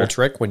plays a double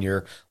trick when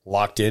you're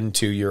locked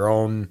into your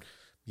own,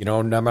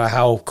 no matter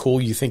how cool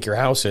you think your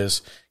house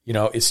is.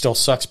 It still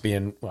sucks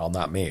being, well,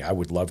 not me. I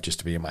would love just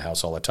to be in my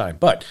house all the time.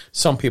 But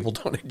some people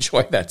don't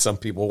enjoy that. Some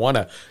people want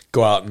to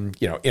go out and,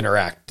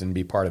 interact and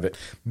be part of it.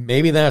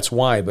 Maybe that's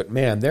why. But,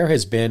 man, there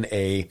has been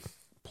a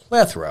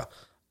plethora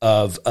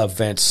of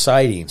event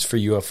sightings for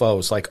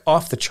UFOs, like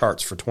off the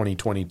charts for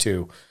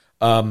 2022.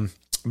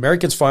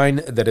 Americans find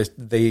that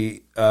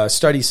the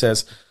study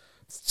says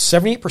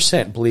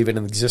 78% believe in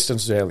the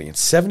existence of aliens.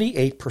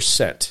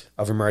 78%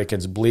 of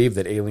Americans believe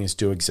that aliens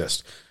do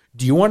exist.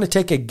 Do you want to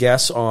take a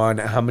guess on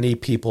how many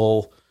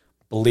people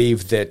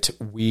believe that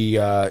we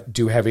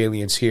do have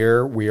aliens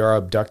here, we are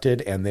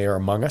abducted, and they are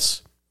among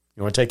us?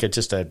 You want to take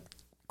just a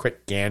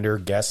quick gander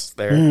guess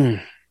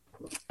there?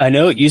 I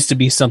know it used to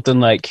be something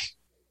like,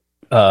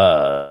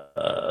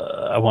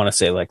 I want to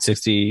say like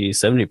 60,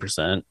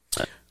 70%.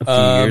 a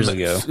few years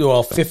ago.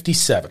 Well,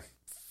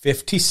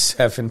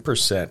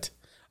 57%,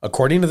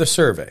 according to the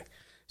survey,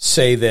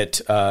 say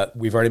that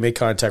we've already made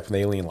contact with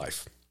alien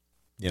life.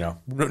 You know,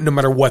 no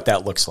matter what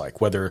that looks like,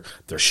 whether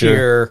they're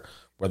here,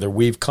 whether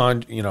we've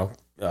connected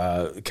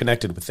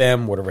with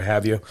them, whatever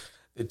have you.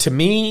 To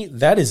me,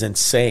 that is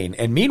insane.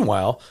 And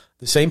meanwhile,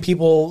 the same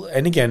people,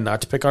 and again,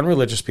 not to pick on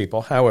religious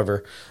people,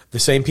 however, the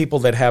same people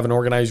that have an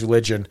organized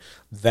religion,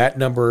 that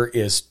number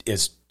is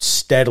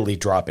steadily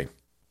dropping.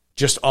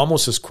 Just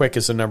almost as quick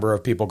as the number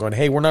of people going,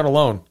 hey, we're not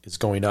alone, is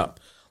going up.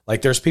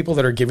 Like there's people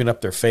that are giving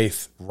up their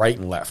faith right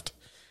and left.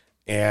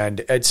 And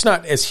it's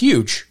not as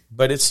huge,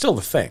 but it's still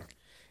the thing.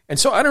 And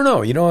so I don't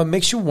know, it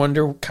makes you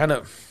wonder kind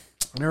of,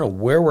 I don't know,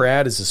 where we're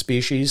at as a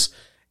species.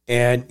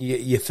 And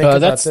you think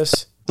about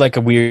this. Like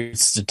a weird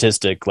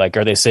statistic. Like,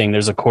 are they saying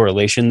there's a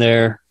correlation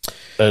there?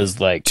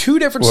 As like two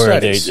different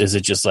studies. Is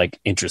it just like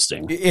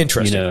interesting?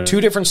 Interesting. Two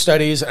different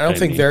studies. I don't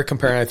think they're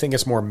comparing. I think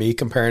it's more me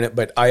comparing it.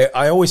 But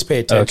I always pay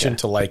attention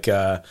to like,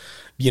 the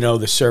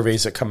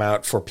surveys that come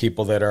out for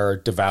people that are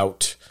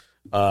devout,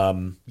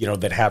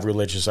 that have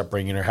religious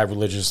upbringing or have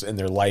religious in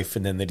their life,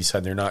 and then they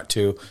decide they're not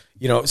to.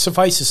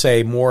 Suffice to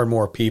say, more and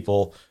more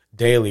people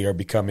daily are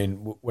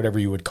becoming whatever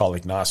you would call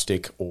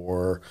agnostic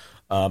or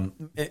out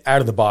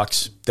of the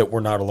box, that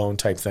we're not alone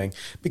type thing.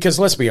 Because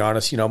let's be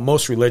honest,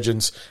 most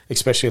religions,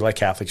 especially like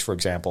Catholics, for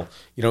example,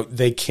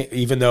 they can't,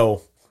 even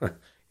though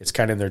it's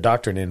kind of in their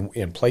doctrine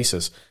in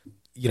places,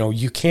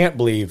 you can't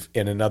believe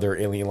in another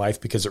alien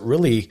life because it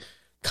really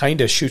kind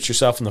of shoots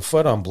yourself in the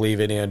foot on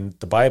believing in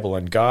the Bible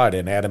and God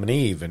and Adam and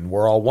Eve and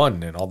we're all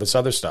one and all this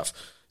other stuff.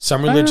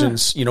 Some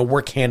religions,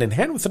 work hand in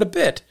hand with it a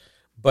bit,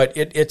 but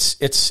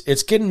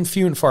it's getting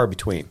few and far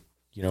between,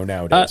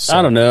 nowadays.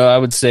 I don't know. I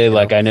would say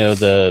I know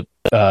the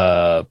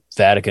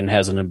Vatican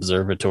has an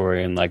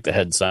observatory and like the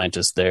head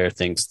scientist there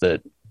thinks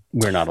that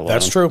we're not alone.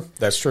 That's true.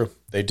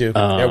 They do.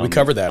 We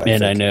covered that.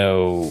 I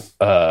know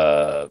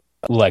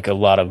like a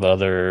lot of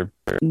other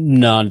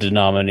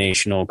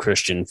non-denominational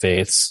Christian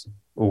faiths,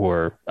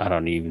 or I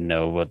don't even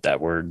know what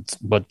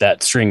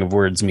that string of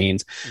words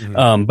means.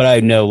 Mm-hmm. But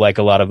I know like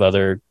a lot of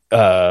other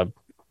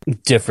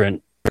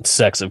different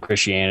sects of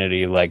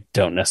Christianity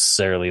don't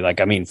necessarily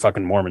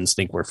fucking Mormons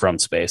think we're from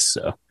space.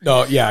 So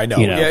yeah, I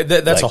know.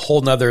 That's a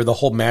whole nother, the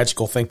whole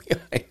magical thing,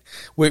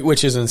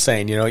 which is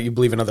insane. You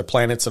believe in other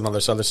planets and all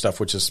this other stuff,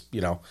 which is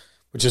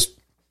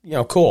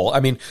cool.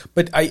 I mean,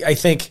 but I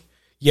think,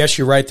 yes,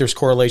 you're right. There's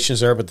correlations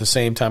there, but at the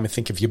same time, I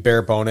think if you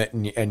bare bone it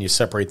and you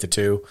separate the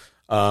two,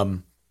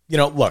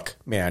 look,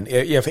 man,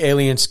 if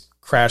aliens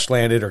crash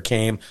landed or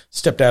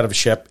stepped out of a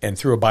ship and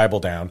threw a Bible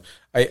down,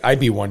 I'd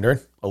be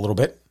wondering a little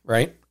bit,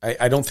 right?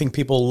 I don't think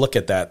people look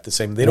at that the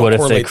same. They don't. What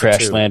if they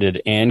crash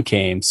landed and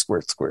came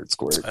squirt, squirt,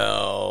 squirt?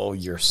 Oh,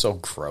 you're so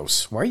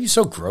gross. Why are you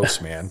so gross,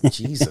 man?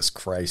 Jesus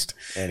Christ.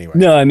 Anyway.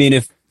 No, I mean,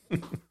 if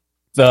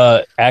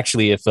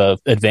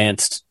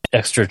advanced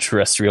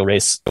extraterrestrial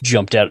race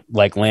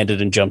landed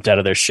and jumped out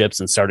of their ships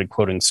and started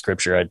quoting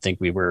scripture, I'd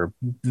think we were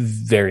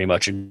very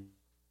much in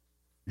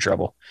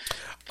trouble.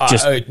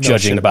 Just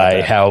judging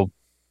by how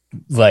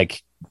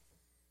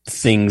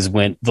things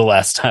went the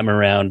last time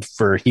around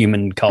for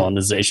human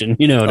colonization.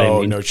 You know what I mean?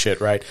 Oh, no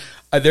shit, right.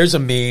 There's a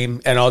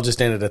meme, and I'll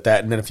just end it at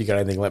that, and then if you got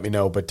anything, let me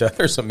know. But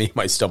there's a meme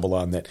I stumbled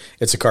on that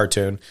it's a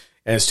cartoon,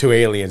 and it's two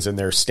aliens, and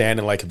they're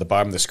standing at the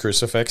bottom of this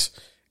crucifix,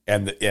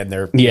 and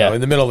they're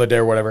in the middle of the day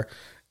or whatever,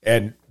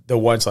 and the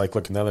one's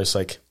looking, the other's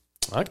I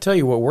can tell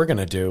you what we're going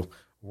to do.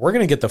 We're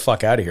going to get the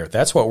fuck out of here.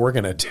 That's what we're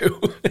going to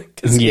do.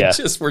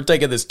 Because we're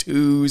taking this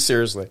too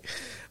seriously.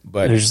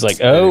 But they're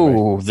just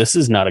anyway. This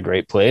is not a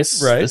great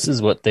place. Right. This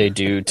is what they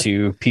do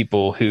to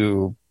people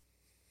who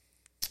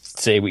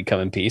say we come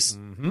in peace.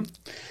 Mm-hmm.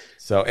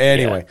 So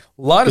anyway,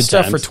 a lot of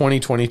stuff for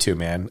 2022,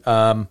 man.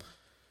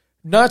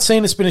 Not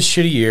saying it's been a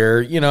shitty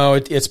year.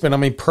 It's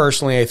been,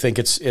 personally, I think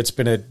it's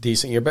been a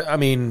decent year. But, I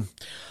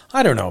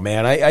don't know,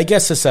 man. I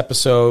guess this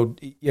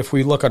episode, if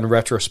we look on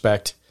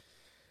retrospect,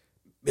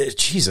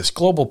 Jesus,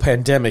 global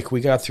pandemic, we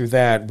got through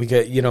that. We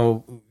got,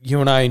 you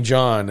and I and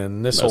John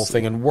and this whole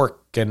thing and work.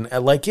 And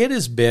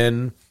it's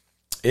been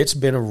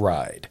a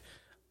ride.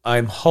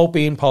 I'm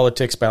hoping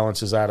politics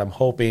balances out. I'm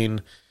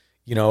hoping,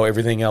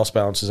 everything else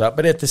balances out.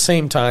 But at the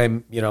same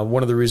time,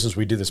 one of the reasons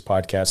we do this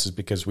podcast is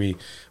because we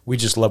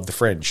just love the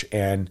fringe.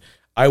 And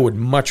I would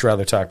much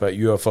rather talk about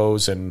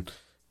UFOs and,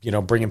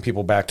 bringing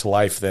people back to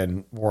life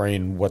than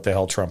worrying what the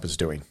hell Trump is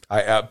doing.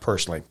 I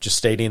personally, just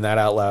stating that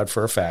out loud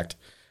for a fact.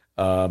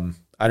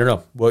 I don't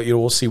know. Well,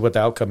 we'll see what the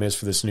outcome is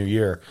for this new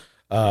year.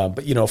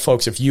 But,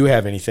 folks, if you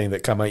have anything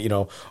that come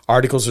out,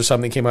 articles or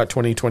something came out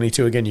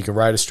 2022, again, you can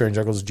write us,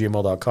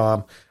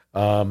 strangeuncles@gmail.com.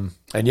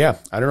 And yeah,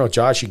 I don't know,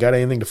 Josh, you got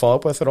anything to follow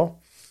up with at all?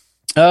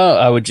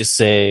 I would just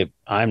say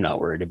I'm not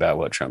worried about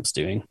what Trump's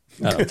doing.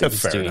 I don't think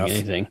he's doing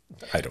anything.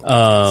 I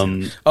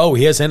don't.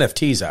 He has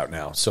NFTs out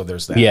now, so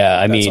there's that.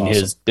 Yeah, That's awesome.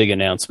 His big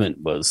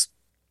announcement was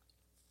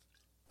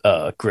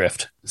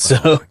grift.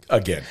 So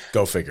again,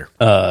 go figure.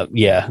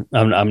 Yeah,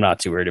 I'm not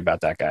too worried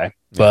about that guy,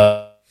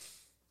 but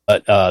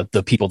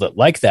the people that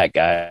like that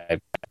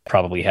guy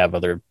probably have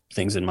other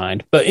things in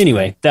mind. But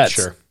anyway,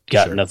 that's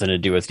got Sure. nothing to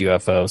do with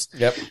UFOs.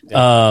 Yep.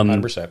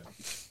 100%.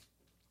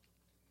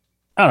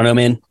 I don't know,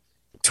 man.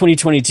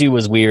 2022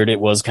 was weird. It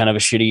was kind of a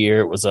shitty year.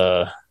 It was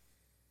a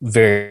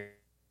very,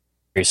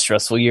 very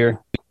stressful year,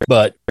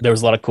 but there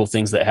was a lot of cool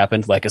things that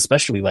happened, like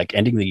especially like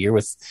ending the year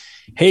with,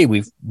 hey,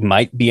 we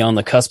might be on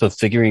the cusp of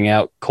figuring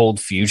out cold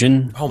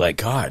fusion. Oh my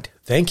God.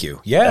 Thank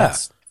you. Yeah.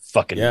 That's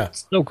fucking Yeah.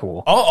 so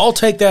cool. I'll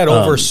take that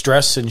over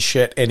stress and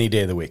shit any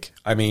day of the week.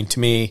 I mean, to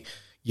me,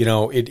 you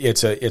know,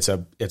 it's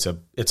a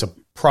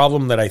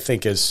problem that I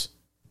think it's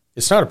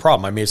not a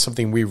problem. I mean, it's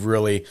something we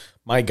really,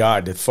 my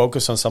God, to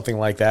focus on something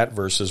like that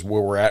versus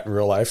where we're at in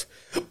real life,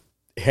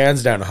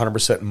 hands down,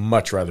 100%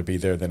 much rather be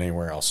there than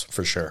anywhere else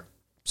for sure.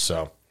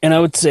 So, And I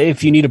would say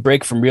if you need a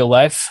break from real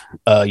life,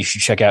 you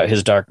should check out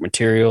His Dark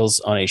Materials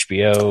on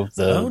HBO.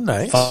 The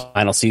nice.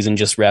 final season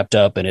just wrapped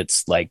up, and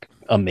it's like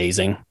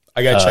amazing.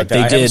 I got to check that. they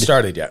I haven't did-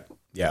 started yet.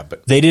 Yeah,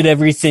 but They did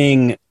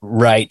everything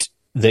right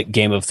that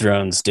Game of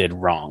Thrones did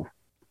wrong,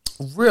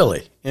 really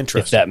if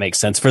interesting. that makes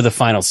sense, for the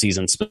final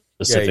season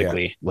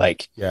specifically.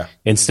 Like, Yeah.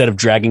 instead of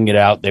dragging it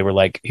out, they were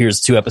like,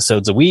 here's 2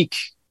 episodes a week.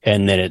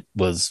 And then it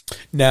was,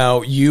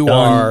 Now, you Done.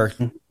 are,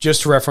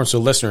 just to reference the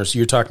listeners,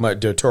 you're talking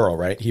about Del Toro,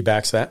 right? He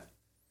backs that?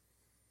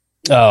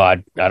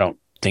 I don't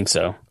think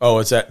so. Oh,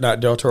 is that not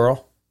Del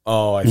Toro?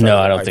 Oh, I thought, No,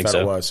 I don't think thought so.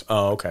 it was.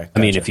 Oh, okay. I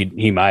mean, Gotcha. if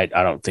he might,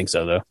 I don't think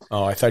so though.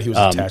 Oh, I thought he was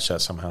attached to that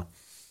somehow.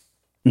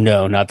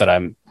 No, not that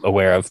I'm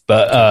aware of,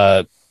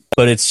 but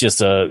it's just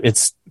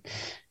it's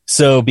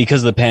so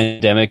because of the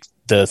pandemic,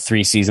 the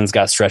 3 seasons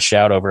got stretched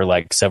out over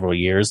like several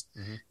years,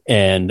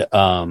 and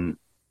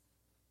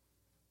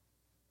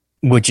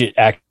which it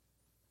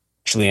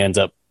actually ends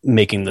up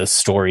making the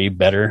story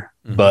better.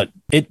 But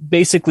it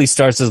basically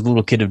starts as a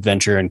little kid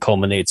adventure and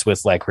culminates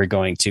with like we're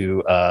going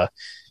to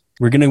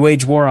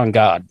wage war on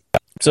God.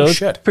 So it's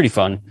shit. pretty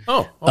fun.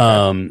 Oh,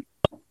 okay.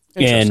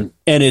 Interesting.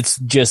 And it's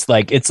just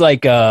like it's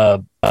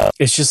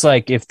just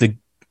like if the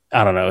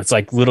I don't know, it's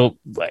like little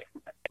like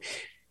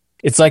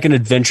it's like an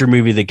adventure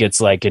movie that gets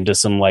like into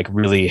some like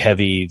really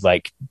heavy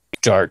like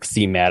dark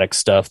thematic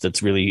stuff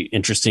that's really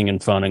interesting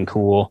and fun and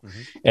cool.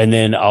 And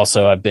then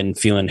also I've been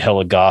feeling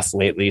hella goth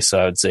lately, so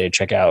I would say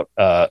check out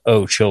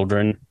Oh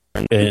Children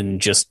and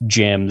just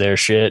jam their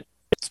shit.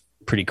 It's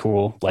pretty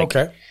cool. Like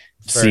Okay.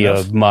 Fair see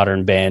enough. a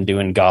modern band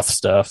doing goth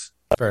stuff.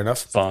 Fair enough.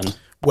 Fun.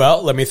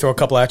 Well, let me throw a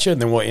couple at you,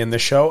 and then we'll end the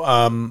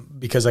show.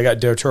 Because I got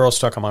Del Toro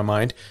stuck on my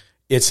mind.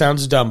 It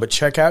sounds dumb, but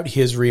check out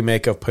his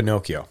remake of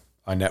Pinocchio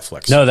on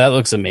Netflix. No, that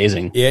looks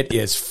amazing. It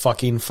is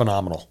fucking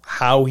phenomenal.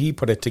 How he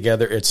put it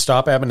together. It's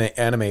stop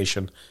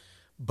animation,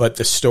 but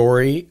the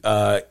story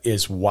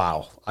is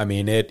wow. I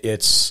mean,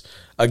 it's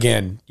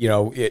again, you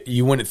know,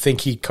 you wouldn't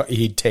think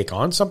he'd take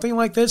on something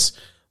like this,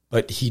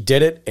 but he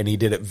did it, and he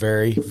did it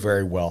very,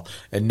 very well.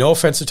 And no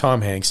offense to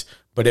Tom Hanks,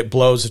 but it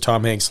blows the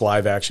Tom Hanks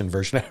live action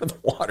version out of the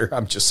water.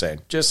 I'm just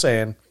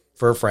saying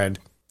for a friend,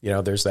 you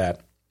know, there's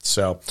that.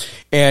 So,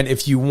 and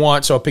if you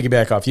want, so I'll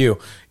piggyback off you.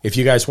 If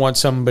you guys want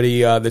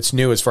somebody that's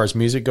new as far as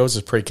music goes,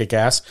 it's pretty kick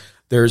ass.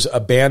 There's a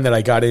band that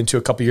I got into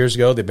a couple years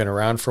ago. They've been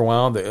around for a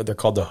while. They're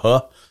called the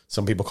Huh.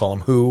 Some people call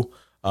them Who.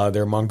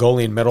 They're a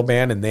Mongolian metal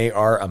band, and they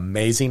are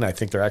amazing. I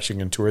think they're actually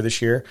going to tour this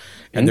year.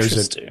 And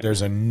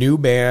there's a new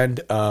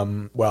band.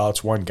 Well,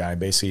 it's one guy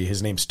basically.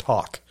 His name's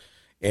Talk,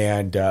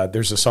 and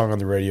there's a song on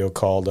the radio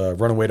called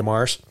 "Runaway to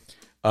Mars."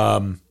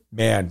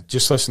 Man,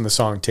 just listen to the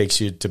song.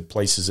 Takes you to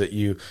places that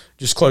you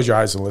just close your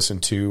eyes and listen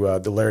to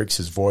the lyrics,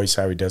 his voice,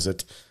 how he does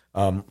it.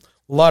 A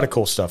lot of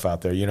cool stuff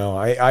out there. You know,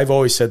 I've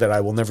always said that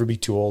I will never be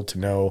too old to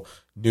know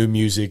new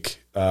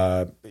music,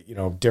 you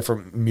know,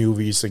 different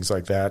movies, things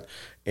like that.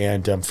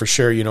 And for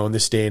sure, you know, in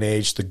this day and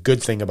age, the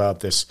good thing about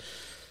this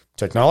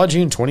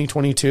technology in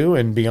 2022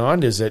 and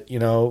beyond is that, you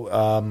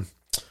know,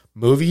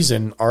 movies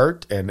and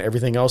art and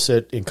everything else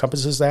that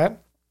encompasses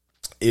that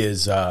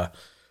is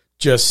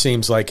just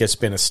seems like it's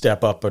been a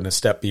step up and a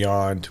step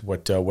beyond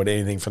what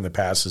anything from the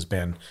past has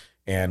been,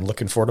 and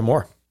looking forward to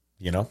more,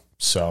 you know?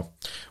 So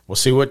we'll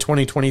see what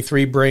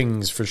 2023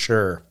 brings for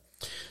sure.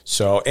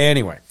 So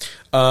anyway,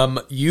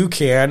 you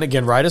can,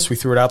 again, write us. We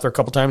threw it out there a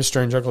couple times,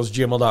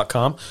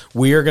 strangeuncles@gmail.com.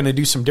 We are going to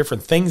do some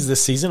different things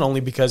this season, only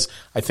because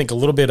I think we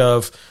want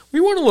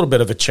a little bit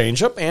of a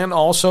change up, and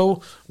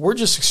also we're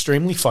just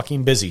extremely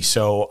fucking busy.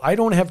 So I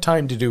don't have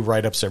time to do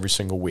write-ups every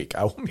single week.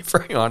 I will be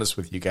very honest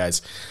with you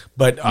guys,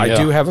 but I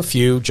do have a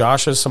few.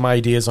 Josh has some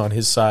ideas on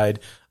his side.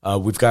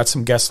 We've got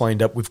some guests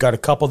lined up. We've got a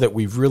couple that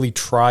we've really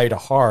tried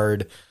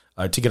hard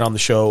to get on the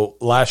show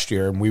last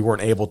year, and we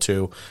weren't able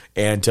to.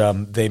 And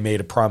they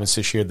made a promise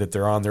this year that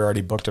they're on. They're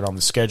already booked it on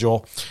the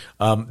schedule.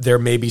 There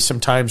may be some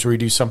times where we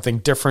do something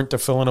different to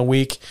fill in a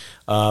week,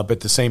 but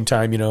at the same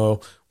time, you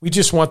know, we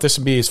just want this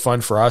to be as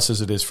fun for us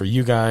as it is for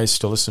you guys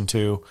to listen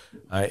to.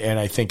 And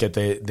I think at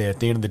the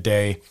end of the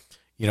day,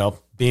 you know,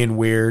 being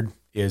weird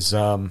is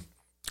I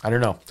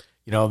don't know.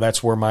 You know,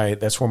 that's where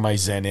my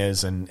zen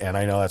is, and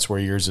I know that's where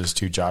yours is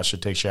too, Josh.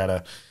 It takes you out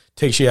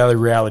of the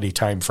reality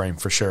time frame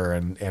for sure,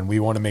 and we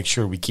want to make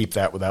sure we keep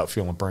that without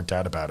feeling burnt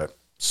out about it.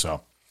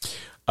 So,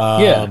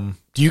 do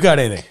you got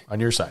anything on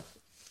your side?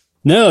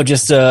 No,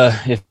 just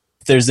if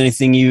there's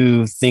anything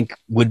you think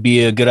would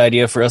be a good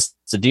idea for us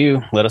to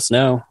do, let us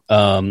know.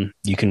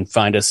 You can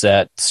find us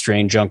at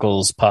Strange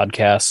Uncles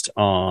Podcast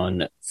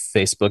on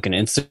Facebook and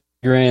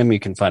Instagram. You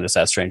can find us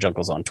at Strange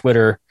Uncles on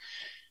Twitter.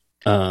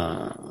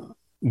 I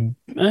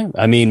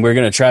mean, we're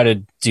going to try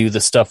to do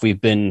the stuff we've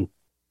been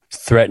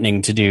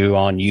threatening to do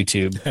on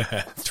YouTube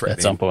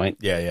at some point.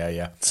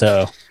 Yeah.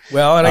 So,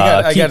 well, and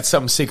I got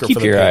something secret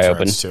for the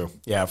patrons too.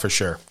 Yeah, for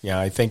sure. Yeah,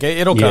 I think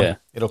it'll come. Yeah.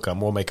 It'll come.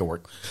 We'll make it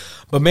work.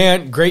 But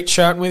man, great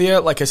chatting with you.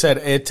 Like I said,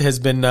 it has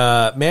been,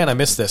 man, I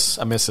miss this.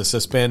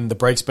 The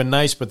break's been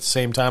nice, but at the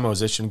same time, I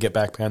was itching to get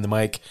back behind the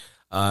mic.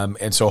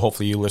 And so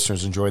hopefully you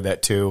listeners enjoyed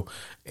that too.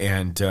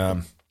 And,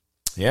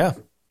 yeah,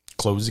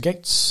 close the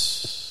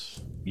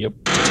gates. Yep.